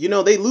shit.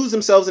 They lose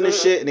themselves in this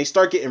Mm-hmm. shit and they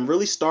start getting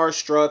really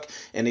starstruck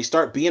and they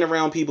start being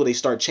around people, they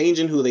start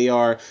changing who they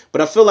are. But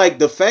I feel like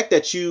the fact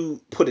that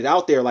you put it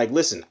out there, like,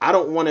 listen,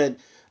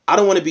 I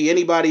don't want to be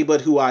anybody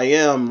but who I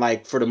am,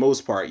 like for the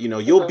most part. You know,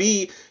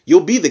 Mhm.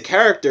 you'll be the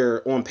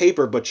character on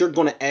paper, but you're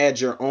going to add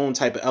your own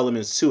type of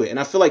elements to it. And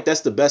I feel like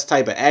that's the best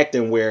type of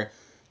acting where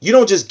you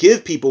don't just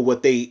give people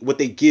what they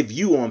give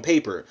you on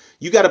paper.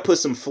 You got to put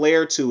some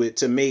flair to it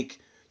to make,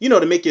 you know,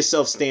 to make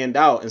yourself stand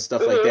out and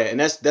stuff like Mhm. that. And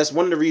that's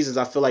one of the reasons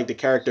I feel like the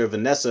character of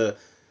Vanessa,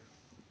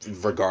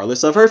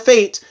 regardless of her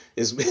fate,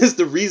 is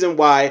the reason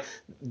why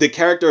the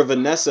character of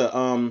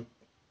Vanessa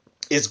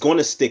is going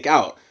to stick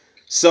out.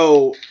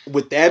 So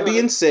with that Mhm.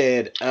 being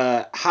said,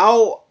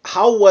 how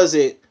was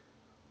it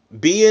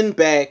being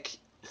back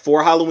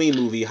for a Halloween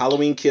movie,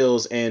 Halloween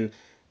Kills, and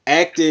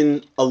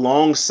acting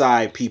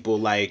alongside people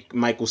like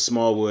Michael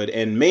Smallwood,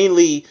 and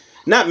mainly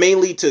not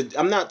mainly to,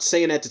 I'm not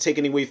saying that to take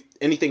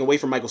anything away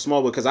from Michael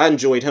Smallwood, because I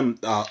enjoyed him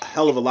a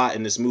hell of a lot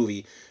in this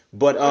movie,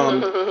 but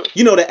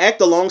you know, to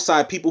act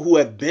alongside people who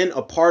have been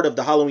a part of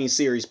the Halloween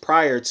series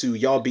prior to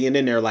y'all being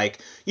in there, like,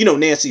 you know,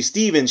 Nancy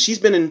Stevens, she's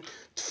been in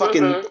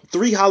fucking Mhm.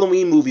 3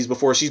 Halloween movies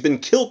before. She's been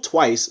killed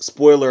twice.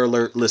 Spoiler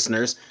alert,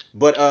 listeners.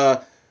 But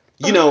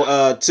you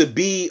know, to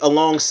be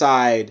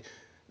alongside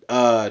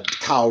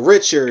Kyle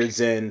Richards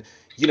and,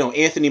 you know,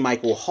 Anthony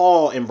Michael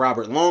Hall and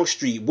Robert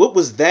Longstreet, what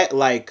was that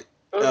like?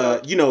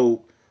 Mhm. You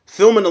know,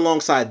 filming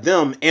alongside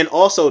them, and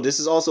also this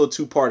is also a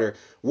two-parter.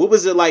 What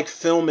was it like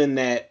filming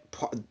that?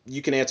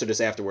 You can answer this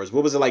afterwards.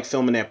 What was it like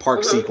filming that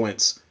park Mhm.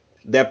 sequence?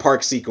 That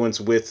park sequence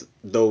with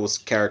those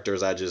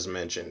characters I just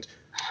mentioned.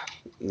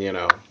 You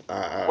know,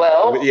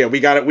 Well, yeah, we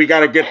got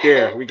to get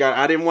there. We got.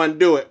 I didn't want to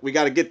do it. We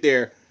got to get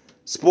there.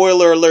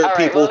 Spoiler alert, all right.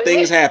 people. Well,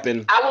 Things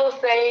happen. I will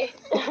say,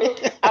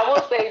 I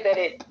will say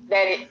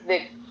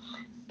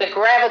the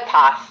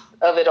gravitas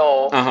of it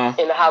all Uh huh.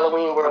 in the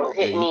Halloween world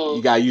Yeah, hit you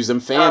me. gotta use them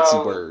fancy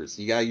Um, words.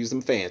 You gotta use them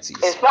as fancies.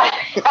 far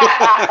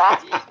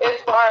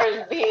as far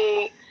as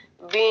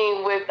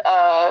being with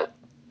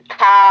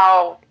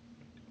Kyle,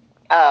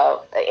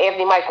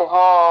 Anthony Michael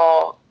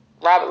Hall,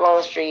 Robert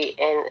Longstreet,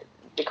 and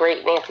the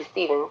great Nancy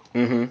Stevens.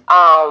 Mm-hmm.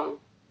 Um,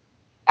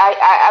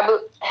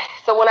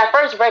 so when I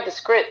first read the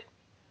script,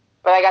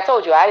 but like I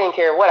told you, I didn't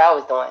care what I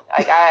was doing.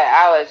 Like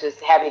I was just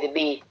happy to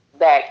be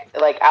back.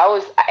 Like I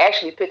was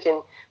actually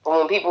pitching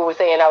when people were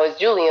saying I was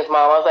Julian's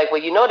mom. I was like,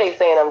 well, you know, they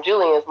saying I'm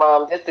Julian's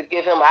mom just to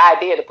give him an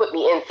idea to put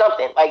me in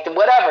something, like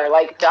whatever.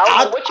 Like I don't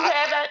know I, what you I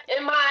have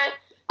in mind,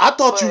 I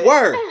thought you but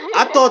were.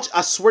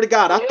 I swear to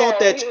God, yeah,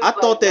 he was I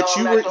thought like, no, that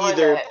I'm you were not doing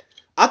either that.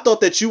 I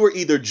thought that you were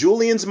either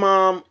Julian's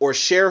mom or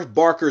Sheriff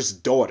Barker's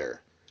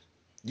daughter.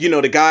 You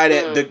know, the guy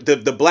that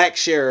Mm. the black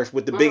sheriff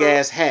with the big Mhm.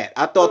 ass hat.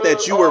 I thought that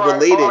Mhm. you were Or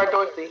related.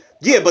 Dorsey.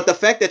 Yeah, but Mhm. the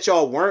fact that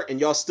y'all weren't and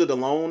y'all stood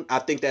alone, I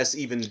think that's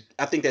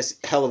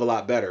hell of a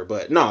lot better.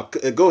 But no,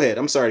 go ahead.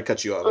 I'm sorry to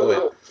cut you off. Go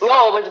ahead. Mhm.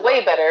 No, it was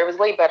way better. It was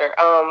way better.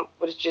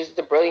 Was just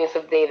the brilliance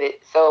of David.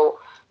 So,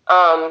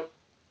 um,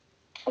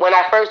 when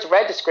I first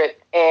read the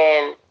script,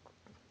 and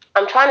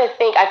I'm trying to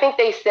think, I think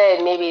they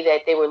said maybe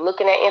that they were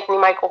looking at Anthony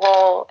Michael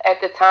Hall at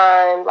the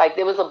time. Like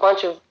there was a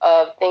bunch of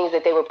things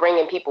that they were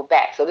bringing people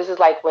back. So this is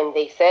like when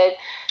they said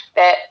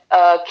that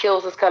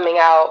Kills was coming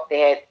out. They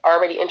had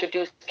already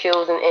introduced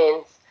Kills and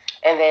Ends,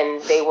 and then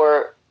they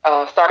were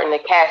starting the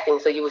casting.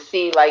 So you would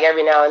see like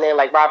every now and then,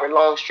 like Robert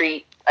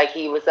Longstreet, like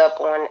he was up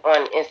on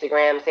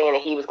Instagram saying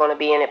that he was going to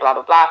be in it, blah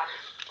blah blah.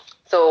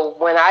 So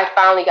when I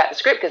finally got the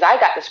script, because I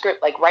got the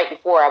script like right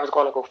before I was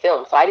going to go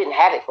film, so I didn't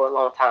have it for a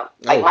long time.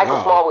 Oh Like Michael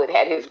wow. Smallwood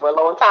had his for a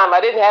long time. I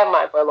didn't have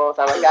mine for a long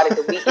time. I got it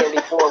the weekend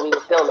before we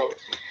were filming.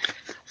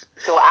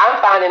 So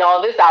I'm finding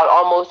all this out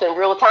almost in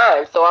real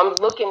time. So I'm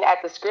looking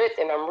at the script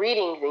and I'm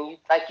reading, and you,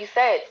 like you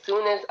said, as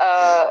soon as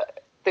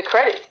the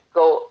credits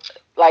go,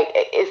 like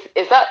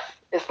it's us.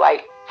 It's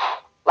like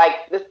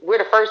this, we're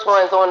the first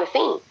ones on the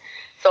scene.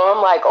 So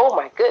I'm like, oh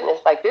my goodness,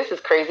 like this is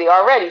crazy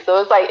already.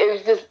 So it's like it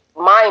was just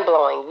mind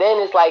blowing.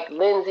 Then it's like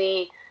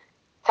Lindsay,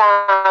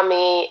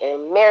 Tommy,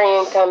 and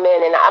Marion come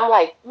in, and I'm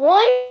like,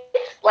 what?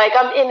 Like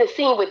I'm in the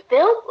scene with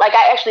them. Like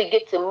I actually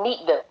get to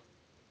meet them.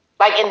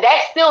 Like, and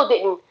that still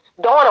didn't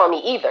dawn on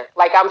me either.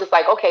 Like I'm just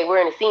like, okay, we're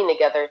in a scene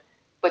together,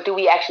 but do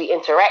we actually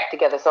interact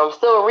together? So I'm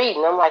still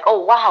reading. I'm like,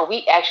 oh wow,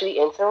 we actually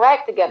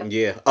interact together.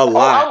 Yeah, a Oh,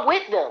 lot. I'm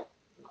with them.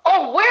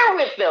 Oh, we're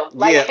with them.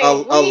 Yeah, Like a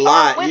we are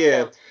lot. with Yeah,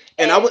 them.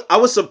 and And I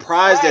was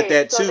surprised at right,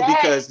 that so too, that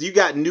because you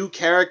got new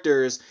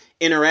characters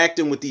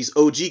interacting with these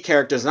OG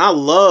characters, and I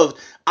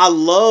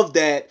love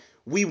that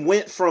we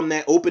went from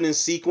that opening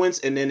sequence,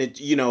 and then it,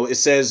 you know, it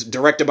says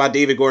directed by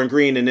David Gordon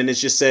Green, and then it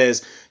just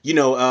says, you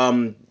know,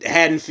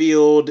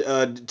 Haddonfield,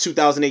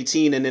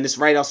 2018, and then it's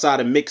right outside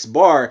of Mick's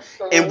bar,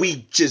 and mhm,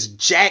 we just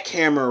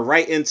jackhammer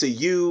right into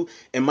you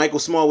and Michael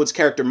Smallwood's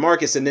character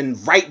Marcus, and then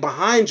right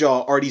behind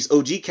y'all are these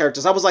OG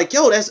characters. I was like,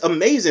 yo, that's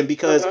amazing,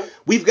 because mhm,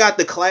 we've got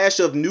the clash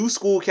of new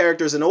school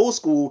characters and old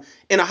school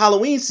in a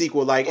Halloween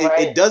sequel. Like it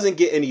right, doesn't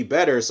get any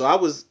better. So I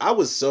was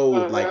so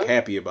like mhm.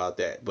 happy about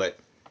that. But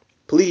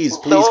please,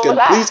 So was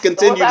I. please So was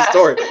continue the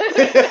story.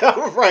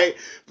 I. Right.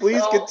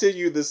 Please so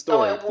continue the so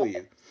story,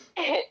 please.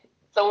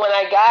 so when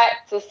I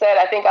got to set,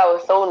 I think I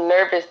was so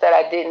nervous that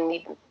I didn't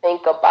even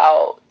think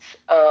about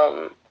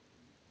um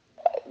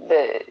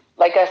the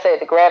like I said,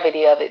 the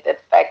gravity of it, the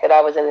fact that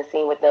I was in the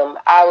scene with them,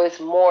 I was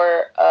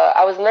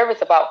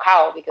nervous about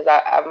Kyle because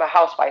I'm a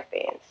Housewife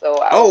fan, so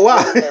I Oh was wow.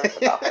 really nervous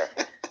about her.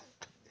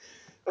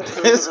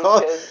 That's all.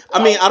 Because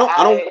I mean,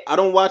 like I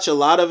don't watch a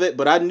lot of it,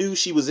 but I knew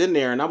she was in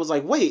there, and I was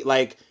like, wait,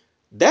 like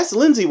that's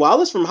Lindsay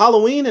Wallace from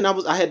Halloween, and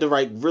I had to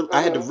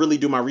I had to mhm, really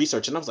do my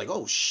research, and I was like,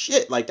 oh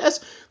shit, like that's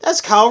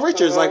Kyle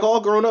Richards, like mhm. all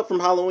grown up from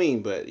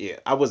Halloween, but yeah,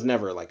 I was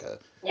never like a.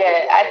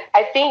 Yeah,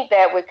 I think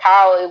that with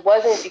Kyle, it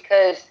wasn't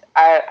because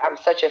I'm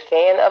such a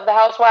fan of the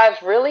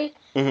Housewives. Really,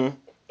 Mm-hmm.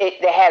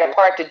 they had a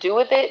part to do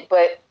with it,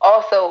 but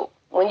also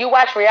when you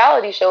watch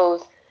reality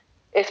shows,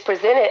 it's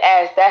presented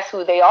as that's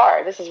who they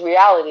are. This is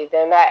reality.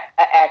 They're not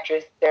an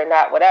actress. They're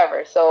not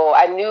whatever. So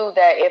I knew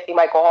that Anthony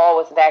Michael Hall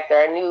was an actor.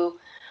 I knew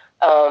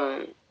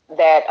um,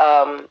 that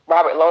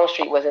Robert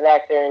Longstreet was an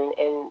actor,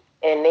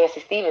 and Nancy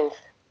Stevens.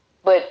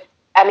 But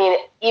I mean,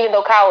 even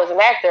though Kyle was an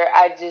actor,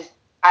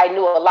 I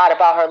knew a lot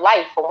about her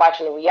life from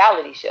watching the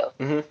reality show.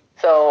 Mm-hmm.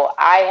 So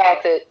I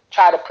had to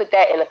try to put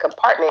that in a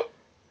compartment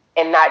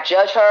and not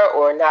judge her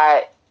or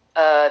not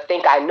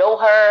think I know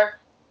her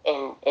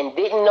and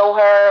didn't know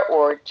her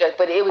or just.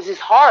 But it was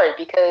just hard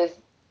because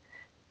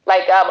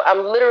like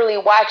I'm literally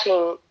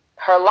watching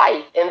her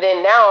life, and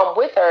then now I'm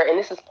with her, and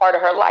this is part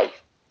of her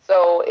life.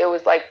 So it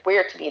was like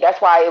weird to me.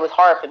 That's why it was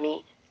hard for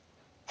me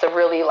to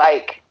really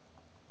like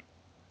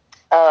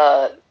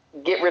uh,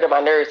 get rid of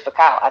my nerves for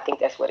Kyle. I think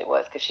that's what it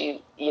was because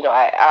she,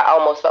 I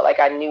almost felt like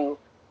I knew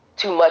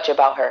too much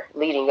about her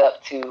leading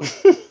up to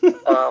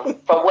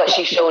from what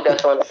she showed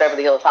us on the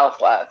Beverly Hills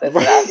Housewives. That's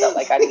what I felt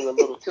like I knew a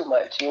little too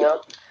much.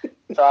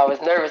 So I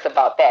was nervous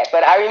about that.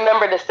 But I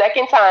remember the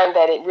second time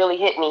that it really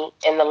hit me,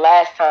 and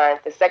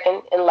the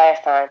second and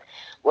last time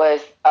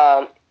was,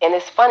 and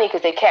it's funny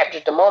because they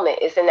captured the moment.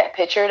 It's in that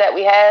picture that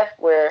we have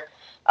where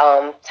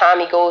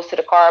Tommy goes to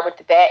the car with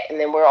the bat, and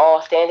then we're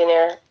all standing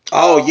there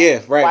Oh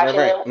yeah, right, watching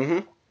right. him,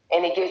 Mm-hmm.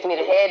 and he gives me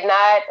the head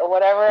nod or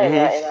whatever,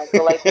 and I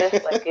go like this,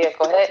 Mm-hmm. like, yeah,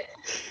 go ahead.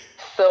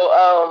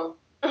 So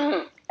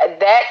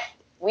that's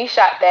we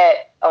shot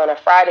that on a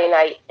Friday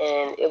night,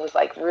 and it was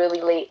like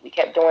really late. We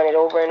kept doing it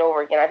over and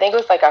over again. I think it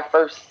was like our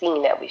first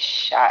scene that we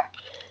shot.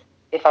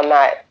 If I'm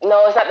not,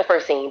 no, it's not the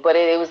first scene, but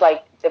it was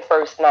like the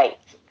first night,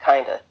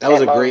 kind of that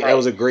long That night,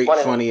 was a great one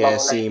of those funny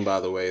ass long scene, nights. by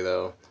the way,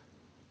 though.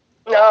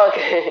 No,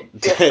 okay.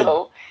 Yeah,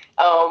 so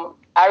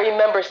I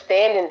remember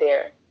standing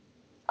there.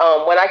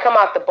 When I come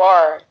out the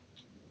bar,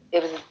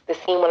 it was the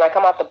scene when I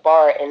come out the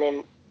bar, and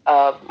then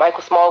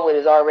Michael Smallwood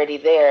is already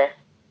there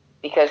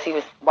because he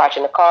was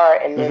watching the car.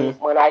 And then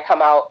Mm-hmm. when I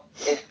come out,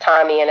 it's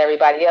Tommy and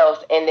everybody else.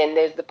 And then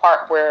there's the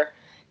part where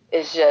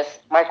it's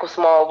just Michael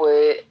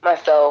Smallwood,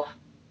 myself,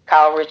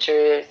 Kyle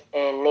Richards,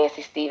 and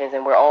Nancy Stevens,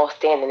 and we're all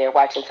standing there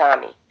watching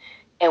Tommy.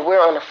 And we're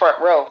on the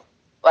front row,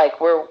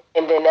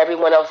 and then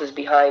everyone else is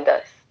behind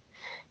us.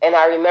 And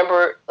I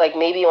remember, like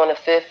maybe on the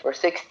fifth or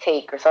sixth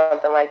take or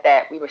something like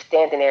that, we were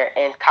standing there,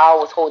 and Kyle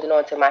was holding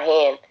on to my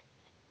hand,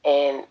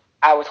 and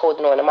I was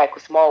holding on to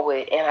Michael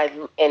Smallwood,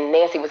 and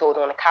Nancy was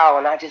holding on to Kyle,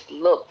 and I just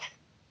looked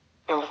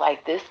and was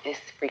like, this is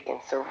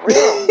freaking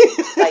surreal.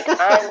 Like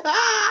I'm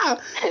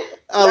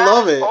I not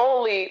love it.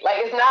 only like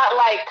it's not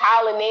like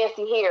Kyle and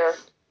Nancy here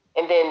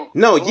and then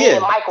No, me and yeah,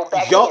 Michael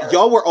back here.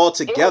 y'all were all It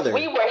was together.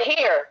 we were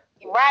here.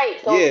 Right.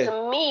 So Yeah.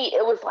 to me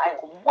it was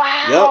like, Yep.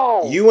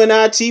 wow.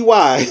 UNITY.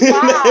 Wow.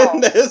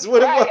 That's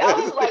what it Right. I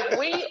was. was like,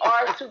 we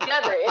are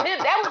together. And then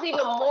that was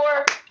even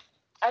more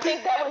I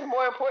think that was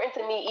more important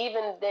to me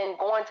even than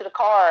going to the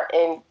car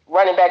and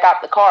running back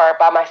out the car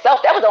by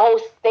myself. That was the whole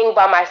thing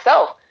by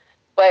myself.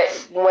 But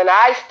when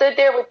I stood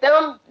there with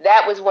them,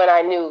 that was when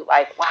I knew,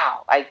 like,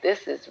 wow, like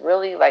this is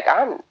really like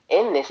I'm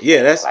in this Yeah,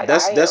 thing. Like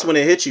I that's am. when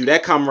it hit you.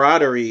 That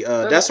camaraderie.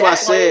 That's when it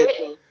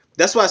hit me.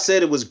 That's why I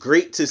said it was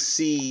great to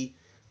see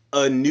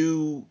a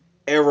new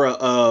era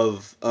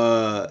of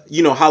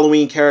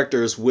Halloween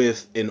characters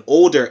with an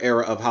older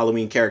era of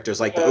Halloween characters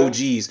like the Mm-hmm.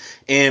 OGs.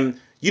 And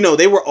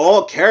they were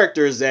all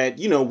characters that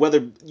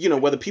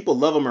whether people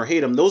love them or hate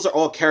them, those are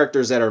all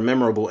characters that are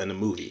memorable in the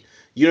movie.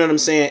 You know what I'm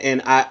saying?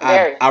 And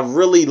Very, I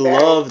really very.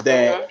 love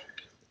that. Mm-hmm.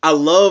 I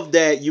love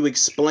that you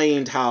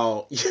explained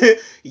how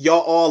y'all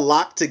all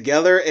locked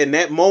together in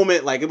that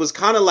moment. Like it was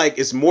kind of like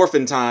it's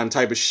morphin time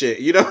type of shit.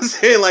 You know what I'm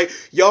saying? Like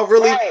y'all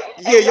really, Right.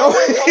 yeah, And no y'all,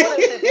 one told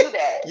us to do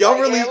that. Like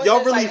it was y'all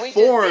just really like we just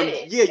did formed.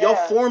 it. Yeah, y'all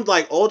Yeah. formed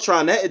like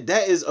Ultron.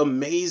 That is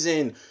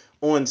amazing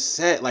on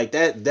set. Like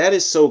that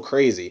is so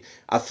crazy.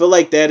 I feel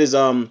like that is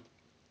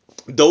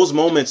those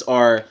moments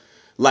are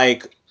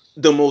like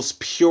the most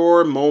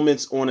pure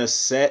moments on a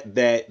set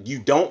that you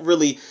don't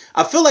really.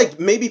 I feel like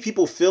maybe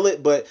people feel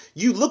it, but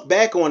you look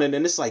back on it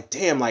and it's like,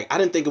 damn, like I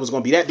didn't think it was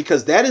going to be that,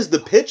 because that is the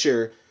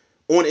picture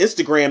on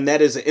Instagram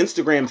that is an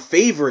Instagram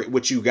favorite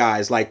with you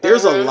guys. Like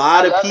there's a Mm-hmm.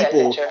 lot I of love that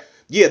people. picture.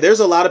 Yeah, there's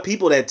a lot of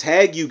people that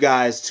tag you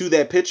guys to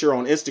that picture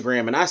on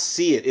Instagram, and I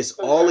see it. It's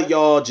all of Mm-hmm.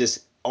 y'all just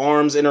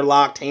arms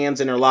interlocked, hands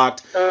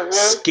interlocked, Mm-hmm.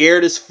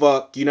 scared as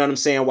fuck. You know what I'm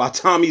saying? While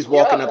Tommy's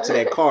walking up to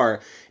that Yep.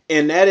 car,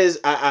 and that is,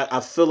 I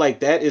feel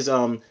like that is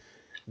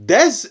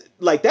that's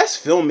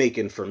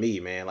filmmaking for me,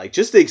 man. Like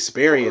just the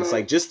experience, Mm-hmm.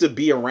 like just to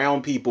be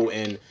around people,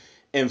 and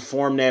and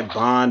form that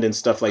bond and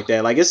stuff like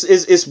that. Like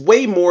it's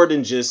way more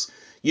than just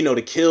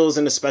the kills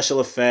and the special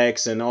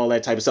effects and all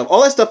that type of stuff.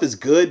 All that stuff is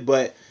good,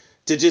 but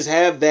to just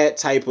have that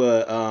type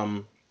of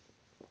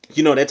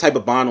that type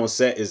of bond on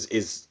set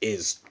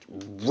is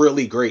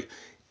really great.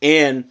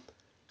 And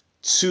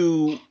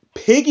to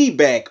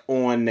piggyback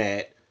on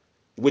that,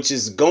 which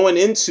is going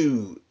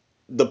into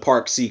the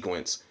park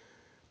sequence,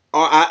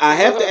 I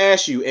have to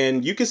ask you,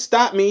 and you can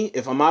stop me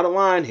if I'm out of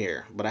line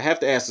here, but I have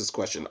to ask this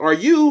question: Are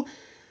you?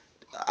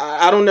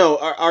 I don't know.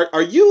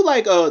 Are you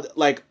like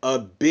a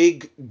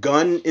big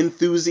gun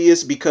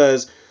enthusiast?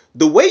 Because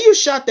the way you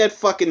shot that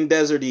fucking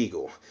Desert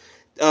Eagle,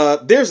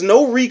 there's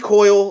no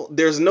recoil,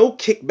 there's no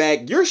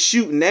kickback. You're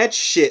shooting that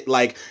shit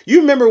like you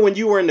remember when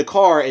you were in the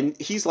car and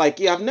he's like,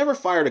 "Yeah, I've never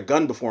fired a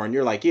gun before," and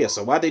you're like, "Yeah,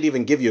 so why did they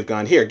even give you a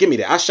gun? Here, give me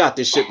that. I shot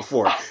this shit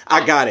before.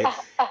 I got it."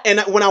 And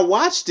when I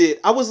watched it,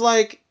 I was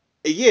like,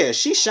 "Yeah,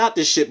 she shot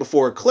this shit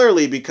before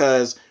clearly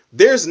because."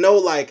 There's no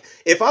like,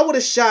 if I would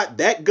have shot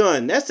that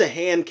gun, that's a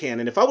hand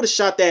cannon. If I would have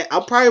shot that, I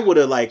probably would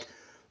have like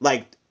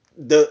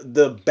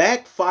the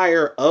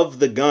backfire of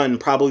the gun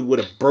probably would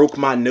have broke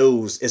my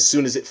nose as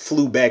soon as it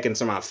flew back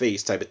into my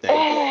face, type of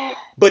thing.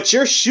 But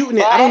you're shooting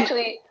it. Well,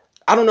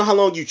 I don't know how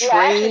long you I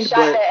actually trained, shot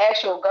but that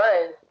actual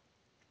gun.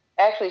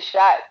 I actually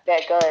shot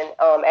that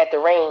gun at the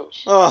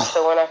range. oh,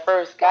 So when I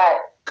first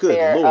got good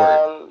there,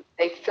 lord.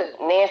 they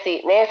took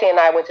Nancy. Nancy and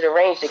I went to the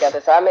range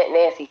together. So I met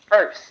Nancy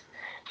first,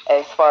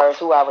 as far as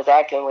who I was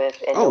acting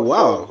with in Oh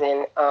those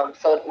scenes. wow, And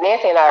so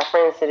Nancy and I are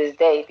friends to this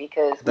day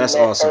because we that's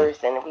met awesome.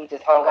 first and we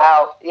just hung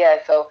out. Yeah,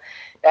 so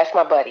that's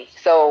my buddy.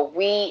 So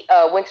we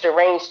went to the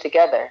range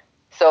together.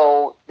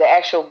 So the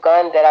actual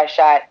gun that I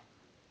shot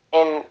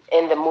in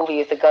the movie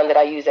is the gun that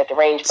I used at the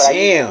range, but I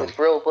used it Damn. with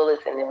real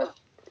bullets, and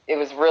it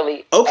was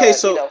really Okay,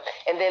 so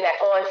And then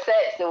on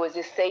sets it was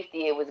just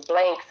safety. It was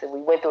blanks, and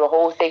we went through the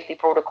whole safety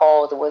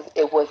protocols.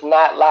 It was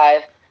not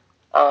live.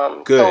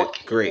 good,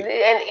 great. And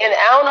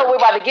I don't know if we're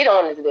about to get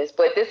on into this,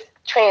 but this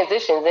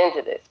transitions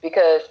into this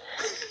because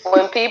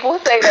when people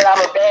say that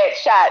I'm a bad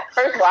shot,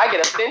 first of all, I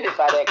get offended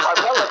by that.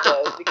 Carmela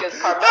does because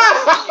Carmela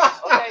can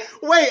shoot. Okay.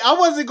 Wait, I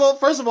wasn't going.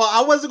 First of all,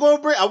 I wasn't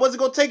going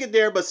to take it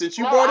there, but since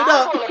you No, brought it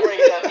I'm up, going to bring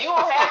it up. You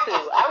don't have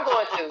to. I'm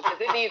going to because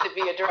it needs to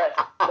be addressed.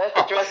 Let's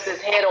address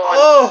this head on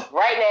oh,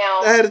 right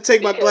now I had to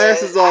take my because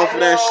glasses off for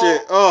that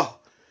shit. Oh,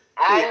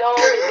 I yeah. know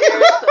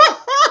that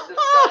there's some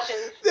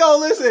discussions. Yo,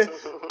 listen.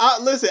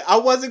 Listen. I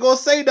wasn't gonna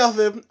say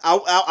nothing.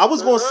 I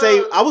was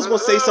gonna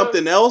say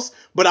something else,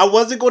 but I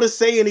wasn't gonna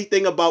say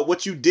anything about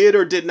what you did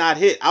or did not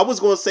hit. I was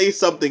gonna say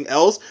something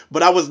else,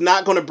 but I was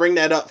not gonna bring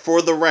that up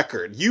for the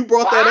record. You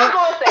brought Well, that I'm up.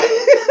 going to say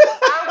it.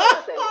 I'm going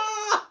to say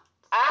it.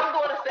 I'm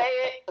going to say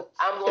it.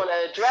 I'm going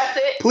to address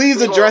it. Please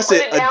We're going to address put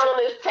it. it down on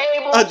this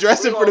table.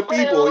 Address We're it for going the to put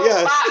it in a people. little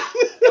Yes. box,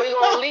 and we're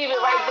going to leave it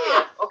right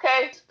there.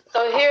 Okay?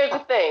 So here's the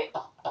thing.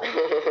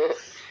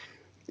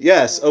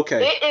 Yes.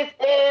 Okay. It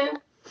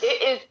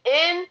is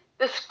in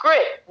the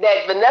script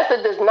that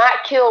Vanessa does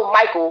not kill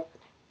Michael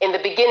in the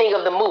beginning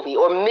of the movie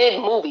or mid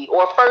movie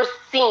or first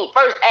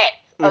act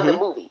of the Mm-hmm.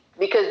 movie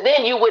because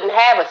then you wouldn't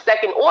have a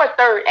second or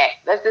third act.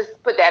 Let's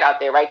just put that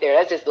out there right there.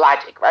 That's just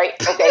logic, right?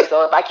 Okay,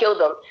 so if I kill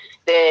them,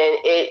 then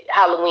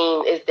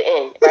Halloween is the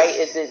end, right?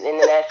 And then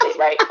that's it,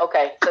 right?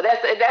 Okay, so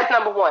that's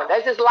number one.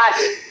 That's just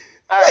logic.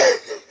 All right.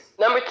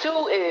 Number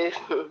two is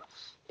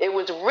it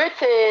was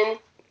written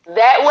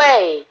that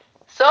way.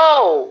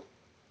 So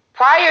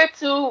prior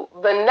to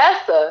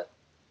Vanessa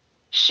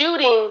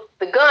shooting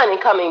the gun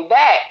and coming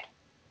back,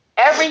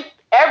 every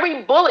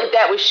bullet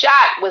that was shot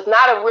was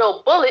not a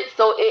real bullet,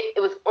 so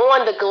it was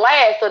on the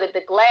glass so that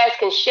the glass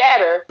can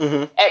shatter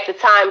Mm-hmm. at the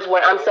times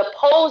when I'm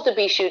supposed to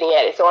be shooting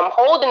at it. So I'm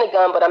holding the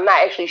gun, but I'm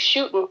not actually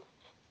shooting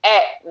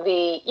at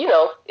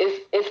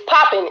it's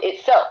popping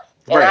itself,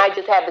 and Right. I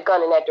just have the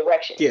gun in that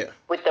direction Yeah.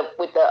 with the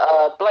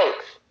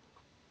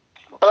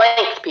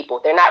blanks, people.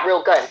 They're not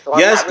real guns, so I'm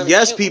Yes, not really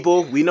yes, shooting.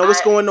 people. We know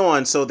what's I going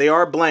on, so they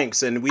are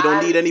blanks, and we don't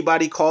I'm need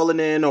anybody calling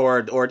in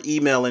or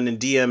emailing and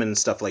DM and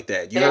stuff like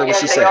that. You heard what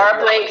she Yes, they said. are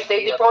blanks.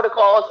 Safety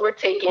protocols were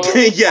taken. All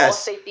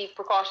Yes, safety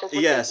precautions were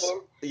yes,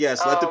 taken.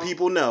 yes. Let the Um,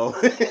 people know.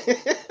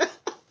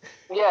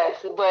 yes,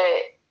 but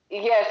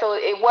yeah, so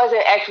it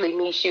wasn't actually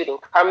me shooting.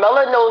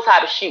 Carmela knows how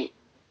to shoot.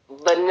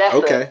 Vanessa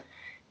Okay.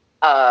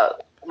 uh,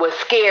 was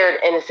scared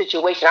in a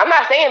situation. I'm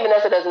not saying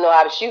Vanessa doesn't know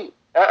how to shoot.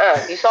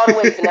 You saw the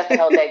way Vanessa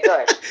held that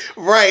gun.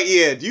 Right.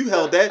 Yeah.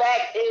 The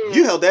fact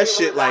You is, held that it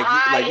shit was a like you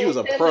high was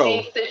a pro.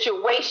 intensity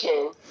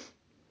situation.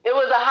 It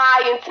was a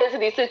high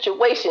intensity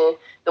situation.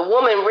 The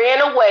woman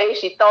ran away.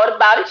 She thought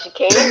about it. She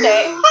came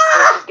back and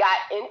she got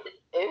in.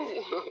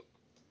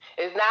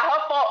 It's not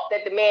her fault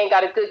that the man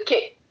got a good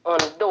kick on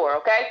the door,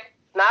 okay?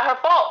 It's not her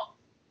fault.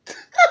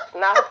 It's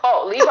not her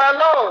fault. Leave her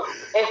alone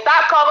and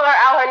stop calling her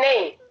out her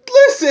name,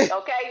 Listen,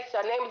 okay?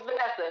 Her name is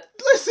Vanessa,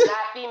 listen.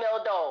 not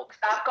female dog.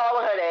 Stop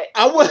calling her that.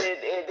 I was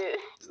It,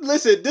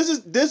 listen.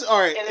 This all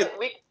right. and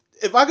we.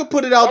 If I could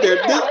put it out Well, there,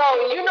 this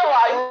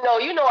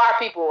you know our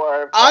people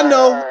are I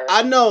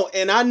know,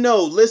 and I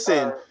know.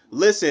 Listen,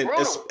 listen,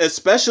 brutal.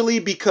 especially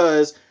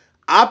because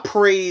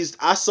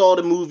I saw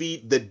the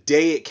movie the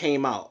day it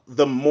came out,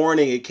 the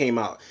morning it came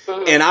out,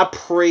 and Mhm. I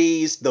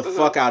praised the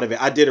fuck Mhm. out of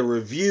it. I did a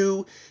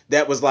review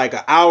that was like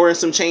an hour and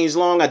some change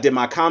long. I did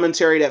my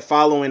commentary that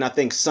following, I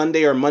think,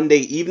 Sunday or Monday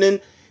evening,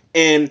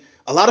 and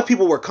a lot of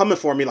people were coming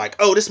for me like,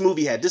 oh, this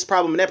movie had this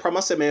problem and that problem.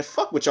 I said, man,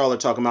 fuck what y'all are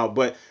talking about.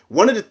 But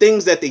one of the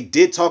things that they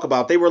did talk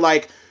about, they were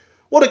like,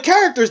 well, the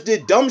characters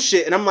did dumb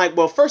shit. And I'm like,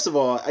 well, first of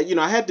all,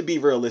 I had to be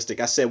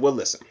realistic. I said, well,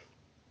 listen,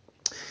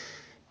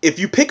 if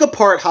you pick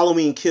apart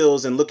Halloween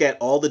Kills and look at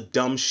all the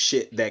dumb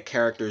shit that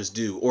characters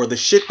do, or the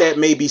shit that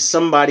maybe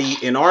somebody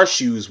in our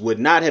shoes would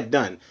not have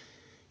done,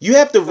 you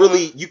have to Mhm.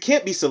 really, you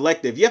can't be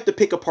selective. You have to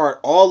pick apart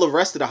all the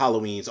rest of the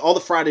Halloweens, all the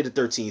Friday the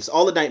 13th,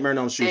 all the Nightmare on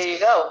Elm There Streets, you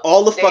go.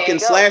 all the There fucking you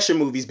go. slasher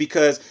movies,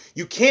 because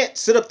you can't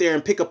sit up there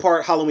and pick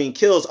apart Halloween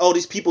Kills. Oh,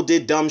 these people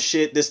did dumb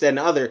shit, this, that, and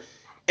the other,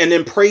 and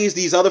then praise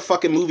these other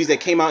fucking movies that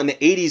came out in the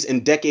 80s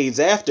and decades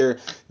after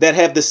that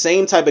have the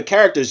same type of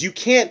characters. You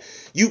can't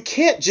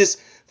just,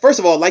 first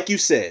of all, like you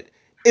said,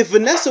 if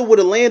Vanessa would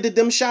have landed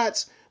them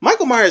shots,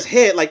 Michael Myers'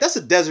 head, like that's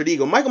a Desert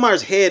Eagle. Michael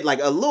Myers' head, like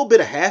a little bit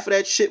of half of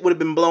that shit would have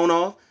been blown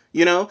off,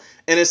 you know?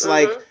 And it's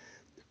like, Mhm.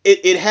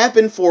 it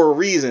happened for a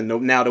reason.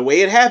 Now, the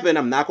way it happened,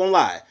 I'm not gonna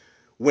lie.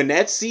 When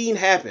that scene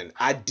happened,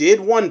 I did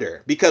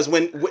wonder because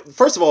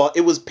first of all,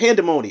 it was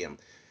pandemonium.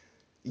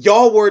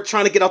 Y'all were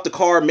trying to get out the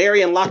car.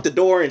 Marion locked the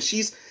door, and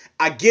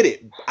I get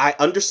it. I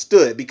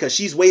understood because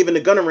she's waving the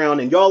gun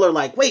around, and y'all are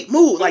like, wait,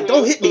 move. Like,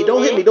 don't Mhm. hit me.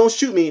 Don't hit me. Mhm. Don't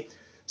shoot me.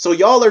 So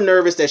y'all are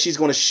nervous that she's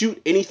going to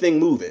shoot anything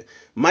moving.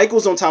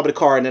 Michael's on top of the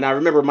car, and then I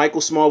remember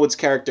Michael Smallwood's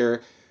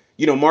character,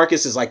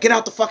 Marcus is like, get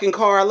out the fucking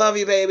car. I love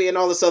you, baby, and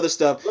all this other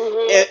stuff.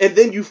 Mhm. And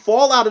then you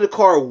fall out of the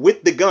car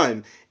with the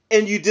gun,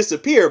 and you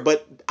disappear.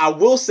 But I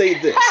will say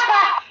this.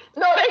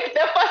 No,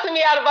 they're fussing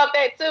me out about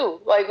that too.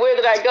 Like, where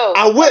did I go?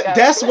 I Like, went.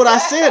 That's what I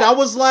said. I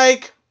was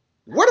like,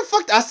 "Where the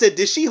fuck?" I said,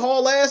 "Did she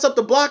haul ass up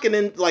the block?" And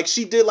then like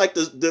she did like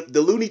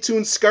the Looney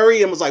Tunes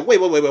scurry and was like, "Wait,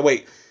 wait, wait, wait,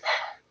 wait.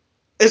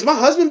 Is my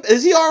husband?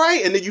 Is he all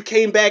right?" And then you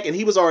came back and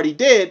he was already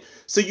dead.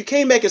 So you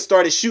came back and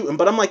started shooting.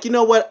 But I'm like, you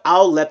know what?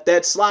 I'll let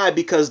that slide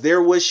because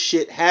there was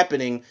shit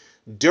happening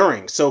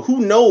during. So who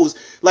knows?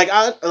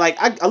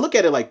 I look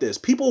at it like this: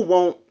 people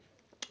won't,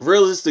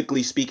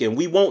 realistically speaking,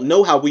 we won't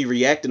know how we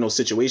react in those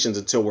situations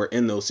until we're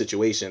in those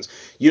situations.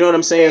 You know what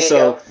I'm there saying? you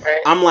go. So Right.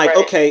 I'm like, Right.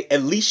 okay,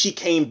 at least she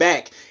came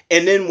back.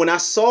 And then when I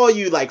saw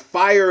you like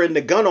firing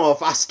the gun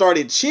off, I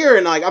started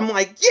cheering. Like, I'm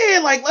like, yeah,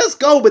 like let's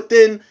go. But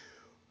then,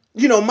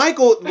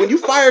 Michael, when you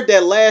fired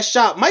that last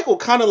shot, Michael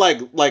kind of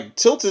like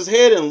tilts his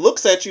head and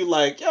looks at you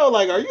like, yo,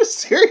 like, are you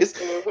serious?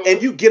 And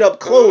Mhm. you get up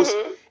close.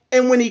 Mhm.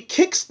 And when he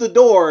kicks the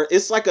door,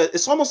 it's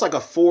almost like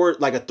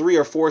a 3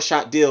 or 4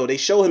 shot deal. They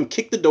show him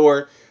kick the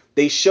door,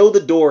 they show the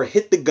door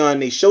hit the gun,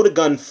 they show the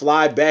gun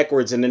fly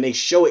backwards, and then they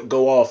show it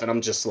go off, and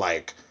I'm just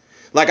like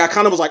I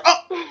kind of was like,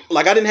 oh,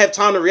 like I didn't have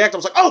time to react. I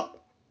was like, oh,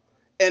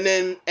 and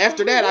then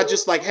after that, I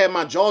just like had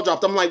my jaw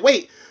dropped. I'm like,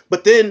 wait,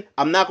 but then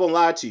I'm not gonna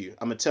lie to you.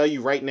 I'm gonna tell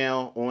you right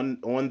now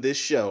on this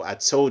show. I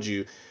told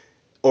you,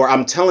 or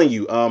I'm telling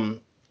you,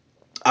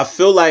 I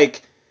feel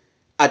like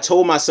I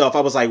told myself, I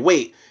was like,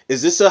 wait,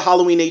 is this a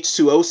Halloween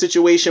H2O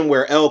situation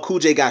where L Cool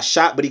J got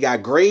shot but he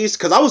got grazed?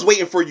 Because I was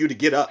waiting for you to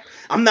get up.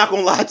 I'm not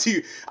gonna lie to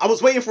you. I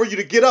was waiting for you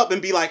to get up and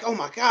be like, oh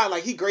my god,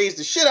 like he grazed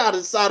the shit out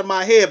of the side of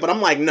my head. But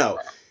I'm like, no.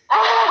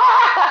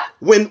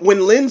 When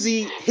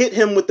Lindsay hit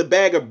him with the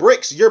bag of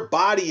bricks, your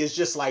body is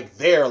just like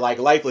there, like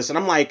lifeless. And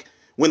I'm like,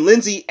 when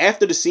Lindsay,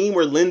 after the scene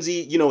where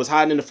Lindsay, is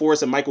hiding in the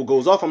forest and Michael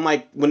goes off, I'm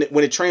like, when it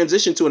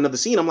transitioned to another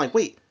scene, I'm like,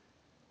 wait,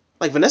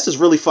 like Vanessa's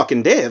really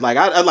fucking dead. Like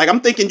I'm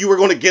thinking you were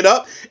gonna get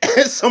up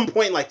at some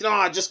point, like, no,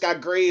 I just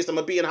got grazed. I'm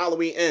gonna be in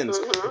Halloween Ends.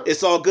 Mhm.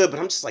 It's all good. But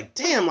I'm just like,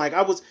 damn, like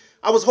I was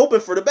hoping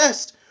for the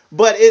best.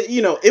 But it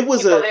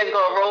was You thought a they was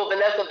gonna roll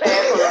Vanessa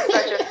past on a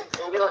stretcher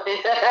and be like,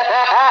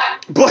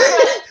 but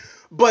like,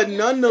 but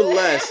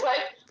nonetheless, like,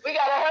 we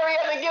gotta hurry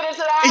up and get her to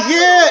the hospital.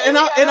 yeah, Like, and we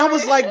I gotta and I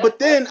was like, hurry. but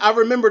then I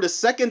remember the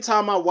second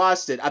time I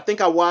watched it. I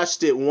think I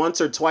watched it once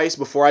or twice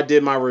before I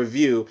did my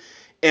review,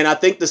 and I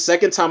think the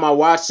second time I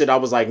watched it, I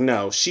was like,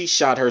 no, she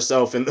shot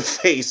herself in the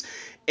face,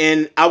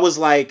 and I was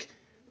like,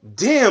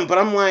 damn. But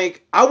I'm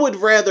like, I would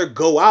rather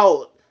go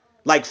out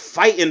like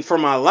fighting for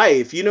my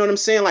life. You know what I'm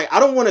saying? Like I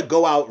don't want to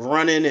go out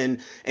running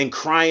and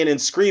crying and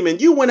screaming.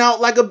 You went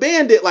out like a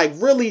bandit. Like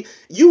really,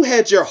 you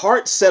had your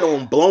heart set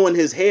on blowing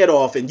his head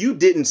off and you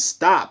didn't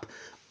stop.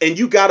 And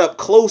you got up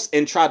close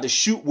and tried to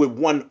shoot with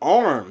one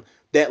arm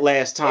that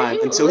last time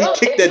until he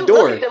kicked If that you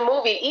look at door. the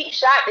movie, each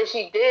shot that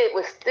she did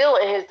was still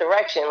in his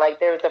direction. Like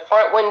there's the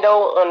front window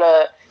on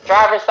the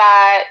driver's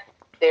side.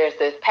 There's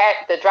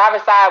the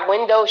driver's side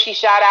window she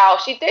shot out.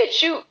 She did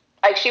shoot,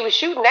 like she was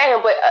shooting at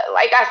him, but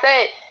like I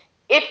said,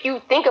 if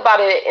you think about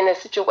it in a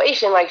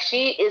situation, like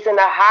she is in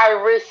a high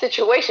risk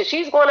situation.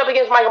 She's going up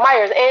against Michael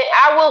Myers, and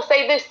I will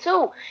say this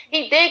too: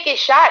 he did get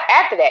shot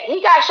after that.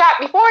 He got shot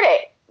before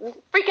that.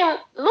 Freaking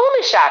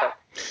Loomis shot him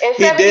in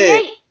He did.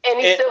 '78, and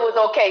he and, still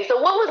was okay.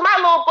 So what was my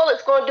little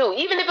bullets going to do?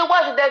 Even if it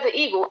was a Desert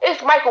Eagle,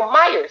 it's Michael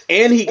Myers.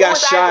 and he what got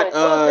was shot. what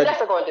was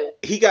Vanessa going to do?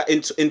 He got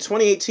in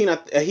 2018.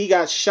 He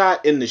got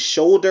shot in the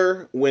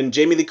shoulder when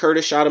Jamie Lee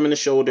Curtis shot him in the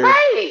shoulder.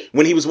 Right.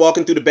 When he was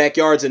walking through the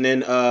backyards, and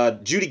then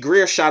Judy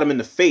Greer shot him in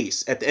the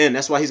face at the end.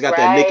 That's why he's got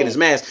that nick in his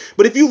mask.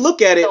 But if you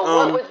look at it, so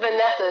what was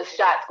Vanessa's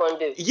shots going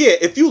to do? Yeah,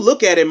 if you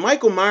look at it,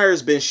 Michael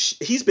Myers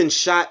he's been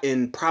shot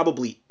in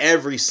probably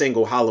every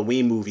single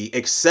Halloween movie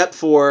except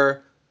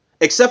for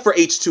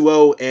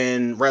H2O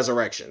and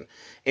Resurrection.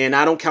 And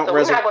I don't count So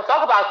we're not going to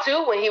talk about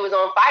 2 when he was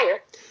on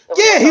fire.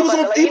 Yeah, he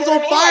was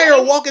on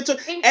fire walking to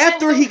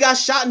after he got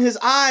shot in his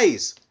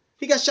eyes.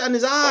 He got shot in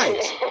his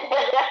eyes.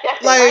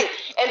 Like, right.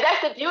 And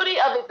that's the beauty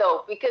of it,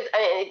 though, because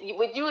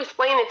would you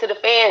explain it to the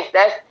fans?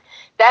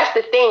 That's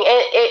the thing,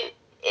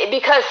 and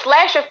because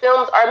slasher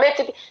films are meant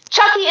to be.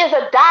 Chucky is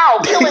a doll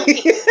killing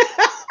people.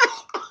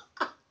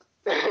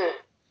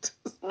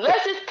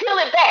 Let's just peel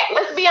it back.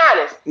 Let's be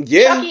honest.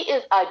 Yeah. Chucky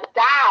is a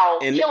doll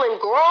killing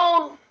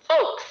grown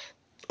folks.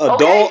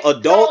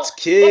 Adults, so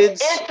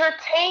kids. It's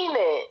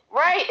entertainment,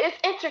 right? It's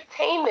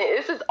entertainment.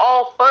 This is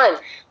all fun.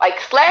 Like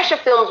slasher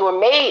films were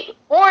made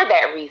for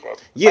that reason.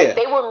 Yeah. Like,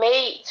 they were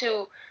made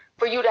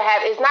for you to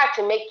have. It's not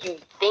to make you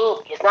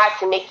think. It's not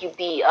to make you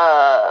be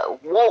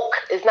woke.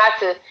 It's not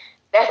to.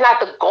 That's not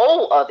the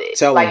goal of it.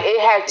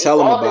 It has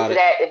evolved into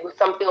that with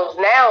some films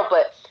now,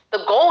 but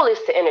the goal is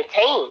to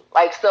entertain.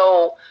 Like,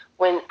 so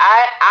when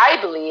I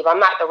believe, I'm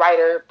not the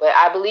writer, but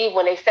I believe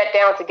when they sat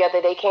down together,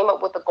 they came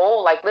up with a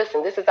goal. Like,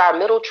 listen, this is our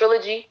middle of a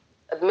trilogy.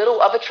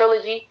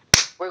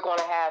 We're going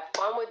to have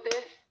fun with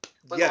this.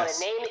 We're going to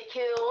name it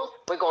Kills.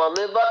 We're going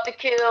to live up to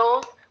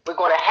Kills. We're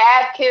going to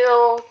have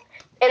Kills.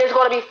 And it's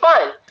going to be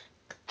fun.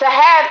 To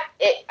have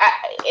it,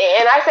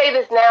 and I say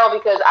this now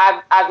because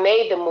I've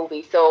made the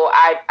movie, so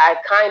I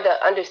kind of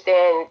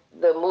understand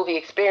the movie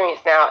experience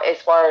now as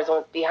far as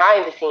on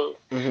behind the scenes.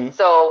 Mm-hmm.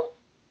 So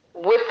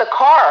with the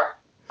car,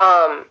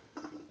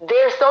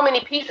 there's so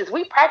many pieces.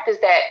 We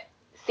practiced that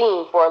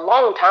scene for a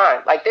long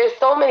time. Like, there's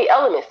so many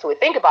elements to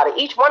it. Think about it.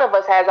 Each one of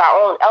us has our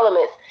own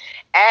elements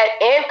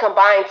and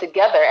combined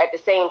together at the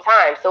same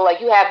time. So, like,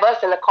 you have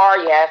us in the car.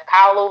 You have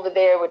Kyle over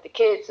there with the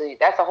kids. So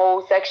that's a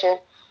whole section.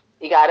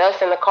 You got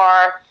us in the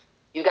car.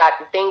 You got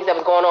the things that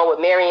was going on with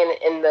Marion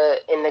in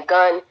the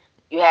gun.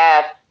 You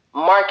have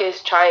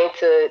Marcus trying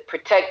to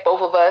protect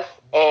both of us,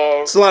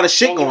 and it's a lot of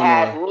shit going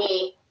on.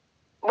 Me,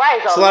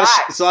 right? It's a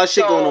lot of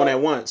shit going on at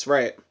once,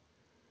 right?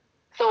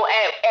 So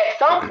at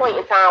some point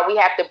in time, we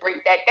have to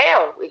break that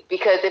down,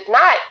 because if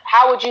not,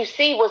 how would you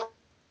see what's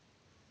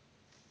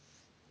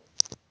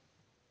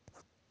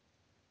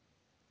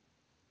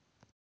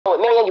with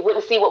Marion? You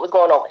wouldn't see what was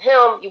going on with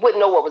him. You wouldn't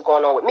know what was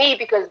going on with me,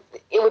 because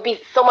it would be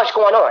so much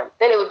going on.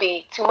 Then it would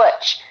be too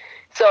much.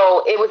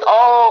 So it was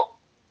all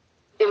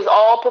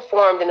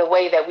performed in a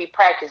way that we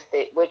practiced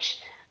it,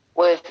 which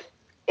was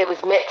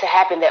meant to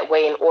happen that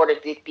way in order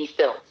to be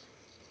filmed.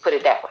 Put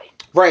it that way.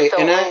 Right. So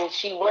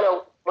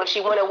when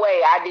she went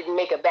away, I didn't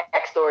make a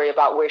backstory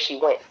about where she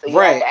went. So you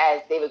have to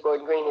ask David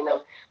Gordon Green to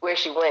know where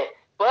she went.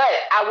 But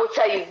I will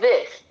tell you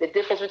this: the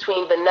difference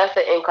between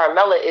Vanessa and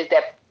Carmela is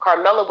that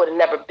Carmela would have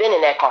never been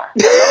in that car.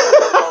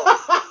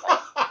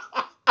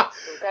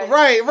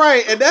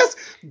 Right, and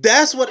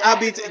that's what I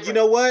be. You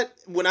know what?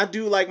 When I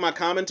do like my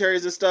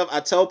commentaries and stuff, I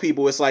tell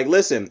people it's like,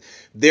 listen,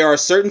 there are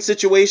certain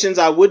situations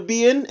I would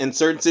be in, and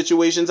certain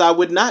situations I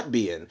would not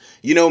be in.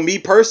 You know, me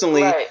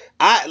personally,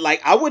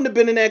 I wouldn't have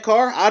been in that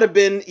car. I'd have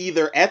been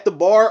either at the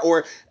bar,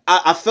 or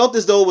I felt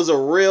as though it was a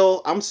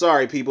real. I'm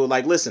sorry, people.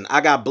 Like, listen,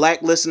 I got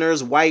black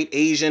listeners, white,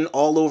 Asian,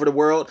 all over the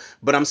world,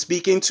 but I'm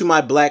speaking to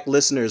my black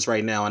listeners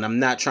right now, and I'm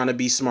not trying to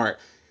be smart.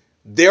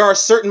 There are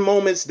certain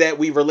moments that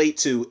we relate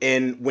to,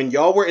 and when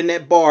y'all were in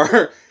that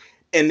bar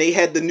and they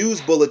had the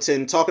news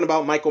bulletin talking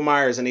about Michael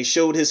Myers, and they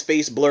showed his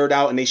face blurred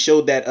out, and they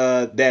showed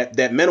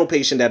that mental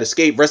patient that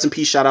escaped. Rest in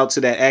peace, shout out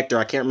to that actor.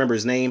 I can't remember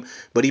his name,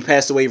 but he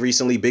passed away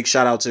recently. Big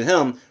shout out to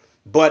him.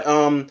 But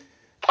Ross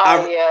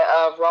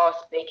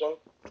Bacon.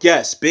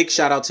 Yes, big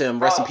shout out to him.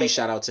 Rest in peace,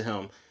 shout out to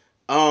him.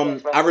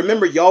 I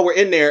remember y'all were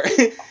in there.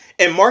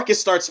 And Marcus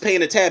starts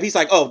paying the tab. He's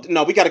like, "Oh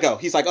no, we gotta go."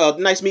 He's like,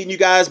 nice meeting you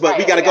guys, but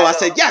we gotta go." I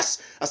said, "Yes."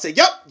 I said,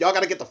 "Yep, y'all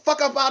gotta get the fuck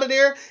up out of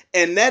there."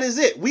 And that is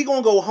it. We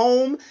gonna go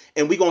home,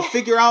 and we gonna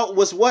figure out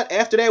what's what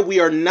after that.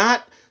 We are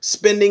not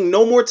spending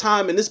no more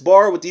time in this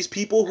bar with these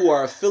people who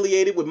are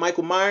affiliated with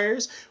Michael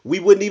Myers. We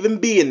wouldn't even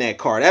be in that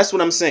car. That's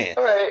what I'm saying.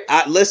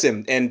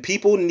 Listen, and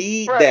people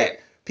need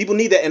that. People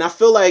need that, and I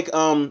feel like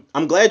I'm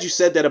glad you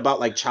said that about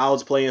like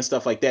Child's Play and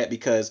stuff like that,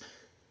 because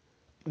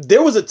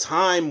there was a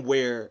time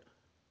where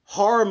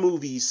horror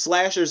movies,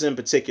 slashers in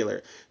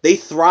particular, they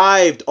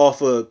thrived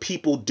off of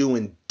people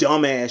doing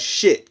dumbass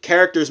shit,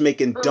 characters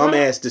making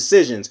dumbass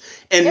decisions.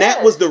 And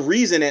that was the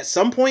reason at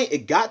some point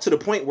it got to the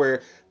point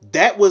where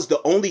that was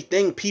the only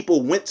thing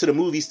people went to the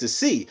movies to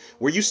see,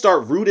 where you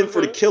start rooting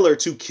for the killer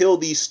to kill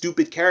these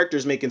stupid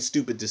characters making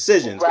stupid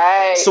decisions.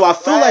 So I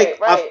feel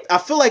I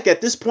feel like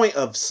at this point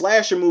of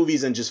slasher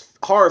movies and just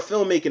horror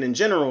filmmaking in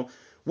general,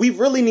 we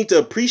really need to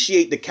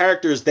appreciate the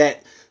characters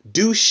that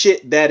do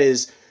shit that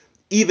is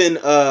even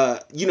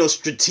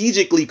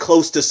strategically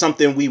close to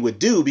something we would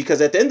do,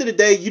 because at the end of the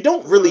day you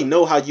don't really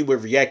know how you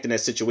would react in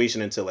that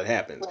situation until it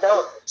happens.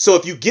 No, So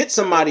if you get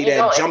somebody you that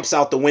don't. jumps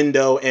out the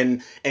window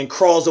and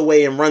crawls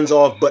away and runs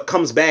off but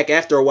comes back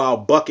after a while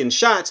bucking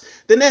shots,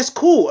 then that's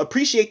cool.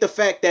 Appreciate the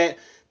fact that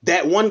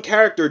that one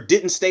character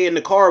didn't stay in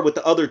the car with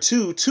the other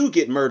two to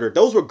get murdered.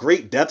 Those were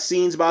great death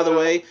scenes, by the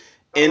way.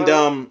 And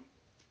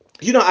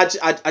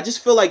I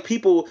just feel like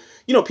people,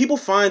 people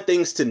find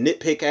things to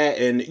nitpick at,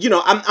 and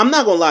I'm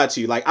not gonna lie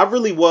to you, like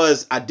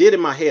I did in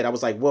my head, I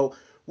was like, well,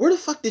 where the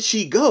fuck did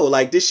she go?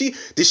 Like, did she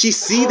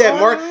see that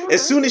Mark,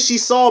 as soon as she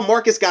saw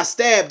Marcus got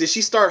stabbed, did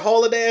she start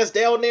hauling ass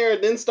down there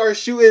and then start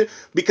shooting?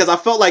 Because I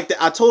felt like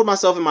I told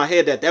myself in my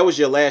head that that was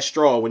your last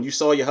straw when you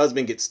saw your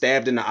husband get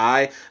stabbed in the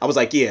eye. I was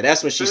like, yeah,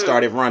 that's when she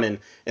started running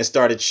and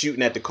started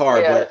shooting at the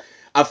car. Yeah. But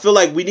I feel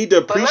like we need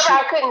to But remember,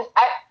 appreciate.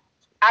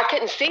 I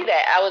couldn't see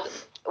that.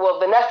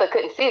 Vanessa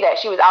couldn't see that.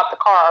 She was out the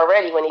car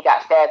already when he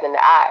got stabbed in the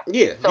eye.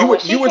 Yeah, So when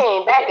she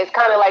came back, it's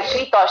kind of like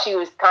she thought she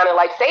was kind of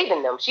like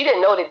saving them. She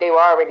didn't know that they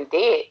were already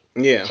dead.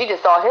 Yeah. She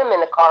just saw him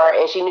in the car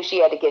and she knew she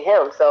had to get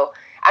him. So,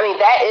 I mean,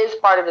 that is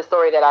part of the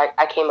story that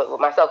I came up with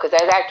myself, because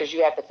as actors,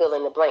 you have to fill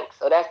in the blanks.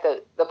 So that's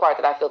the part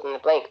that I filled in the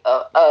blank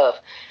of.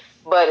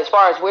 But as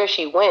far as where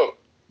she went,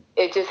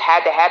 it just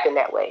had to happen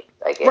that way.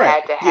 Like, it Right.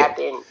 had to Yeah.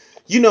 happen.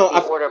 You know,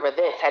 The order of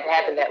events had to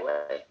happen that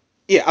way.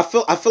 yeah, I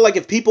feel like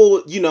if people,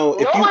 if No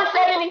you one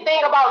said anything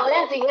about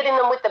Lindsay hitting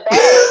them with the bag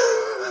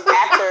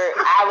after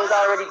I was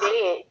already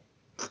dead.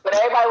 But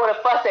everybody want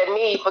to fuss at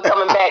me for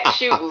coming back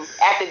shooting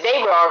after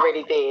they were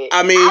already dead.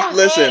 I mean, I was dead.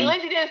 listen,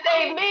 Lindsay didn't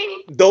save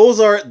me. those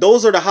are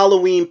the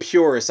Halloween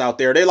purists out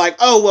there. They're like,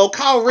 oh well,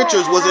 Kyle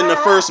Richards was in the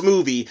first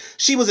movie.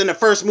 She was in the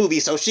first movie,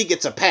 so she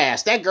gets a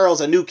pass. That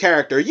girl's a new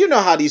character. You know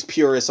how these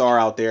purists are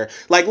out there.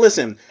 Like,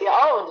 listen, Yeah,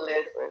 oh,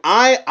 listen.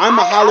 I'm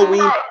a I'm Halloween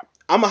not.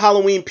 I'm a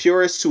Halloween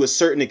purist to a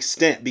certain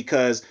extent,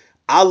 because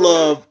I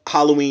love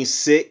Halloween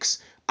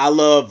 6. I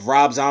love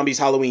Rob Zombie's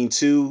Halloween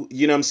 2.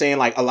 You know what I'm saying?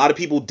 Like, a lot of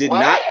people did What?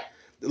 not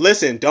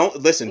listen. You Don't.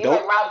 like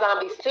Rob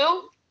Zombies too,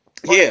 or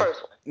the Yeah.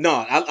 first one?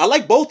 No, I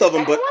like both The of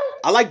them, second but one?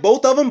 I like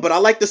both of them, but I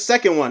like the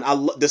second one.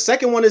 The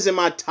second one is in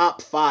my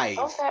top 5.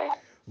 Okay,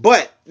 But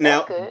that's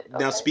now, good.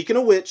 now Okay. speaking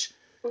of which,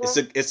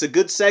 Mm-hmm. it's a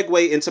good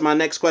segue into my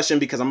next question,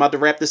 because I'm about to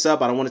wrap this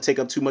up. I don't want to take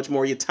up too much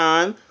more of your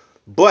time.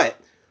 But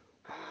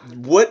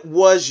what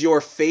was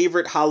your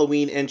favorite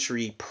Halloween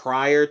entry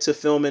prior to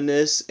filming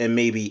this, and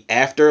maybe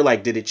after?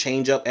 Like, did it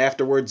change up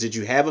afterwards? Did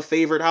you have a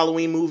favorite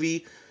Halloween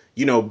movie?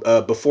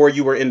 Before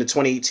you were in the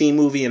 2018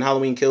 movie and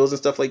Halloween Kills and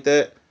stuff like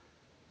that.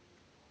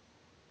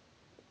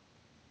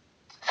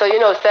 So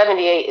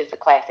 78 is a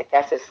classic.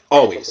 That's just a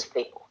Always,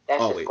 staple.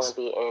 That's just going always to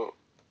be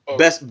in.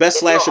 best If you're a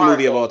slasher horror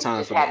movie of fan, all you time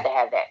just for have me. to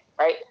have that,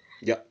 right?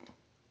 Yep.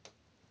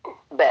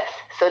 Best.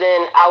 So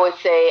then I would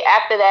say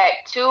after that,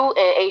 2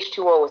 and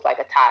H2O was like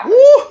a tie for me.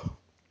 Woo!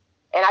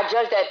 And I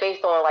judge that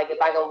based on like if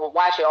I can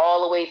watch it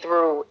all the way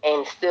through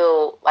and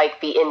still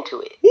like be into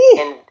it. Woo!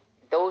 And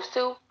those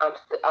two,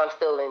 I'm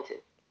still into.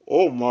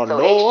 Oh my So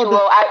lord.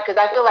 H2O, because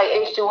I feel like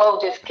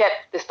H2O just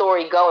kept the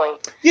story going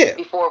Yeah.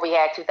 before we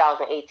had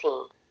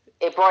 2018.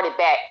 It brought it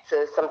back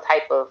to some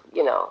type of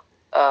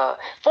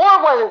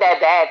 4 wasn't that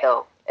bad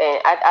though, and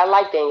I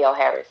like Danielle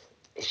Harris.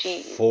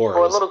 She, Four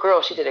for a is little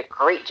girl, she did a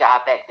great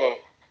job back then.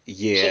 She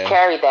yeah.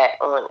 carried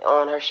that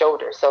on her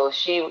shoulders, so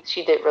she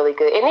did really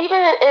good. And even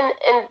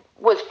in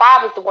was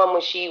 5 is the one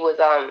when she was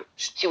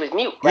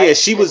mute, Yeah, right?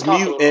 she She couldn't was talk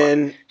mute, anymore.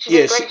 and She did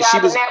yeah, a great she job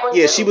in was that one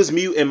yeah, she too. was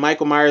mute, and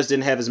Michael Myers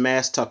didn't have his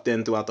mask tucked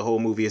in throughout the whole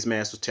movie. His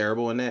mask was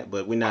terrible in that,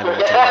 but we're not even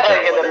gonna talk about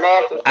that. The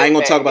mask was I ain't so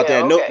gonna talk bad. about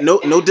Yeah, that. No, okay. no,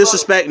 no Well,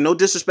 disrespect. No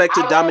disrespect to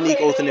I will Dominique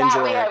say Othan thank and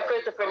God we Gerard. have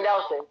Christopher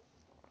Nelson.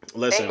 Thank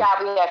Listen,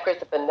 God we have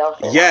Christopher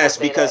Nelson. I will yes,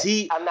 say because that.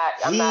 he I'm not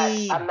talking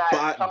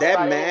that about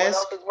anyone mask.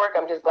 else's work.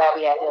 I'm just glad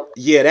we had him.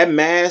 Yeah, that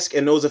mask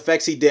and those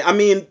effects he did. I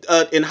mean,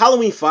 in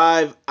Halloween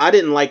 5, I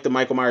didn't like the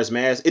Michael Myers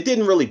mask. It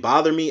didn't really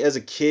bother me as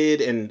a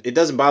kid, and it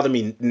doesn't bother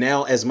me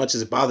now as much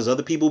as it bothers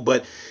other people,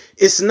 but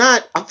it's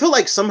not. I feel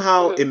like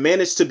somehow it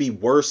managed to be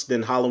worse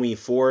than Halloween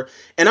 4.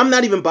 And I'm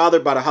not even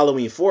bothered by the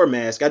Halloween 4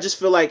 mask. I just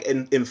feel like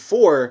in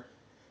 4,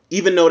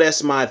 even though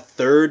that's my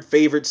third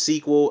favorite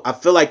sequel, I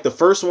feel like the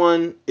first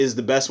one is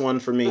the best one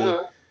for me.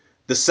 Mm-hmm.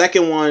 The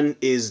second one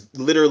is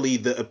literally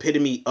the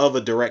epitome of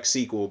a direct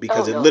sequel,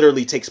 because Oh it no.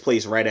 literally takes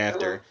place right Mm-hmm.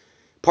 after.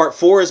 Part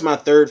 4 is my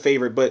third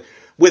favorite, but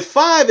with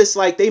 5, it's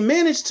like they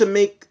managed to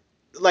make,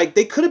 like,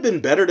 they could have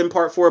been better than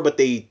part 4, but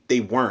they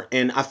weren't.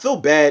 And I feel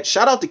bad.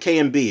 Shout out to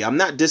KMB. I'm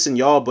not dissing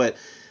y'all, but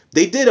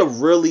they did a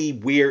really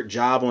weird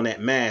job on that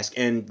mask.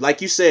 And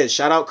like you said,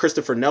 shout out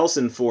Christopher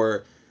Nelson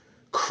for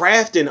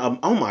crafting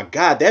oh my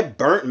god, that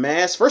burnt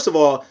mask. First of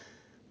all,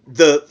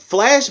 the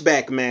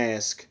flashback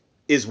mask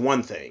is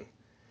one thing.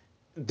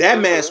 That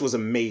mask Mm-hmm. was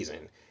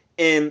amazing.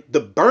 And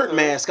the burnt Mm-hmm.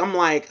 mask, I'm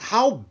like,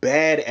 how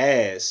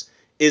badass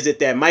is it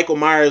that Michael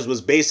Myers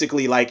was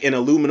basically like in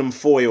aluminum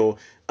foil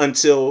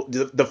until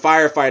the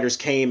firefighters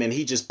came and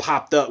he just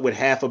popped up with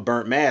half a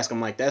burnt mask? I'm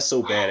like, that's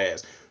so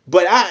badass.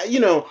 But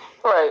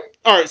Right.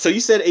 all right, so you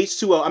said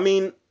H2O. I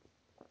mean,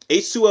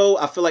 H2O,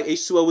 I feel like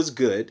H2O was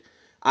good.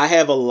 I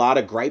have a lot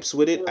of gripes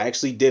with it. I Mm-hmm.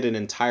 actually did an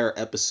entire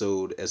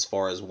episode as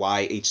far as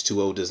why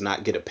H2O does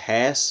not get a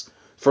pass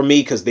for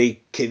me because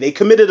they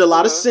committed a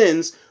lot of Mm-hmm.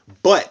 sins,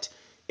 but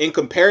in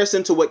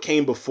comparison to what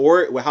came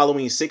before it with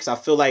Halloween 6, I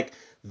feel like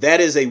that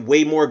is a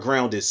way more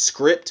grounded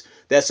script.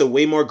 That's a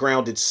way more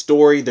grounded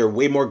story. They're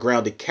way more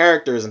grounded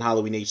characters in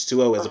Halloween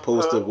H2O as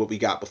opposed to Mm-hmm. what we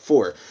got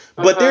before.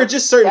 But there are Mm-hmm.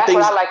 just certain That's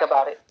what I things. like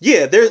about it.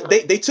 Yeah,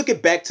 Mm-hmm. they took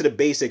it back to the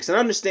basics, and I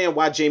understand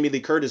why Jamie Lee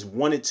Curtis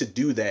wanted to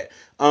do that.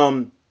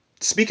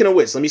 Speaking of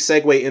which, let me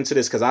segue into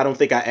this because I don't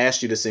think I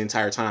asked you this the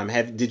entire time.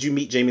 Have Did you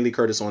meet Jamie Lee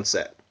Curtis on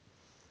set?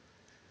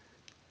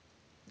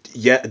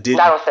 Yeah, Not did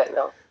on set,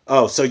 no.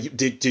 oh so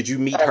did you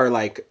meet her Uh,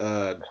 like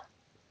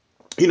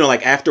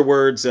like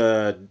afterwards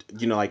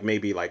like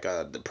maybe like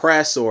the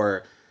press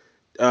or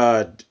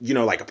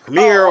like a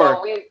premiere oh or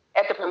well, we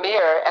at the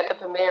premiere. At the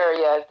premiere,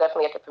 yeah, it's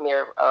definitely at the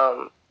premiere.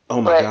 oh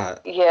my But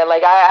god. yeah,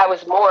 like I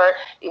was more.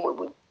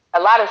 A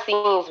lot of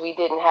scenes we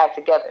didn't have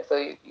together, so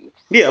you see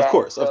Yeah, of that.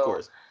 course, of So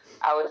course.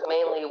 I was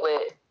mainly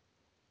with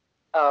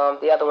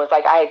the other ones.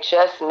 Like I had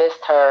just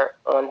missed her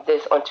on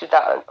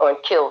 2000 on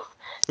Kills.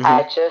 I Hmm.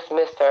 had just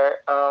missed her.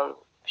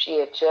 She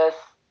had just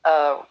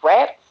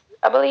rapped,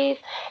 I believe,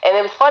 and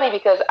it was funny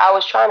because I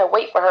was trying to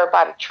wait for her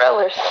by the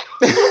trailers,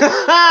 trying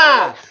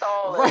to like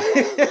stall her.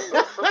 Right.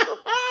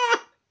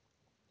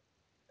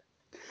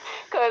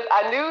 Because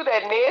I knew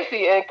that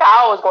Nancy and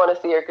Kyle was going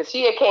to see her because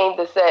she had came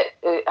to set.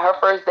 Her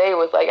first day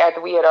was like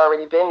after we had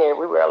already been there.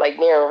 We were like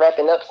near and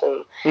wrapping up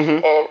soon,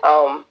 Hmm. and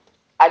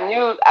I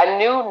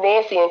knew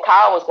Nancy and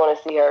Kyle was going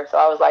to see her. So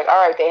I was like,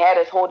 all right, they had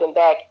us holding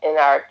back in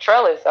our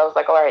trailers. So I was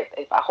like, all right,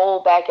 if I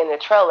hold back in the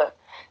trailer,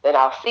 then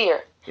I'll see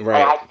her. And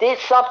Right. I did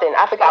something.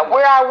 I forgot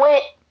where I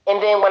went.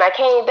 And then when I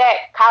came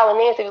back, Kyle and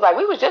Nancy was like,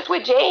 we was just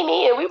with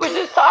Jamie and we were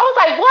just. I was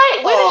like,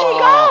 what? Where did she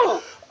Oh,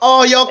 go?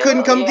 oh, y'all couldn't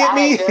And come yeah, get I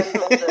had me. just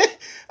missed her.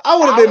 I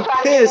would have I was been trying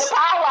to get in the pissed.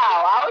 powwow.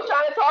 I was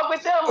trying to talk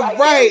with them. Like,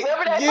 yeah, Right.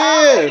 remember that time back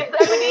Yeah.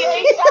 in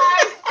 '78,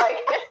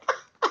 guys?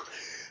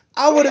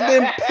 I would have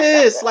been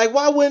pissed. Like, Like,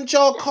 why wouldn't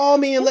y'all call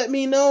me and let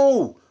me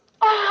know?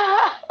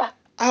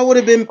 I would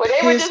have been well,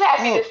 they were just pissed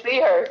happy to off. see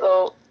her,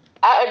 so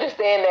I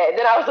understand that. And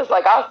then I was just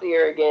like, I'll see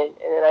her again,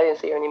 and then I didn't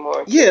see her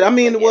anymore Yeah, until. I But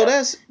mean, well, yeah,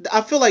 that's.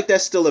 I feel like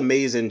that's still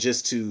amazing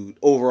just to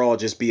overall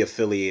just be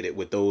affiliated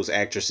with those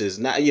actresses.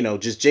 Not,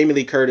 just Jamie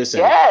Lee Curtis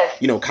and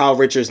yes, Kyle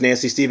Richards,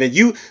 Nancy Steven.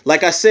 You,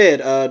 like I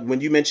said, when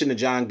you mentioned the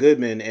John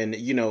Goodman and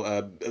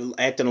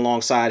acting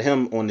alongside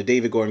him on the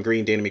David Gordon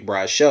Green, Danny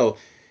McBride show,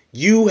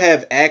 you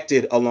have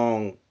acted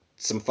along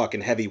some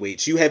fucking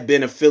heavyweights. You have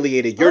been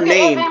affiliated. Your look at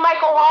Anthony name,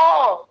 Michael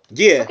Hall.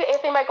 yeah, Look at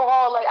Anthony Michael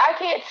Hall. Like, I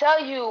can't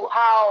tell you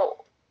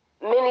how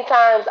many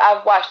times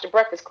I've watched The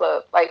Breakfast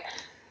Club. Like,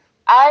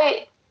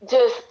 I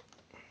just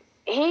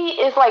he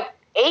is like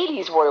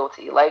 '80s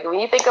royalty. Like when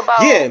you think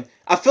about yeah.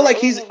 I feel the like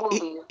 '80s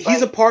movies,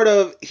 he's a like part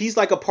of. He's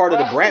like a part of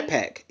the Brat Rusty,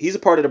 Pack. He's a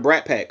part of the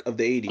Brat Pack of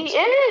the he '80s.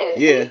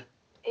 is. Yeah.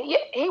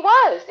 He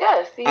was.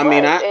 Yes, he I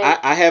mean, was.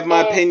 I have my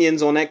And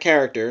opinions on that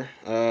character.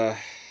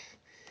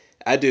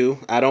 I do.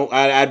 I don't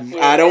want to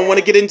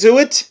yeah, get into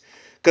it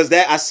because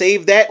that no, I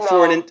saved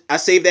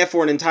that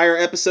for an entire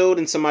episode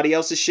and somebody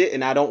else's shit,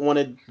 and I don't want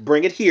to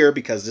bring it here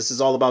because this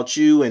is all about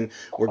you and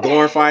we're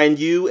glorifying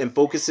you and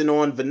focusing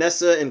on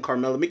Vanessa and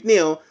Carmela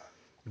McNeil.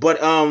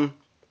 But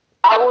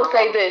I will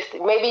say this.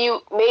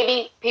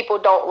 Maybe people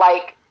don't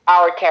like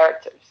our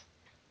characters,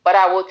 but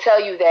I will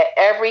tell you that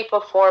every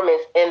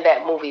performance in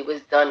that movie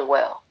was done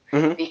well.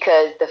 mhm.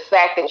 Because the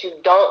fact that you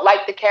don't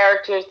like the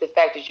characters, the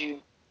fact that you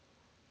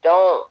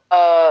don't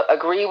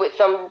agree with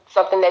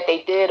something that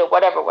they did or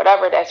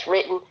whatever that's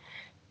written,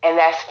 and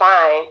that's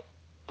fine.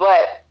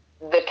 But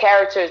the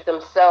characters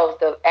themselves,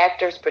 the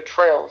actors'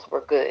 portrayals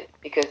were good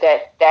because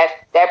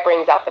that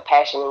brings out the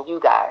passion in you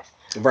guys,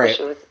 which Right.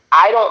 was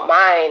I don't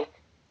mind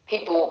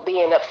people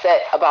being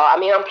upset about. I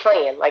mean, I'm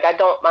playing like I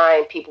don't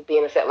mind people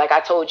being upset. Like I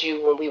told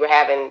you when we were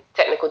having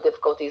technical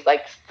difficulties,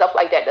 like stuff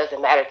like that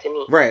doesn't matter to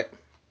me. Right.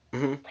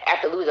 Hmm.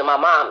 After losing my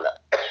mom,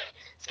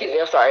 excuse me,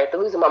 I'm sorry. After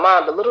losing my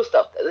mom, the little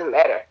stuff doesn't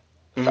matter.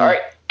 Hmm. Sorry.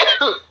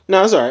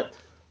 No, it's all right.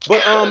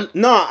 But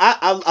no,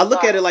 I look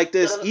at Sorry. it like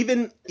this. So,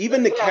 Even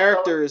the yeah, so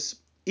characters,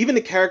 even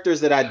the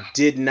characters that I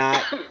did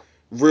not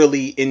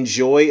really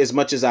enjoy as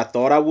much as I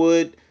thought I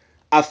would,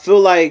 I feel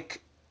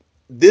like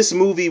this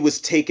movie was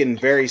taken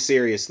very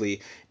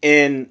seriously,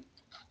 and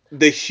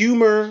the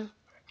humor,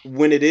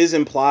 when it is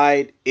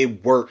implied,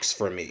 it works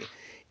for me.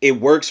 It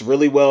works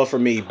really well for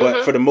me.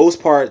 But for mhm. the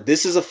most part,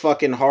 this is a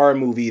fucking horror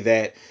movie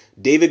that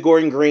David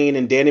Gordon Green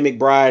and Danny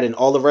McBride and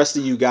all the rest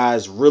of you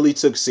guys really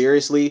took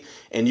seriously.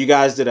 And you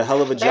guys did a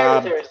hell of a Very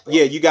job. seriously.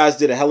 Yeah, you guys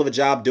did a hell of a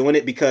job doing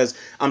it because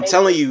I'm Thank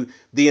telling you. you,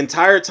 the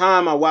entire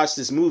time I watched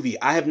this movie,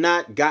 I have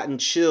not gotten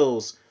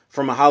chills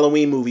from a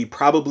Halloween movie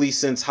probably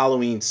since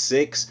Halloween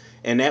 6,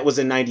 and that was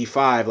in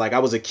 '95. Like I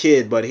was a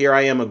kid, but here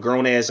I am, a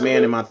grown ass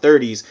man in Mhm. my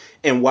 30s,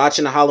 and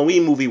watching a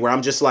Halloween movie where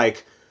I'm just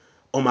like,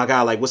 oh my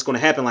god, like what's gonna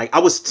happen? Like I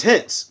was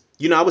tense.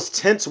 I was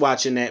tense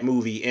watching that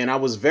movie, and I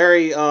was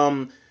very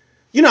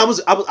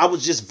I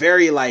was just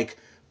very like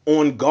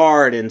on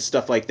guard and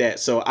stuff like that.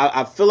 So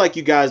I feel like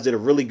you guys did a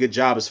really good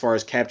job as far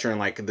as capturing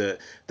like the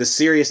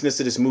seriousness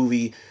of this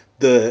movie,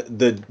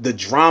 the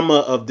drama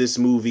of this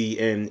movie,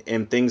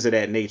 and things of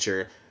that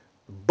nature.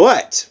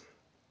 But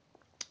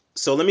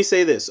so let me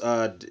say this: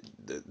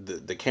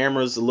 the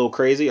camera's a little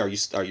crazy. Are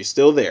you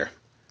still there?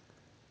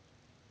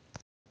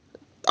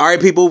 All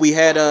right, people. We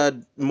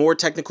had more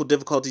technical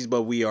difficulties,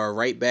 but we are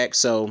right back.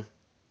 So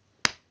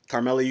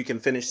Carmela, you can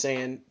finish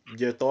saying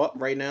your thought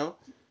right now.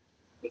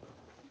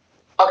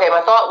 Okay,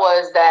 my thought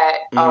was that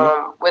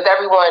Mm-hmm. with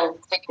everyone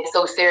taking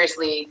so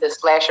seriously the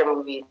slasher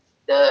movie,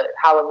 the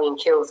Halloween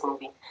Kills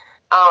movie,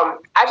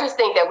 I just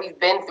think that we've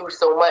been through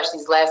so much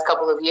these last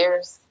couple of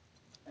years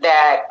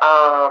that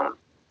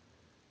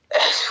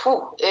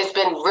it's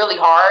been really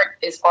hard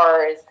as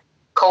far as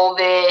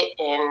COVID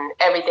and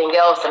everything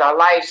else, and our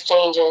lives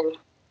changing,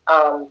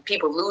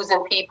 people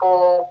losing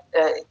people.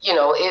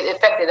 It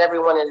affected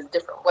everyone in a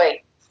different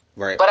way.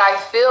 Right. But I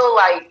feel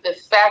like the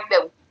fact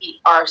that we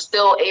are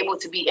still able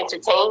to be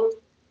entertained,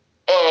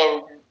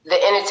 and the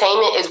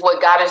entertainment is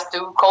what got us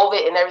through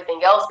COVID and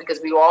everything else,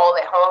 because we were all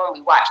at home,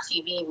 we watched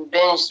TV, we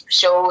binged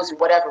shows,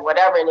 whatever,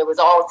 and it was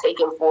all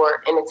taken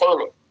for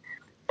entertainment.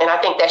 And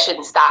I think that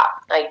shouldn't stop.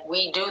 Like,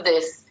 we do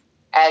this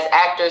as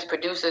actors,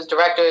 producers,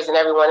 directors, and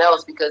everyone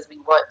else because we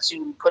want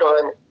to put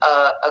on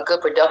a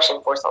good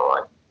production for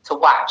someone to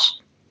watch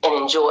and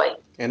enjoy.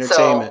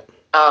 Entertainment.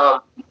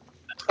 So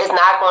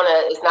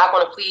it's not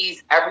gonna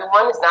please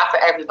everyone. It's not for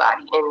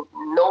everybody, and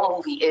no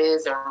movie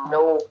is, or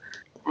no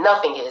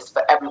nothing is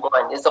for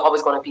everyone. There's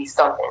always going to be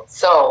something.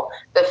 So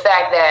the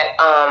fact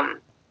that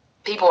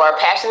people are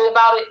passionate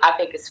about it, I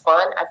think is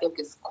fun. I think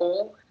it's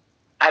cool.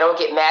 I don't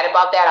get mad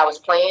about that. I was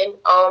playing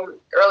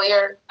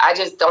earlier. I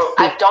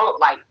don't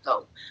like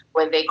though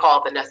when they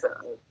call Vanessa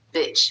a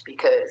bitch,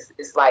 because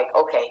it's like,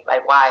 okay,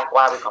 like why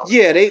are we calling her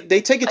Yeah, that?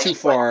 they take it Like, too she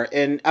what? far,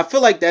 and I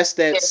feel like Yeah, she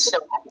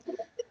don't have to be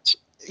a bitch.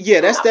 yeah,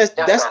 No, that's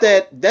not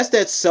cool. that's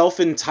that self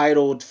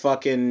entitled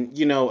fucking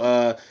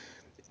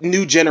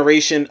new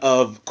generation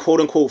of quote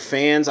unquote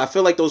fans. I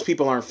feel like those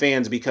people aren't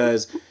fans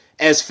because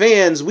as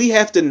fans, we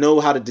have to know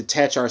how to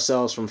detach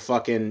ourselves from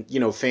fucking,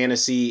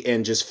 fantasy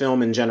and just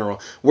film in general.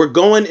 We're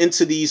going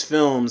into these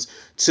films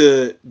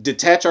to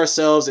detach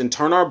ourselves and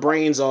turn our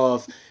brains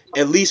off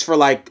at least for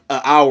like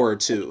an hour or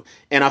two.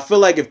 And I feel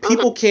like if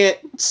people Mm-hmm.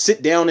 can't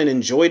sit down and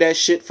enjoy that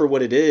shit for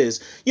what it is,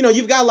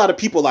 you've got a lot of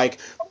people like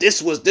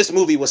this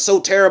movie was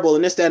so terrible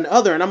and this, that, and the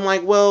other. And I'm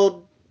like,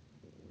 well,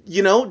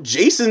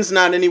 Jason's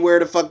not anywhere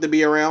to fuck to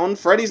be around.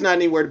 Freddy's not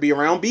anywhere to be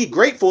around. Be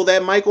grateful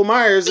that Michael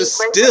Myers Be is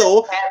grateful that you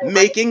still have it, right?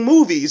 making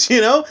movies,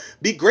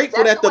 Be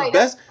grateful That's that the the way.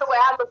 That's best. the way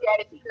I look at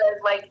it, because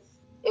like,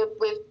 if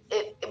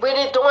when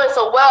it's doing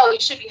so well, you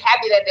should be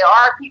happy that there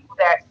are people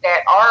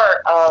that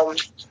are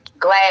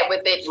glad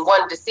with it and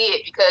wanted to see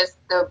it, because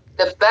the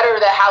better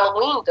that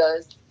Halloween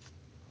does,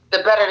 the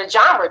better the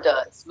genre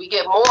does. We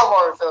get more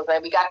horror films.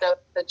 Like, we got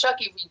the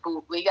Chucky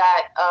reboot. We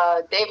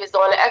got David's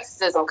doing the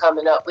Exorcism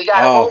coming up. We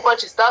got a whole Oh,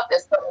 bunch of stuff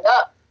that's coming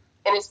up,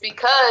 and it's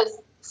because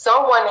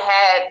someone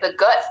had the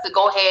guts to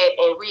go ahead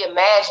and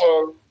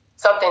reimagine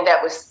something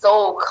that was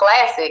so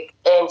classic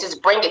and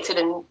just bring it to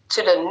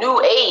the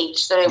new age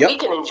so that we yep.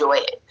 can enjoy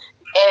it.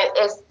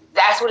 And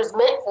that's what it's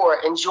meant for,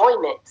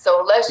 enjoyment.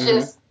 So let's Mm-hmm.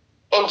 just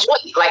enjoy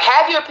it. Like,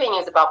 have your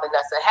opinions about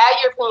Vanessa, have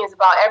your opinions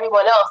about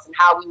everyone else and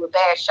how we were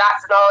bad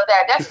shots and all of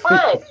that. That's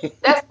fine.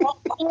 That's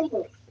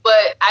cool.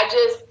 But I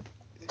just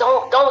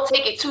don't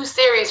take it too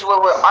serious where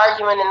we're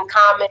arguing in the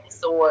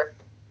comments, or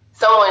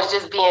someone's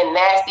just being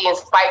nasty and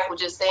spiteful,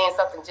 just saying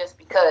something just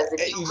because.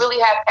 If you really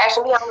have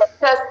passion behind it,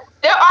 because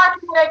there are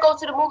people that go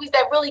to the movies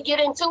that really get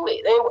into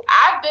it. And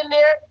I've been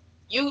there,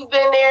 you've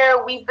been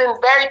there, we've been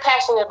very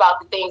passionate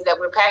about the things that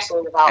we're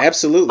passionate about. But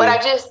Absolutely. I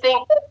just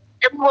think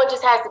everyone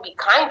just has to be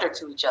kinder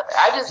to each other.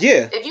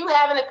 Yeah. If you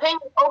have an opinion,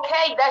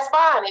 okay, that's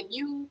fine.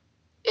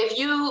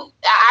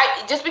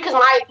 I just because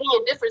my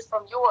opinion differs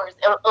from yours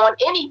on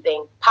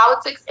anything,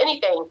 politics,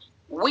 anything,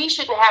 we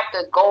shouldn't have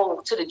to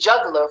go to the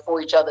jugular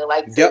for each other,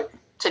 like Yep.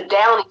 to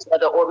down each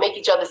other or make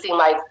each other seem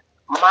like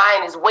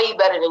mine is way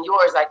better than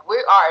yours. Like, we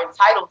are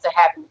entitled to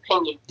have an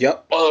opinion,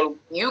 Yep. and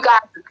you guys'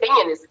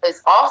 opinion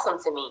is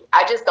awesome to me.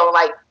 I just don't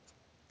like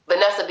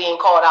Vanessa being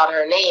called out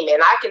her name,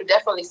 and I can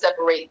definitely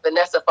separate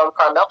Vanessa from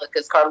Carmela,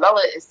 because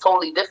Carmela is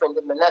totally different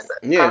than Vanessa.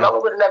 Yeah. Carmela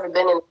would have never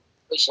been in a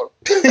situation,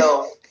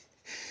 so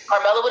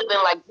Carmela would have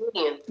been like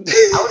Julian.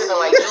 I would have been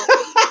like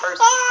Julian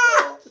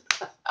personally.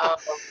 So um,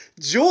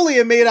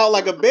 Julia made out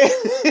like a bad.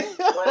 when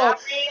I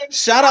ran,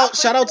 Shout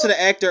out to the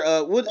actor.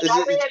 What when is I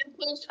it? ran and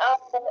pushed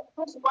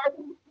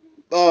Martin,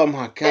 Oh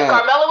my if god.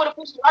 Carmela would have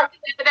pushed Marcus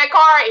into that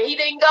car and he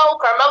didn't go,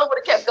 Carmela would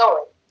have kept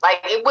going. Like,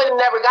 it would have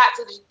never got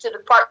to the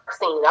park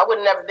scene. I would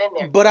have never been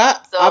there.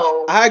 But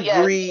So I yeah,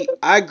 agree.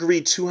 I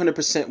agree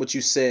 200% what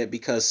you said,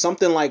 because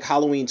something like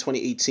Halloween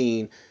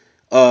 2018,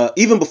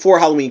 even before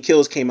Halloween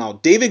Kills came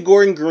out, David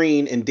Gordon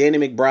Green and Danny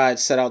McBride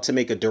set out to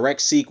make a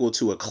direct sequel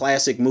to a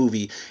classic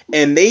movie,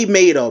 and they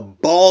made a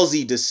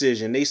ballsy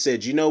decision. They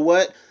said, you know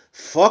what?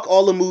 Fuck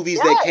all the movies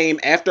that Yes. came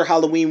after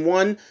Halloween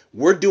 1.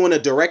 We're doing a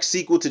direct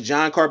sequel to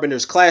John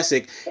Carpenter's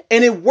classic.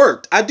 And it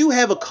worked. I do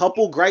have a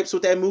couple gripes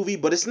with that movie,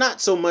 but it's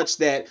not so much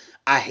that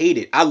I hate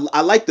it. I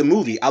like the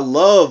movie. I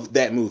love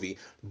that movie.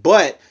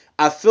 But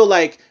I feel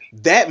like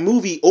that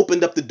movie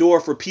opened up the door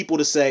for people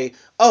to say,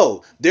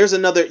 oh, there's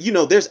another,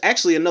 there's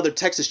actually another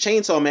Texas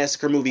Chainsaw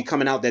Massacre movie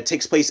coming out that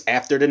takes place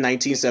after the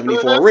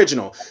 1974 Mm-hmm.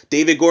 original.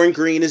 David Gordon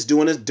Green is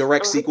doing a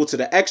direct Mm-hmm. sequel to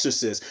The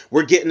Exorcist.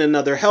 We're getting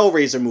another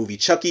Hellraiser movie.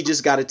 Chucky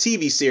just got a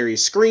TV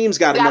series. Scream's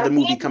got Got a another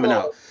movie coming Candyman.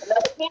 out.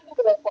 Another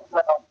Candyman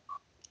coming out.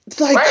 It's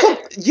like,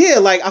 Right. yeah,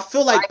 like I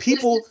feel like Like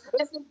people.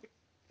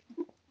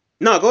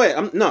 No, go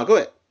ahead. No, go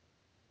ahead.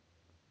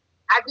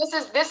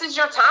 this is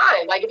your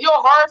time. Like if you're a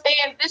horror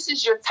fan, this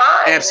is your time.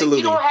 Like you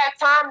Absolutely. don't have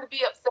time to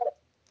be upset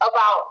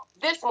about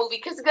this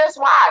movie because guess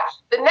why?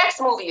 The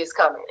next movie is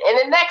coming and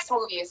the next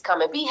movie is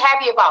coming. Be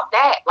happy about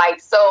that.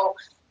 Like so,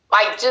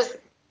 like just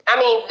I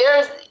mean,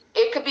 there's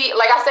it could be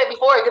like I said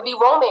before, it could be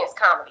romance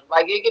comedy.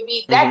 Like it could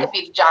be that Mm-hmm. could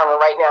be the genre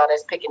right now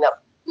that's picking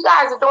up. You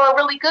guys are doing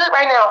really good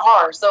right now,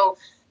 horror. So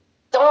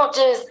don't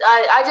just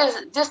I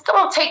just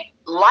don't take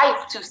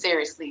life too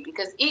seriously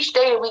because each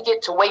day we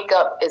get to wake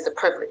up is a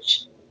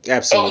privilege. And you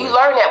Absolutely.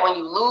 learn that when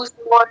you lose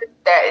someone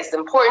that is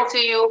important to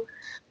you,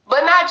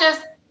 but not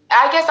just,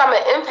 I guess I'm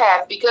an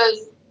empath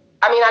because,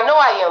 I mean, I know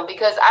I am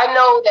because I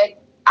know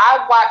that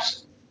I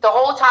watched the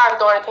whole time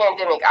during the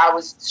pandemic, I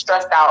was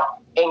stressed out.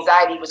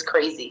 Anxiety was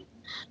crazy.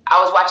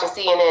 I was watching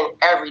CNN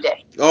every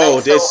day. And Oh,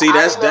 so see, I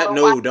that's remember that.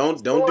 No, watching don't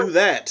the don't do stories.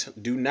 that.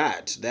 Do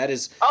not. That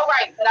is All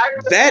right, but I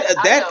remember, that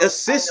I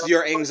assists know.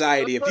 your I'm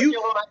anxiety. torturing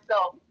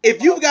myself. I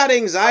If you've know. got But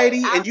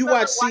anxiety I and you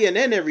watch remember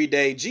watching, CNN every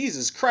day,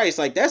 Jesus Christ,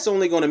 like that's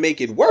only going to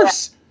make it yeah,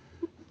 worse.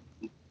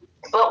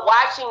 but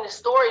watching the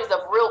stories of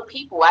real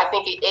people, I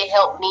think it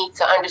helped me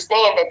to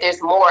understand that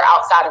there's more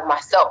outside of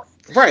myself.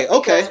 Right. Because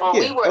Okay. when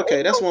we Yeah. were Okay.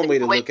 in That's those one way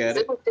to look situations, at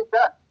it it. was just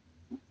us.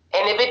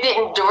 And if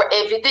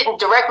it didn't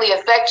directly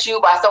affect you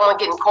by someone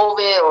getting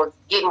COVID or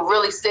getting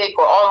really sick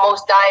or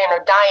almost dying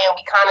or dying,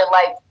 we kind of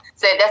like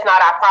said that's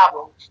not our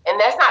problem, and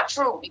that's not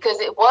true because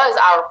it was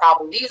our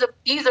problem. These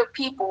are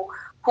people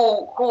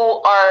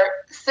who are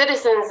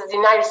citizens of the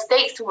United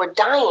States who are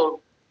dying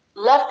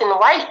left and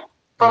right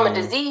from a Mm-hmm.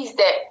 disease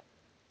that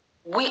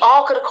we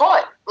all could have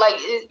caught. Like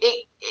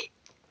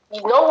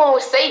no one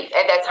was safe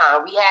at that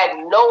time. We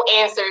had no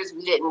answers.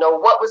 We didn't know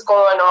what was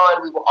going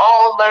on. We were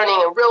all learning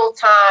in real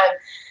time.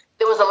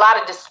 There was a lot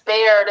of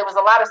despair. There was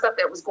a lot of stuff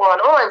that was going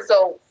on.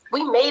 So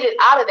we made it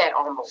out of that It's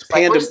almost.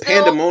 Like we're still in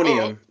it,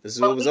 pandemonium. It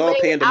but was we all made it out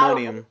of where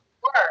pandemonium. we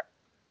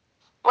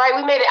were. Right?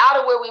 We made it out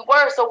of where we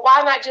were. So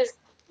why not just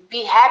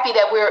be happy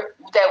that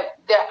that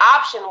the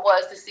option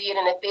was to see it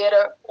in a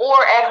theater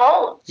or at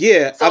home.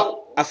 Yeah.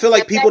 So I feel the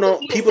like fact that we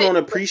can people sit don't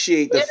in the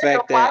appreciate the theater and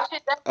fact that. watch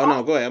it, that's Oh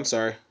no. Go ahead. I'm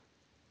sorry.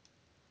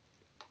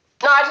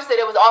 no, I just said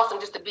it was awesome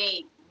just to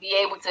be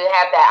able to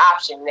have that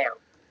option now.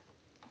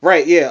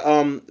 Right,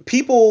 yeah.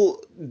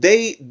 People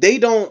they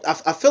don't.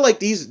 I feel like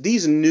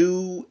these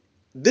new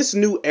this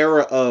new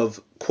era of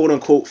quote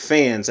unquote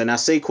fans, and I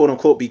say quote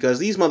unquote because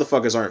these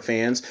motherfuckers aren't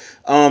fans.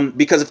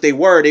 Because if they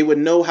were, they would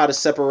know how to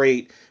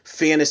separate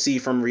fantasy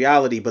from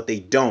reality, but they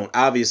don't.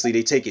 Obviously,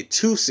 they take it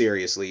too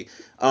seriously.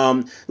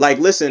 Like,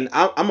 listen,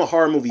 I'm a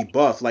horror movie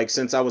buff. Like,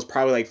 since I was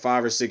probably like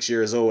 5 or 6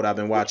 years old, I've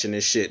been watching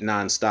this shit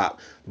nonstop.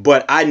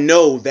 But I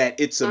know that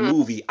it's a Mm-hmm.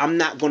 movie. I'm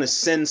not gonna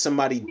send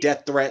somebody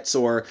death threats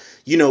or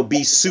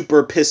be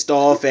super pissed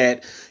off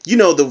at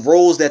the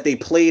roles that they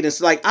played.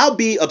 It's like I'll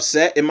be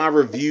upset in my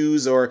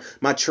reviews or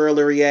my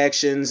trailer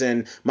reactions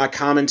and my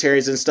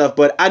commentaries and stuff,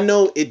 but I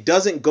know it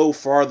doesn't go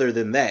farther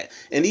than that.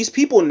 And these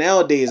people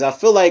nowadays, I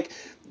feel like,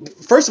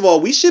 first of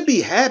all, we should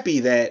be happy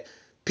that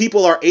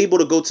people are able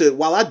to go to,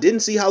 while I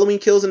didn't see Halloween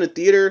Kills in the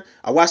theater,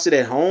 I watched it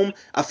at home.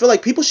 I feel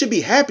like people should be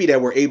happy that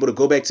we're able to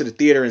go back to the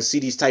theater and see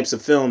these types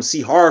of films,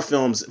 see horror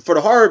films. For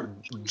the horror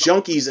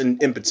junkies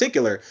in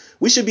particular,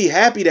 we should be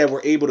happy that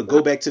we're able to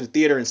go back to the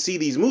theater and see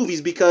these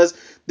movies, because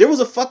there was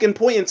a fucking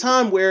point in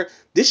time where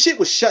this shit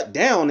was shut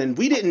down and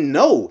we didn't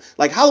know.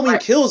 Like, Halloween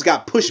Right. Kills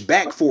got pushed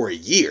back for a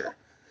year.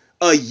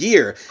 And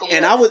Yes.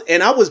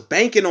 I was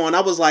banking on, I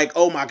was like,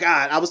 oh my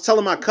God. I was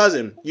telling my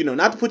cousin,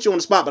 not to put you on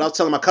the spot, but I was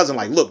telling my cousin,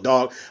 like, look,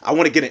 dog, I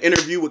want to get an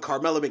interview with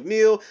Carmela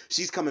McNeil.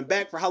 She's coming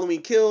back for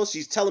Halloween Kills.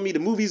 She's telling me the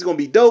movie's gonna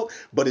be dope,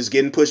 but it's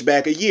getting pushed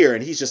back a year.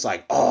 And he's just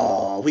like,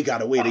 oh, we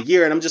gotta wait a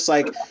year. And I'm just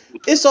like,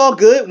 it's all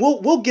good.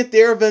 We'll get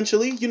there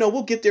eventually.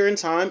 We'll get there in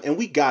time. And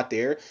we got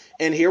there.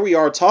 And here we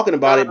are talking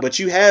about it. Mm-hmm. But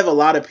you have a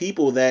lot of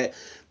people that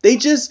they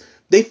just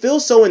they feel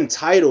so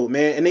entitled,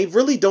 man, and they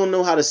really don't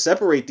know how to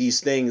separate these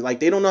things.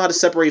 Like, they don't know how to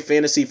separate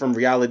fantasy from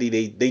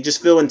reality. They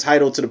just feel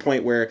entitled to the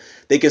point where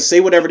they can say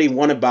whatever they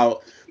want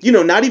about,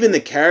 not even the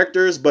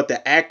characters, but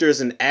the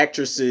actors and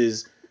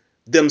actresses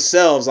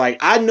themselves. Like,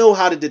 I know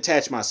how to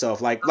detach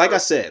myself. Like I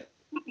said,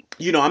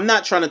 I'm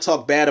not trying to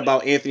talk bad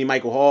about Anthony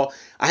Michael Hall.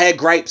 I had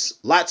gripes,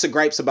 lots of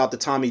gripes about the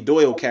Tommy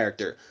Doyle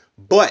character,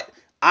 but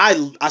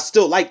I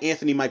still like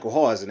Anthony Michael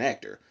Hall as an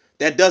actor.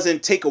 That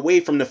doesn't take away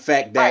from the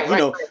fact that,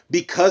 Right. Right.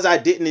 because I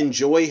didn't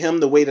enjoy him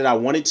the way that I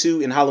wanted to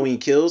in Halloween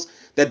Kills,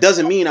 that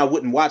doesn't mean I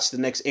wouldn't watch the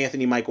next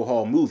Anthony Michael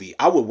Hall movie.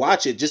 I would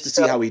watch it just to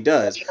see how he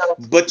does.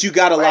 But you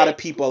got a lot of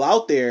people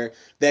out there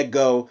that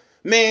go,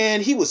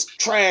 man, he was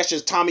trash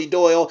as Tommy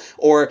Doyle,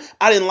 or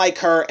I didn't like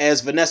her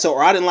as Vanessa,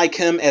 or I didn't like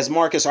him as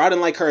Marcus, or I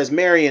didn't like her as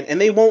Marion, and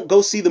they won't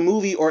go see the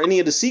movie or any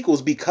of the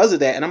sequels because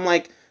of that. And I'm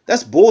like,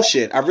 that's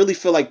bullshit. I really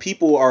feel like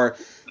people are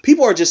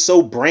just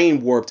so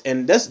brain warped,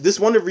 and that's this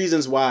one of the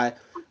reasons why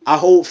I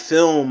hold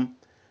film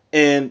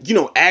and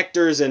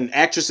actors and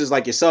actresses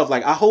like yourself,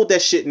 like I hold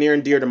that shit near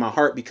and dear to my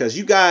heart, because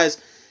you guys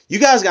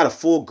got a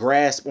full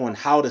grasp on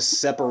how to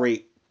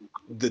separate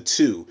the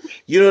two.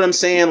 You know what I'm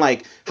saying?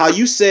 Like how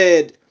you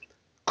said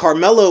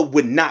Carmela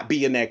would not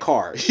be in that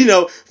car.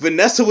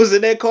 Vanessa was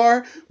in that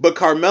car, but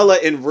Carmela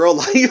in real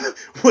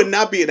life would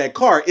not be in that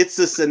car. It's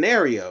a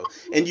scenario.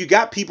 And you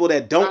got people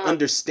that don't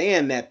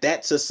understand that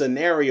that's a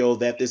scenario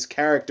that this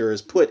character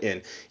is put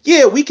in.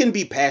 Yeah, we can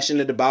be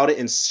passionate about it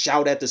and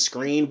shout at the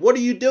screen, what are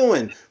you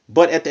doing?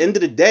 But at the end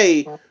of the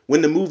day,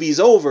 when the movie's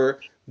over,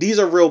 these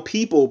are real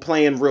people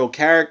playing real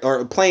character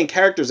or playing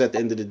characters at the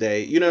end of the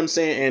day. You know what I'm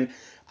saying?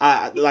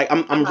 And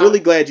I'm really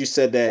glad you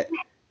said that.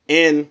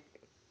 And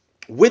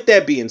with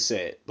that being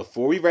said,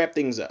 before we wrap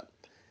things up,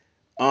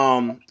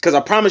 because I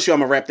promise you I'm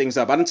gonna wrap things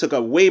up. I done took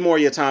up way more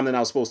of your time than I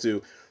was supposed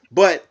to.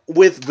 But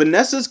with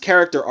Vanessa's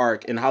character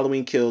arc in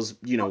Halloween Kills,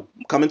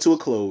 coming to a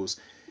close,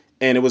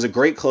 and it was a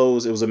great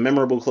close, it was a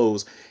memorable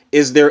close.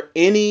 Is there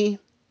any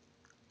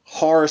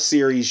horror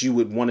series you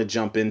would want to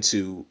jump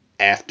into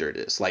after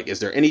this? Like, is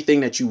there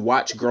anything that you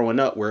watched growing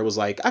up where it was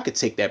like, I could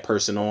take that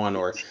person on,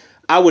 or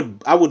I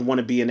would want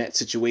to be in that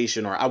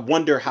situation, or I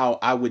wonder how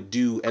I would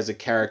do as a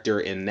character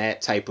in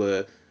that type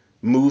of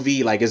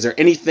movie? Like, is there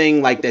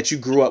anything like that you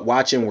grew up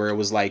watching where it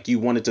was like you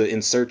wanted to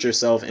insert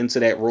yourself into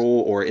that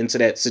role or into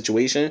that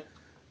situation?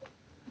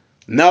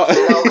 No.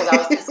 No, because I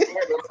was too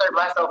scared to insert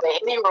myself in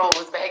any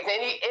roles back then.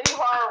 Any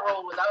horror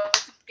roles. I was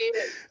too scared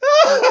to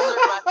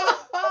insert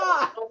myself.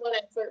 I don't want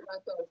to insert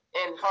myself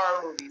in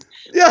horror movies.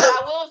 Yeah. But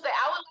I will say,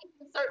 I would like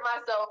to insert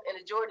myself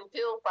in a Jordan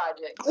Peele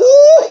project. So,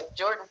 Ooh! like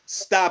Jordan.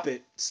 Stop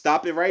it.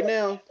 Stop it right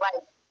now.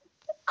 Like,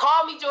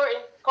 call me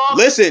Jordan. Call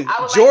me. Listen,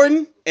 I would Jordan,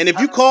 like. and if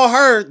you call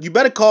her, you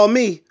better call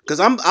me, cause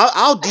I'll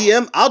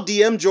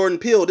DM Jordan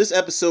Peele this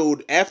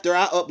episode after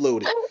I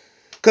upload it.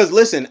 Cause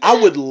listen,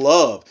 I would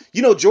love,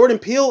 Jordan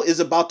Peele is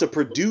about to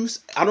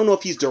produce. I don't know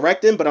if he's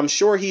directing, but I'm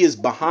sure he is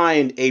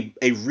behind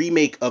a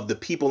remake of The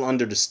People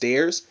Under the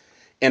Stairs.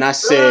 And I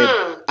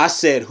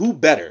said, who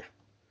better?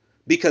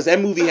 Because that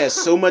movie has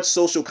so much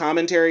social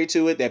commentary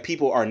to it that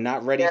people are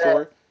not ready Yes,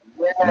 for.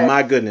 yes,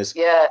 My goodness.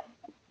 yes,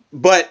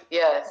 But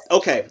yes.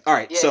 okay, all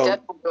right. Yeah, So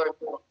definitely Jordan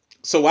Peele.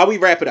 So while we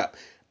wrap it up,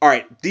 all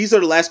right, these are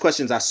the last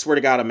questions. I swear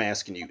to God, I'm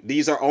asking you.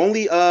 These are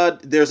only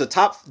there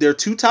are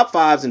two top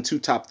fives and two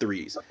top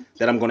threes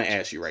that I'm going to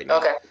ask you right now.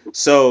 Okay.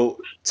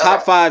 So top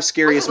Okay. five This is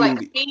scariest like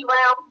movie. speed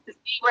round. The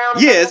speed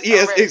round. Yes, I'm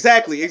yes, ready.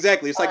 exactly. It's All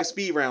like a right.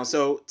 speed round.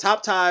 So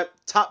top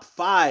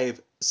five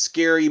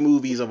scary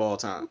movies of all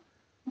time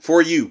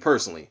for you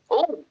personally.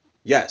 Ooh,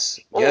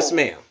 Yes, ooh.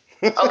 ma'am.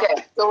 Okay,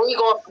 so we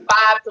going from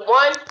 5 to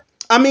 1.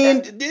 I mean,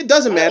 That's it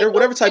doesn't in matter. no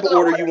Whatever type of particular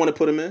order you order. want to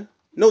put them in.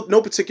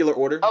 No particular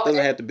order. Doesn't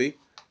Okay. have to be.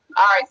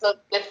 All right. So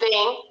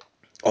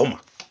Oh my.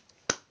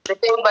 the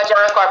thing by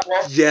John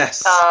Carpenter.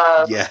 Yes.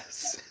 Um,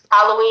 Yes.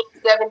 Halloween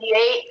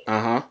 '78.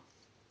 Uh huh.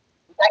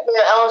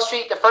 Nightmare on Elm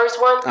Street, the first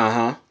one. Uh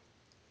huh.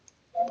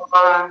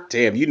 Um,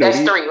 Damn, you know that's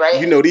these. 3,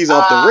 right? You know these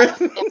off the rip.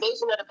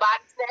 Invasion of the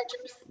Body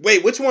Snatchers.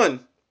 Wait, which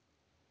one?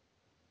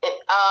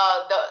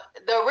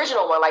 The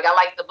original one. Like I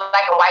like the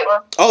black and white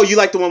one Oh, you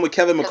like the one with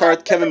Kevin because I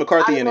McCarthy? Kevin I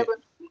McCarthy in it,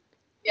 remember.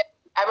 Yeah,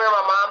 I remember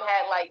my mom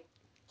had like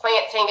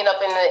plants hanging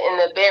up in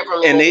the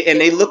bedroom, and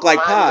and they it look like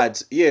reminded me.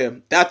 pods.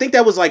 Yeah, I think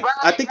that was like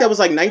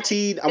Right.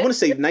 19. I want to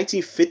say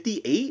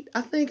 1958.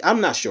 I think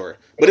I'm not sure,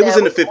 but it Yeah, was it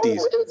in the was old.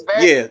 50s. It was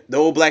very Yeah, the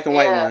old black and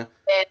white yeah. one.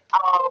 And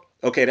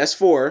Okay, that's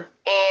four.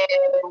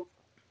 and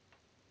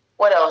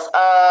what else?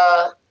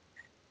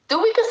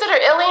 Do we consider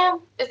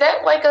Alien? Is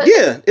that like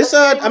Yeah, a it's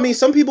scary I mean, movie?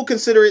 some people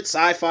consider it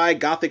sci-fi,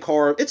 gothic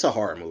horror. It's a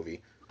horror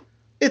movie.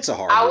 It's a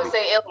horror I would movie.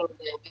 say Alien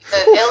then,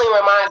 because Alien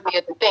reminds me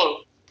of the Thing,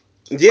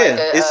 like Yeah,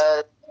 it's.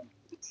 a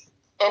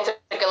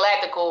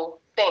intergalactical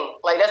thing.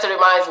 Like that's what it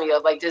reminds me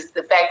of. Like just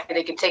the fact that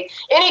it can take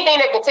anything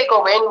that can take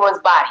over anyone's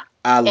body,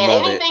 I and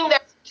love it. anything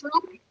that's true,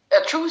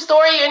 a true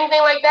story, or anything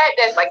like that.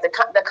 That's like the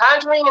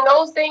Conjuring and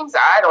those things.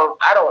 I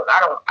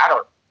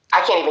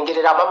can't even get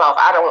it out my mouth.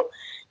 I don't.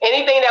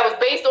 Anything that was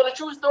based on a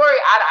true story,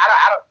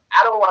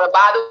 I don't want to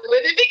bother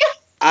with it because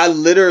I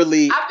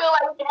literally I feel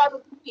like it can happen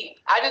to me.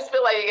 I just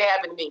feel like it can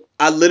happen to me.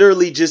 I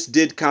literally just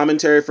did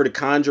commentary for The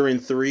Conjuring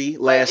 3 Like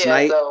last yeah,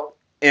 night, so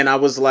and I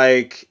was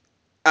like,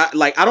 I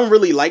don't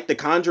really like the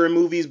Conjuring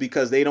movies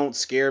because they don't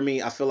scare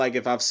me. I feel like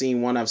if I've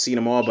seen one, I've seen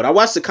them all. But I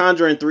watched The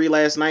Conjuring 3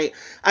 last night.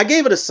 I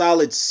gave it a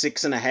solid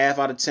 6.5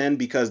 out of 10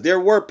 because there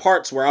were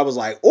parts where I was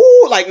like,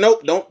 oh, like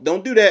nope,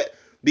 don't do that,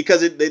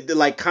 because it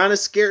like kind of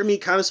scared me,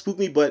 kind of spooked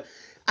me. But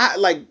I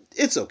like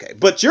it's okay.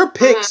 But your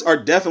picks are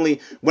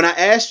definitely. When I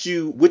asked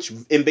you which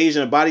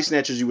Invasion of Body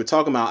Snatchers you were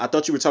talking about, I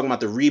thought you were talking about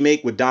the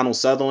remake with Donald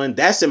Sutherland.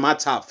 That's in my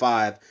top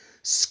five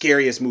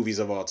scariest movies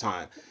of all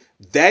time.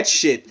 That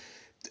shit,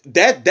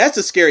 that's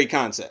a scary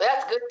concept.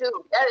 That's good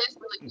too. That is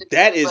really good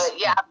That too. is But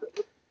yeah,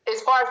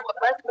 as far as what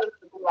wrestling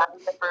to do, I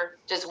remember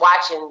just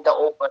watching the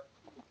old one.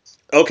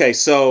 okay.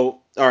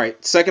 So, all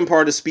right, second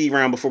part of speed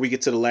round before we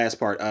get to the last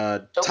part.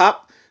 So,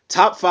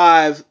 Top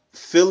five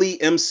Philly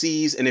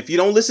MCs, and if you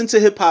don't listen to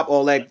hip hop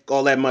all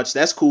that much,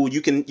 that's cool.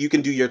 You can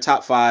do your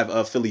top five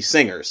of Philly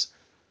singers.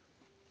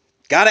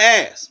 Gotta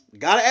ask.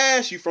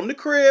 You from the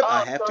crib?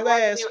 I have so to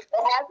ask. it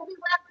has to be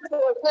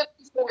rappers or it could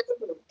be singers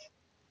too.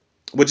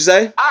 What'd you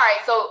say? All right.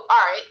 So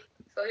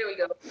here we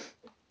go.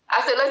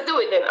 I said, let's do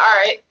it then. All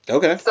right.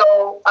 Okay.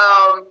 So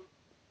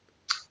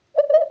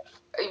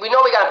we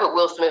know we gotta put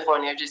Will Smith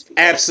on there just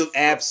because. And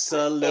I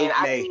Absolutely.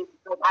 think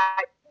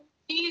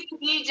he's the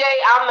DJ,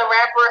 I'm the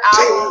rapper.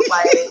 I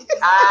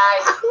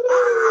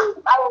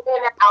was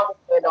in that album.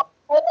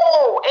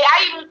 Oh, and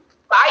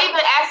I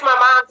even asked my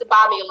mom to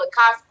buy me a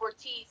Lacoste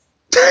Cortez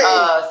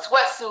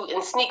sweatsuit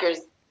and sneakers.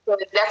 So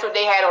that's what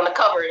they had on the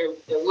cover, and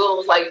Will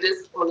was like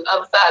this on the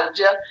other side of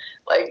Jeff,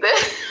 like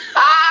this.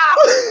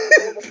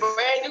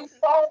 Brand new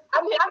song.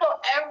 I mean, I know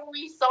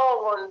every song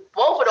on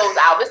both of those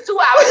albums. It's a 2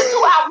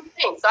 album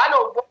thing, so I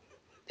know both.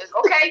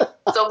 Okay,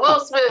 so Will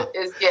Smith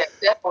is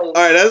definitely All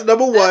right, that's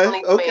number one.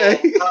 definitely the man.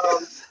 Okay.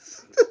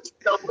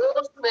 So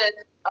Will Smith,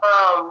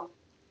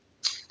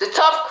 the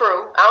Tough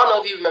Crew. I don't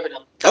know if you remember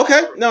them. Tough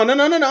Okay. Crew. No, no,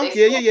 no, no, no. They Yeah,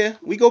 still yeah, yeah.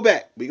 We go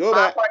back. We go my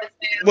back. part is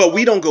Well, still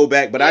we don't go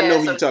back, but I know yeah.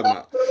 who So you're the talking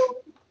Tough about. Crew.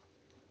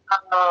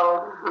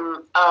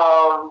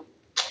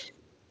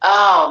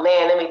 Oh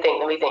man, let me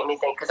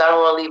think, because I don't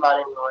want to leave out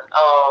anyone.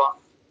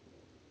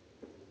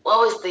 What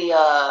was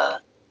the?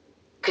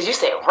 Because you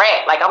said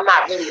rap, like I'm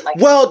not really like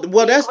Well, big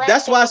rap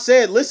that's fan. why I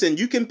said, listen,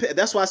 you can.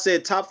 That's why I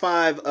said top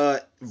five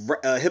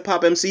hip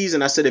hop MCs,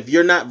 and I said if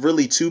you're not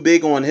really too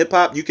big on hip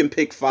hop, you can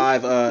pick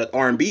five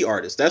R&B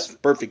artists. That's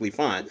perfectly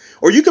fine.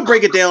 Or you could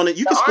break it down. You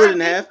The can split it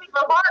in R&B is half. even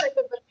harder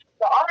because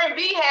the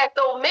R&B has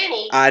so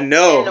many, I and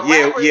know. the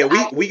Yeah, rappers yeah.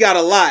 I We got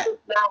a lot. just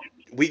not.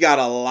 We got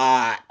a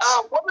lot.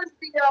 What was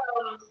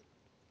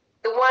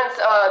the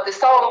ones the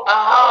song?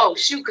 Oh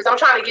shoot, because I'm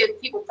trying to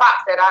give people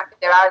props that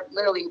I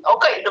literally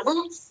okay. The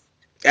Roots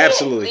can't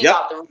Absolutely. leave Yep.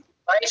 out the Roots,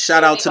 right?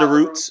 Shout Can't out leave to the out the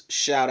Roots. Roots.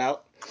 Shout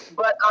out.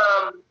 But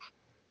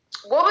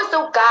what was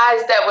the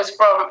guys that was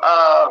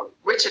from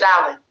Richard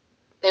Allen?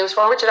 They was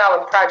from Richard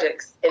Allen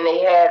Projects, and they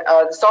had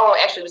the song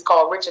actually was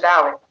called Richard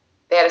Allen.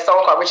 They had a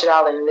song called Richard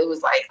Allen, and it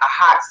was like a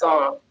hot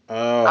song.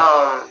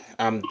 Oh,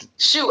 I'm.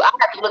 Shoot, I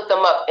have to look them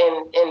up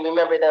and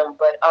remember them.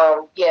 But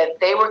yeah,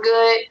 they were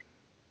good.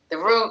 The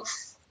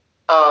Roots,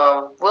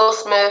 Will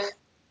Smith.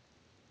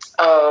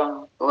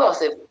 Who else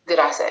did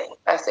I say?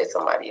 I said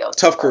somebody else.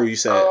 Tough Crew. You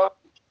said.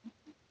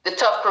 The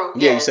Tough Crew.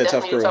 Yeah, you Yeah, said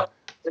Tough definitely the Crew. Tough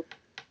Crew.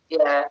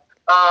 Yeah.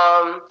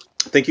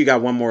 I think you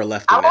got one more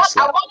left in that I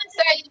slot.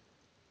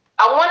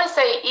 want to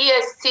say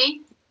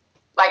EST.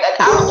 Like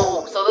I'm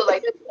old, so they're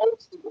like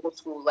old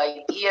school,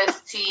 like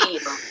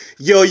EST.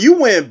 Yo, you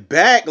went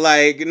back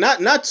like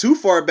not too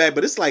far back,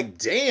 but it's like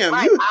damn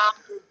Right, you. I'm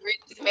the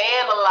greatest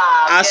man alive.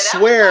 I Yeah, that was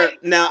swear.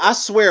 like Now I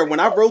swear when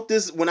I wrote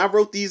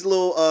these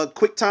little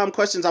quick time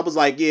questions, I was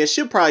like, yeah,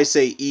 she'll probably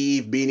say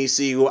Eve, Beanie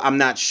Siegel. I'm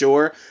not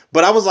sure,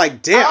 but I was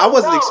like, damn, I oh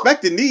wasn't no,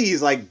 expecting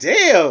these. Like,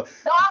 damn, no, I'm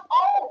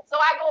old, so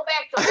I go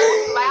back to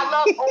old school. Like I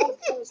love old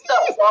school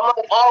stuff, so I'm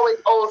like always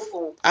old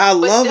school. I But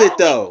love it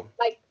definitely, though.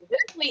 like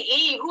definitely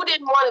Eve. Who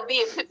didn't want to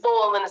be a pit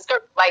bull in a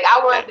skirt? Like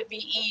I wanted to be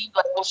Eve.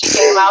 Like when she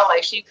came out,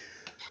 like she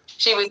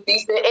was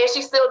decent, and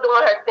she's still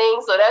doing her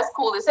thing, so that's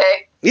cool as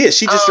heck. Yeah,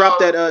 she just dropped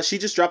that. Um, She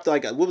just dropped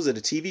like what was it?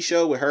 A TV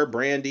show with her,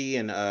 Brandy,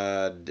 and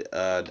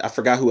I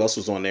forgot who else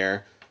was on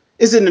there.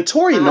 Is it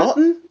Notori mhm.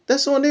 Naughton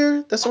that's on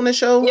there? That's on that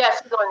show. Yeah,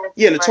 she's on this,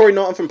 Yeah, right? Notori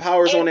Naughton from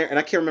Powers on And there, and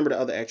I can't remember the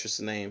other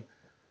actress's name.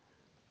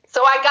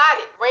 so I got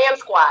it. Ram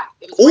Squad.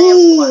 It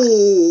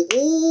was Ram Squad. Ooh,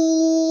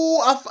 ooh,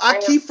 I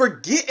Ram. keep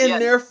forgetting Yes.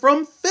 they're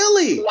from See,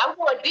 Philly. I'm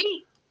going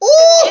deep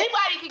because Ooh,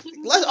 anybody could give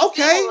me let's Beanie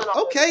okay, Siegel and all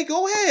that. okay,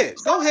 go ahead,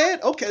 So go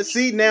ahead. Okay,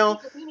 see now.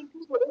 Beanie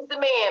Siegel is the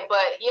man,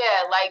 but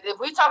yeah, like if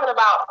we're talking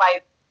about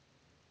like,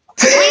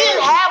 because we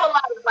didn't have a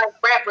lot of like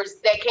rappers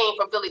that came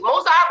from Philly.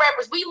 Most of our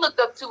rappers we looked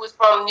up to was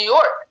from New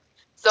York.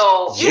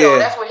 So Yeah.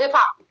 that's where hip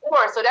hop was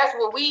born. So that's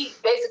what we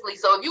basically.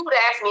 So if you would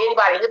have asked me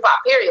anybody hip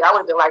hop period, I would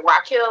have been like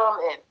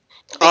Rakim and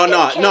Oh Big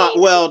Daddy no, no.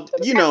 Kane. Well,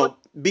 The rappers.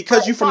 But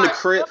because you as from far the as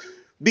crib, Philly,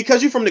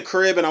 because you from the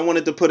crib, and I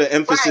wanted to put an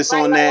emphasis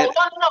on right. that. No,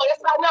 no, no.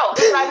 That's what I know.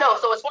 That's what I know.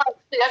 So as far as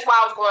that's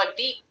why I was going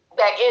deep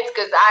back in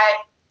because I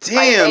like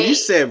Damn, you they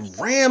said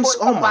people Rams. were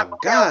Oh talking my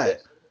about the god,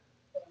 foundation.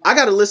 I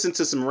gotta listen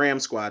to some Ram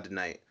Squad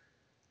tonight.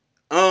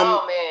 Um.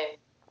 Oh man.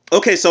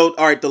 Okay, so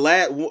all right, the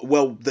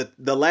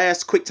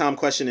last quick time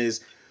question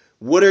is,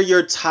 what are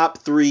your top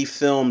three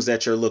films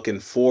that you're looking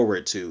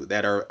forward to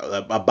that are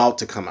about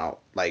to come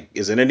out? Like,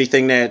 is it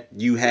anything that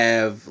you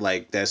have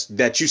like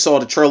that you saw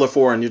the trailer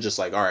for and you're just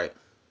like, all right,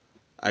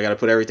 I got to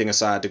put everything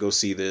aside to go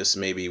see this,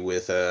 maybe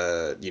with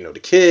the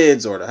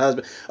kids or the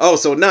husband. Oh,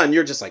 so none.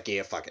 You're just like,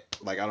 yeah, fuck it.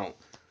 Like I don't.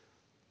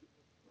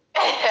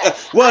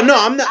 Well, no,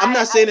 I'm not. I'm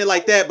not saying it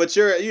like that. But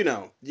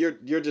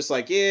you're just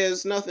like, yeah,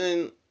 it's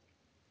nothing.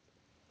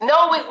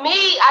 No, with me,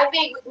 I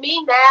think with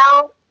me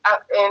now,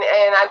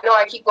 and I know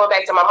I keep going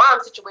back to my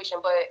mom's situation,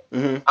 but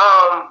Mm-hmm.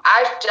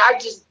 I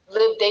just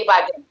live day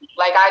by day.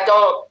 Like I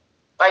don't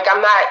like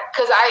I'm not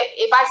because I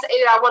if I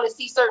say that I want to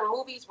see certain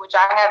movies, which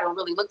I haven't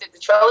really looked at the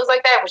trailers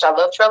like that, which I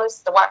love trailers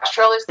to watch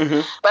trailers,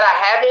 Mm-hmm. but I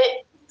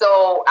haven't.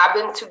 So I've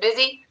been too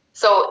busy.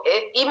 So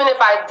even if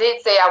I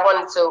did say I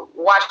wanted to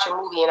watch a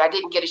movie and I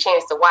didn't get a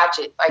chance to watch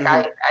it, like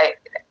Mm-hmm.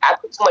 I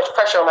put too much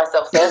pressure on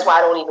myself. So that's why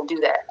I don't even do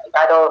that. Like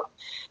I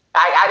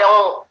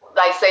don't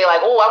like say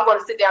like, oh, I'm going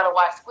to sit down and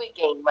watch Squid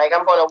Game. Like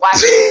I'm going to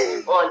watch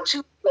it on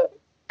Tuesday.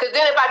 Because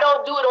then if I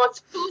don't do it on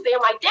Tuesday, I'm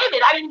like, damn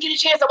it, I didn't get a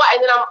chance to watch.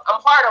 And then I'm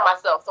hard on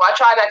myself. So I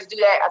try not to do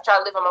that. I try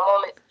to live in my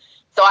moments.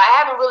 So I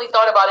haven't really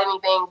thought about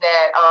anything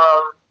that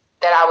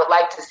I would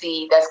like to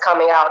see that's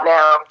coming out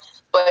now.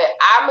 But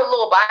I'm a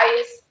little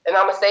biased, and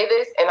I'm gonna say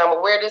this, and I'm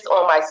gonna wear this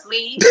on my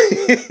sleeve.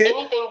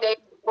 Anything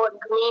David Gordon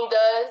Green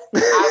does,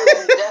 I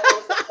will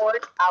definitely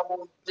support. I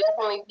will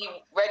definitely be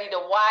ready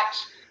to watch.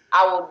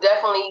 I will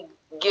definitely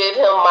give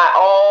him my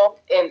all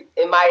and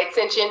my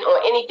attention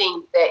on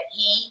anything that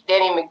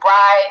Danny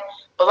McBride,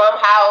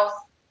 Blumhouse,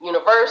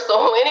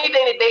 Universal,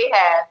 anything that they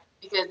have,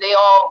 because they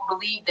all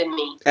believed in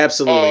me.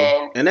 Absolutely,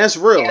 And and that's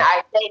and real.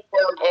 I thank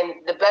them,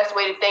 and the best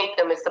way to thank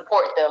them is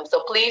support them.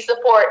 So please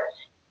support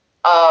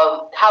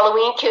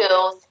Halloween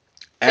Kills.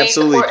 Please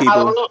Absolutely, support people.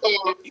 Halloween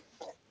Ends.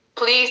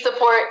 Please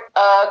support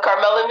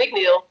Carmela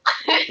McNeil,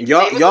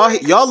 Y'all, David y'all,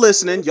 Gordon y'all Green,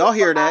 listening? Y'all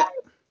hear that?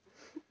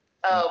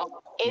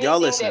 Y'all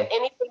listening?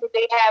 anything that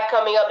they have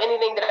coming up,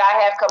 anything that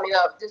I have coming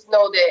up, just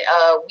know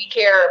that we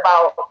care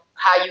about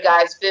how you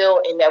guys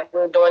feel and that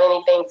we're doing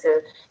anything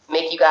to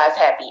make you guys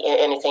happy and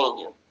entertain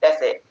you.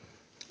 That's it.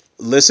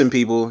 Listen,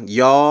 people,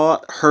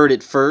 y'all heard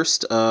it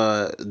first.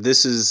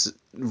 This is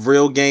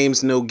real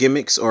games, no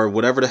gimmicks, or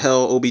whatever the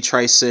hell Obi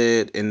Trice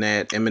said in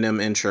that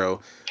Eminem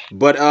intro.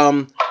 But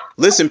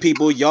listen,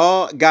 people,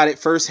 y'all got it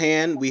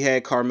firsthand. We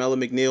had Carmela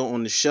McNeil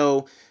on the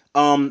show.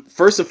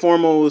 First and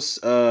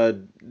foremost,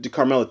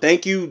 Carmela,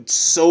 thank you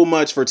so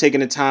much for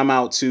taking the time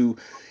out to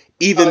Oh,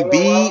 even you're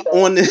be welcome.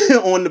 on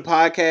the on the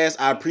podcast.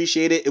 I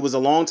appreciate it. It was a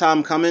long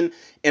time coming,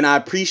 and I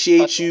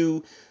appreciate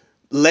you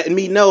letting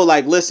me know,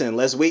 like, listen,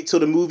 let's wait till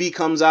the movie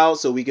comes out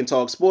so we can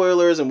talk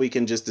spoilers and we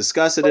can just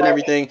discuss it and Right.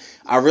 everything.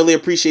 I really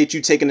appreciate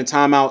you taking the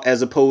time out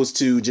as opposed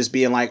to just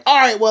being like, all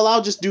right, well,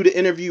 I'll just do the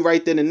interview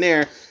right then and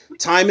there.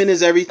 Timing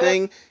is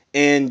everything,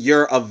 and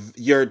you're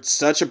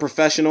such a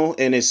professional,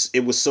 and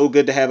it was so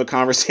good to have a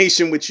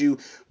conversation with you.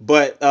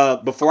 But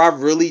before I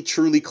really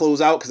truly close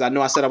out, because I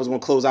know I said I was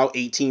going to close out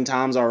 18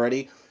 times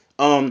already,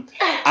 um,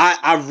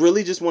 I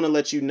really just want to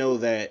let you know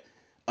that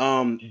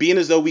being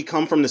as though we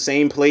come from the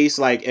same place,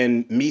 like,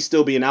 and me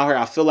still being out here,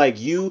 I feel like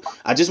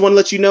I just want to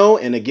let you know,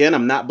 and again,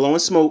 I'm not blowing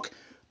smoke.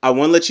 I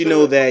want to let you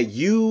know that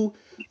you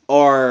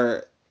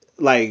are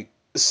like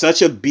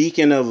such a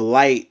beacon of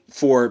light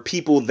for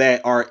people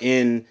that are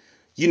in,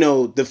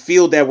 the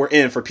field that we're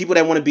in, for people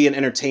that want to be in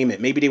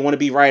entertainment. Maybe they want to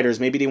be writers,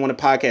 maybe they want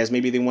to podcast,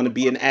 maybe they want to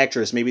be an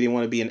actress, maybe they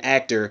want to be an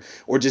actor,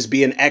 or just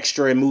be an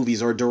extra in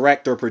movies or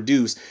direct or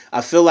produce.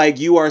 I feel like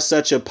you are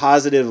such a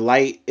positive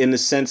light in the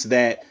sense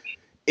that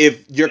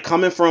if you're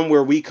coming from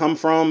where we come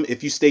from,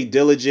 if you stay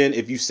diligent,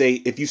 if you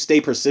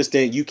stay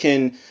persistent, you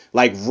can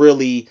like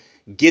really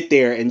get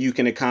there and you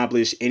can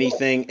accomplish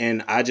anything.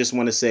 And I just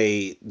want to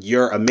say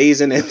you're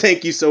amazing and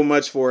thank you so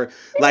much for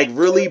like Thank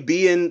really you.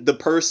 being the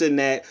person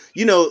that,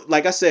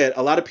 like I said,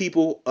 a lot of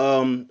people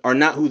are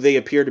not who they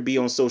appear to be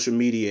on social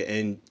media,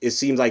 and it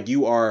seems like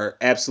you are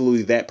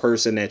absolutely that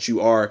person that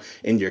you are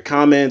in your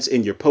comments,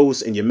 in your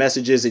posts, in your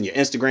messages, in your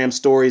Instagram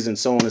stories, and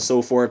so on and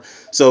so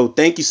forth. So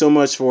thank you so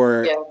much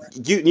for Yes.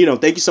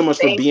 thank you so much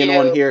for Thank being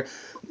on you. here.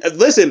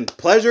 Listen,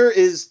 pleasure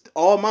is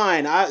all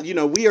mine.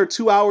 We are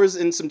 2 hours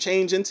and some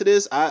change into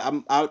this.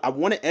 I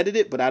want to edit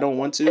it, but I don't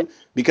want to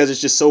because it's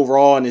just so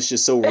raw and it's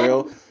just so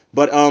real.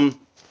 But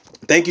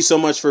thank you so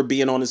much for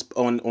being on this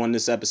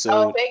Oh,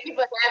 episode. thank you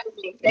for having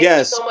me. Thank you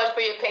Yes, so much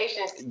for your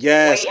patience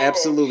yes, waiting,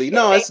 absolutely. and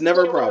No, thank it's you for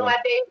never a being one of problem. my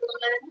day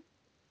ones.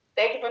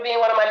 Thank you for being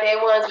one of my day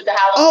ones with the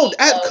Oh,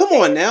 Halloween come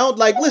on fans. now.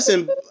 Like,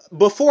 listen,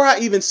 before I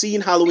even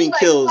seen Halloween You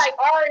Kills, like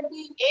R&B and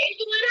you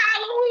in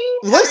Halloween?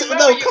 I listen,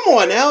 remember no, you come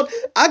on saying now.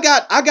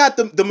 I got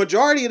the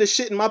majority of the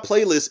shit in my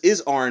playlist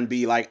is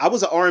R&B. Like I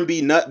was an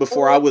R&B nut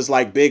before I was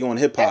like big on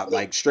hip that's hop, me.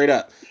 like straight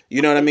up.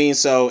 You know what I mean?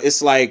 So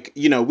it's like,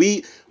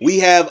 we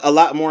have a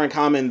lot more in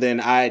common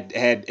than I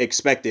had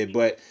expected,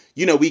 but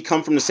we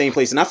come from the same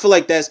place. And I feel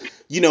like that's,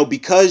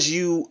 because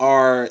you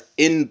are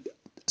in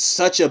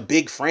such a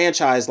big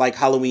franchise like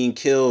Halloween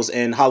Kills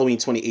and Halloween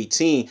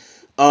 2018,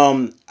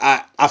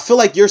 I feel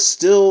like you're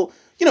still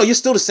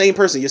the same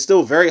person. You're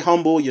still very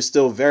humble. You're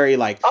still very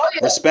like Oh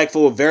yeah,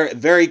 respectful, very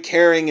very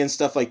caring and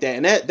stuff like that.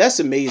 And that's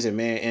amazing,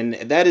 man.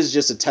 And that is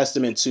just a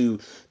testament to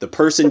the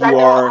person because you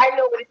are. I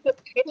know what it took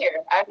to get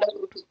here. I know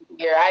what it took to get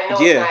here. I know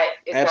Yeah, it's not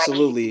easy to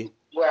absolutely. get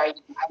where I am.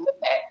 I know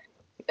that.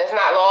 That's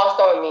not lost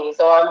on me.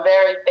 So I'm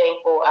very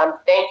thankful. I'm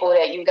thankful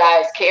that you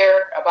guys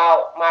care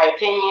about my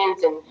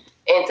opinions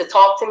and to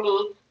talk to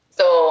me.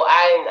 So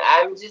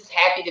I'm just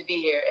happy to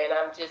be here, and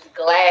I'm just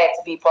glad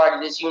to be part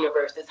of this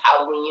universe, this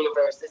Halloween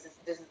universe. This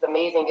is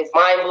amazing. It's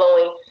mind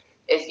blowing.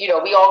 It's,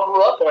 we all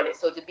grew up on it,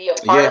 so to be a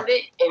part Yeah. of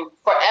it and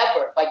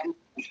forever, like,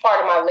 it's part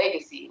of my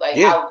legacy. Like,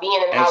 Yeah. I being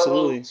in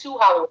Halloween, Absolutely. 2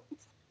 Halloween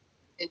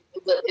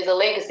is a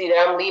legacy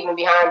that I'm leaving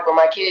behind for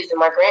my kids and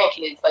my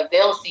grandkids. Like,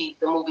 they'll see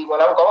the movie when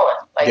I'm gone.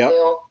 Like, Yep.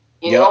 they'll,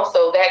 Yep.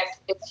 so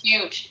it's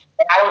huge.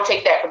 I don't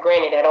take that for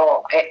granted at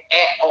all, at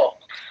all,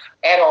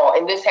 at all.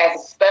 And this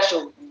has a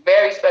special,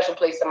 very special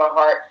place in my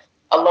heart,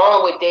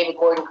 along with David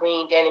Gordon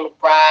Green, Danny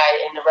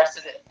McBride, and the rest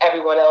of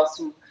everyone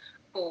else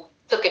who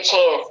took a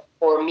chance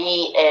for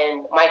me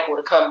and Michael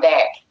to come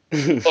back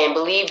and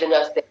believed in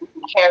us that we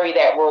can carry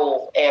that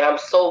role. And I'm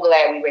so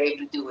glad we were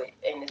able to do it.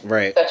 And it's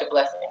Right. such a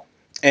blessing.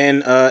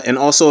 And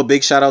also a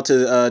big shout out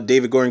to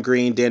David Gordon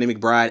Green, Danny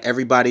McBride,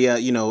 everybody.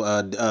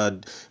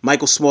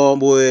 Michael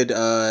Smallwood,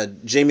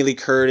 Jamie Lee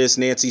Curtis,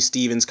 Nancy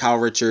Stevens, Kyle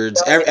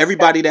Richards, Oh, yes,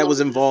 everybody that was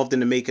absolutely. involved in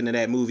the making of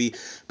that movie.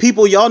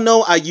 People, y'all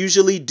know I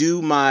usually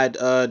do my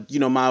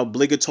my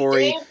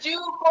obligatory. James Jude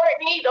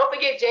Courtney. Don't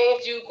forget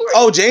James Jude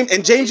Oh, Courtney. James and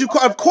Who James is U.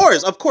 Of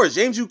course,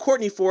 James U.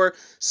 Courtney for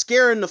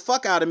scaring the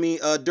fuck out of me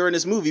during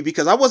this movie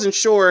because I wasn't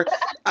sure.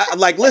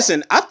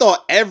 Listen, I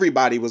thought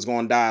everybody was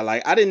going to die.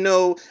 Like, I didn't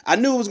know. I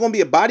knew it was going to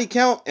be a body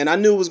count, and I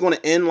knew it was going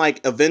to end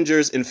like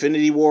Avengers: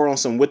 Infinity War on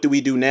some "What do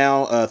we do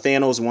now?"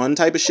 Thanos one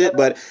type of shit.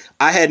 But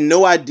I had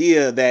no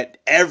idea that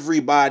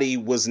everybody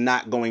was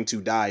not going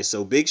to die.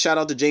 So big shout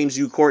out to James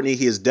U. Courtney.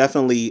 He is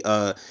definitely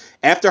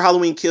after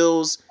Halloween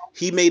Kills,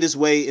 he made his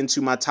way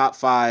into my top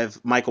 5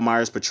 Michael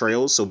Myers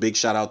portrayals. So big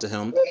shout out to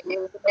him. Yeah, he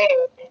is the man.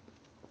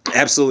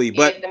 Absolutely. He is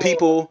But the man.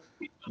 people,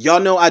 y'all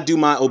know I do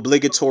my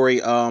obligatory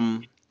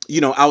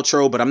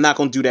outro, but I'm not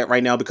gonna do that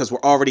right now because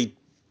we're already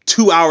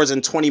 2 hours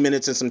and 20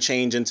 minutes and some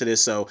change into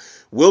this. So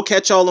we'll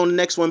catch y'all on the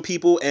next one,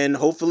 people, and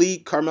hopefully,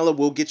 Carmela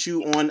will get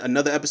you on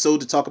another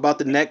episode to talk about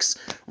the next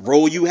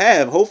role you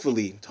have.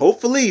 Hopefully.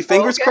 Hopefully,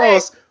 fingers Okay.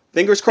 crossed.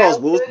 Fingers crossed.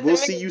 Sounds We'll good we'll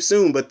to see me. you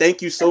soon. But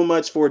thank you so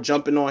much for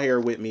jumping on here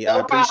with me. I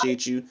No problem.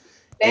 appreciate you.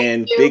 Thank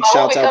And you. big I hope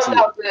shouts it out to comes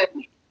you. out good.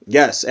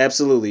 Yes,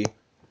 absolutely.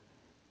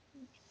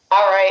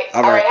 All right.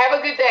 All All right. right. Have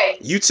a good day.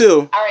 You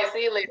too. All right.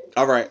 See you later.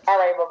 All right. All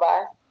right. Bye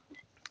bye.